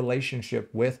transform your relationship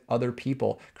with other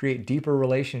people, create deeper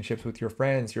relationships with your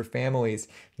friends, your families,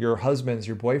 your husbands,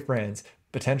 your boyfriends,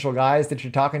 potential guys that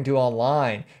you're talking to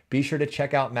online, be sure to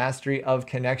check out Mastery of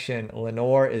Connection.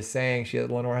 Lenore is saying,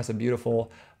 Lenore has a beautiful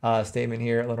statement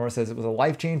here. Lenore says, it was a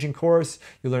life-changing course.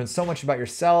 You learned so much about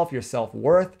yourself, your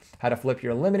self-worth, how to flip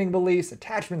your limiting beliefs,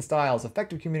 attachment styles,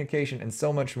 effective communication, and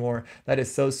so much more. That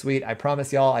is so sweet. I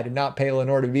promise y'all, I did not pay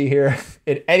Lenore to be here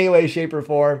in any way, shape, or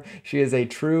form. She is a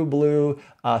true blue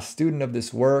student of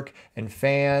this work and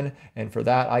fan, and for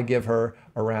that, I give her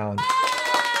a round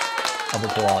of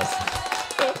applause.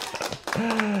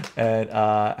 And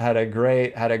had a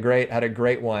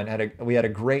great one. We had a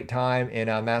great time in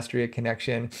Mastery of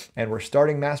Connection, and we're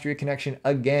starting Mastery of Connection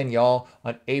again, y'all,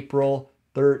 on April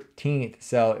 13th.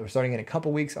 So we're starting in a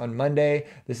couple weeks on Monday.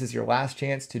 This is your last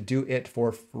chance to do it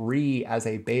for free as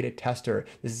a beta tester.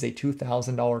 This is a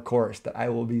 $2,000 course that I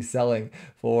will be selling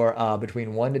for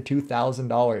between $1,000 to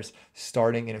 $2,000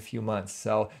 starting in a few months.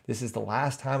 So this is the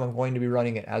last time I'm going to be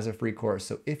running it as a free course.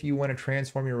 So if you want to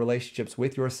transform your relationships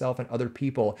with yourself and other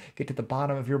people, get to the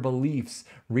bottom of your beliefs,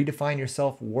 redefine your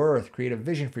self-worth, create a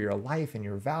vision for your life and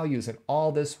your values and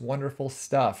all this wonderful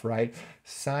stuff, right?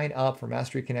 Sign up for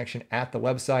Mastery Connection at the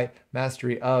website,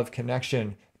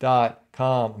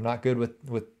 masteryofconnection.com. I'm not good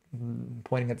with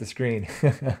pointing at the screen.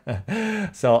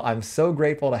 So I'm so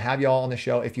grateful to have you all on the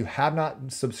show. If you have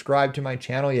not subscribed to my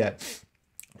channel yet,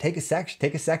 take a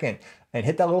second and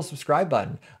hit that little subscribe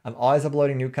button. I'm always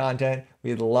uploading new content.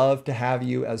 We'd love to have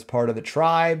you as part of the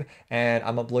tribe, and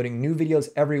I'm uploading new videos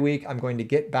every week. I'm going to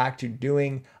get back to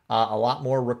doing a lot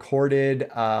more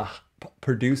recorded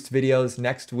produced videos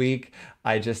next week.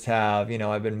 I just have,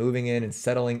 I've been moving in and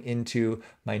settling into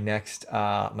my next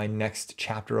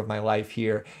chapter of my life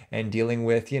here and dealing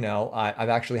with, I've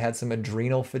actually had some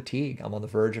adrenal fatigue. I'm on the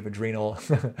verge of adrenal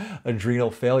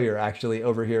failure actually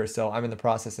over here. So I'm in the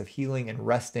process of healing and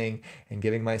resting and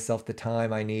giving myself the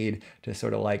time I need to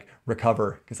sort of like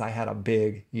recover, because I had a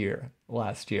big year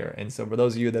last year. And so for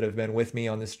those of you that have been with me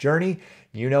on this journey,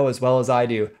 you know as well as I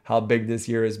do how big this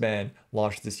year has been.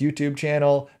 Launched this YouTube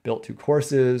channel, built 2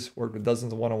 courses, worked with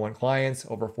dozens of one-on-one clients,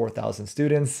 over 4,000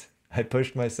 students. I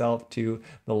pushed myself to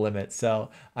the limit. So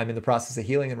I'm in the process of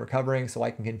healing and recovering so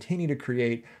I can continue to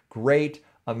create great,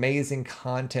 amazing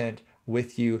content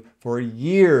with you for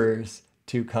years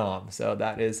to come. So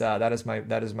that is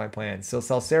my plan. So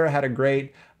Salsera had a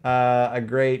great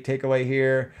takeaway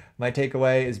here. My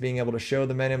takeaway is being able to show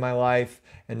the men in my life,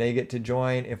 and they get to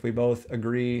join if we both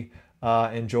agree,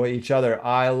 enjoy each other.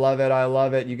 I love it. I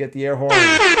love it. You get the air horn.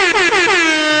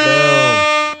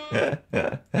 Boom.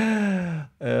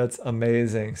 It's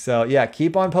amazing. So yeah,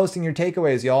 keep on posting your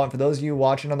takeaways, y'all. And for those of you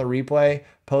watching on the replay,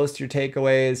 post your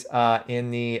takeaways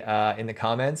in the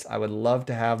comments. I would love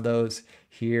to have those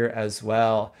here as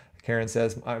well. Karen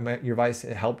says, your advice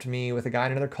helped me with a guy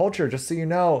in another culture. Just so you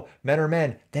know, men are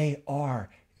men. They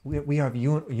are. We have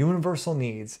universal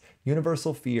needs,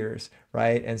 universal fears,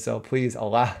 right? And so please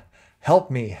help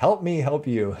me help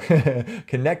you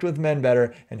connect with men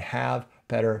better and have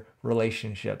better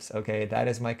relationships. Okay, that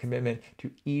is my commitment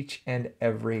to each and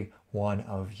every one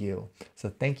of you. So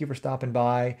thank you for stopping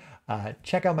by.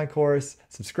 Check out my course,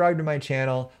 subscribe to my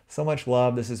channel. So much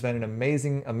love. This has been an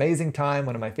amazing, amazing time.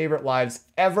 One of my favorite lives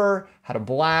ever. Had a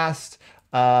blast.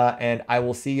 And I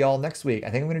will see y'all next week. I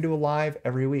think I'm going to do a live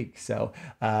every week. So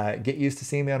get used to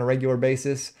seeing me on a regular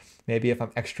basis. Maybe if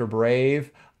I'm extra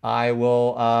brave, I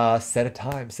will set a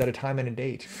time and a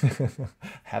date.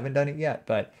 Haven't done it yet,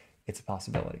 but it's a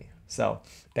possibility. So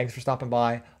thanks for stopping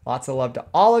by. Lots of love to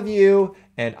all of you,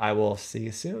 and I will see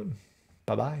you soon.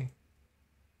 Bye-bye.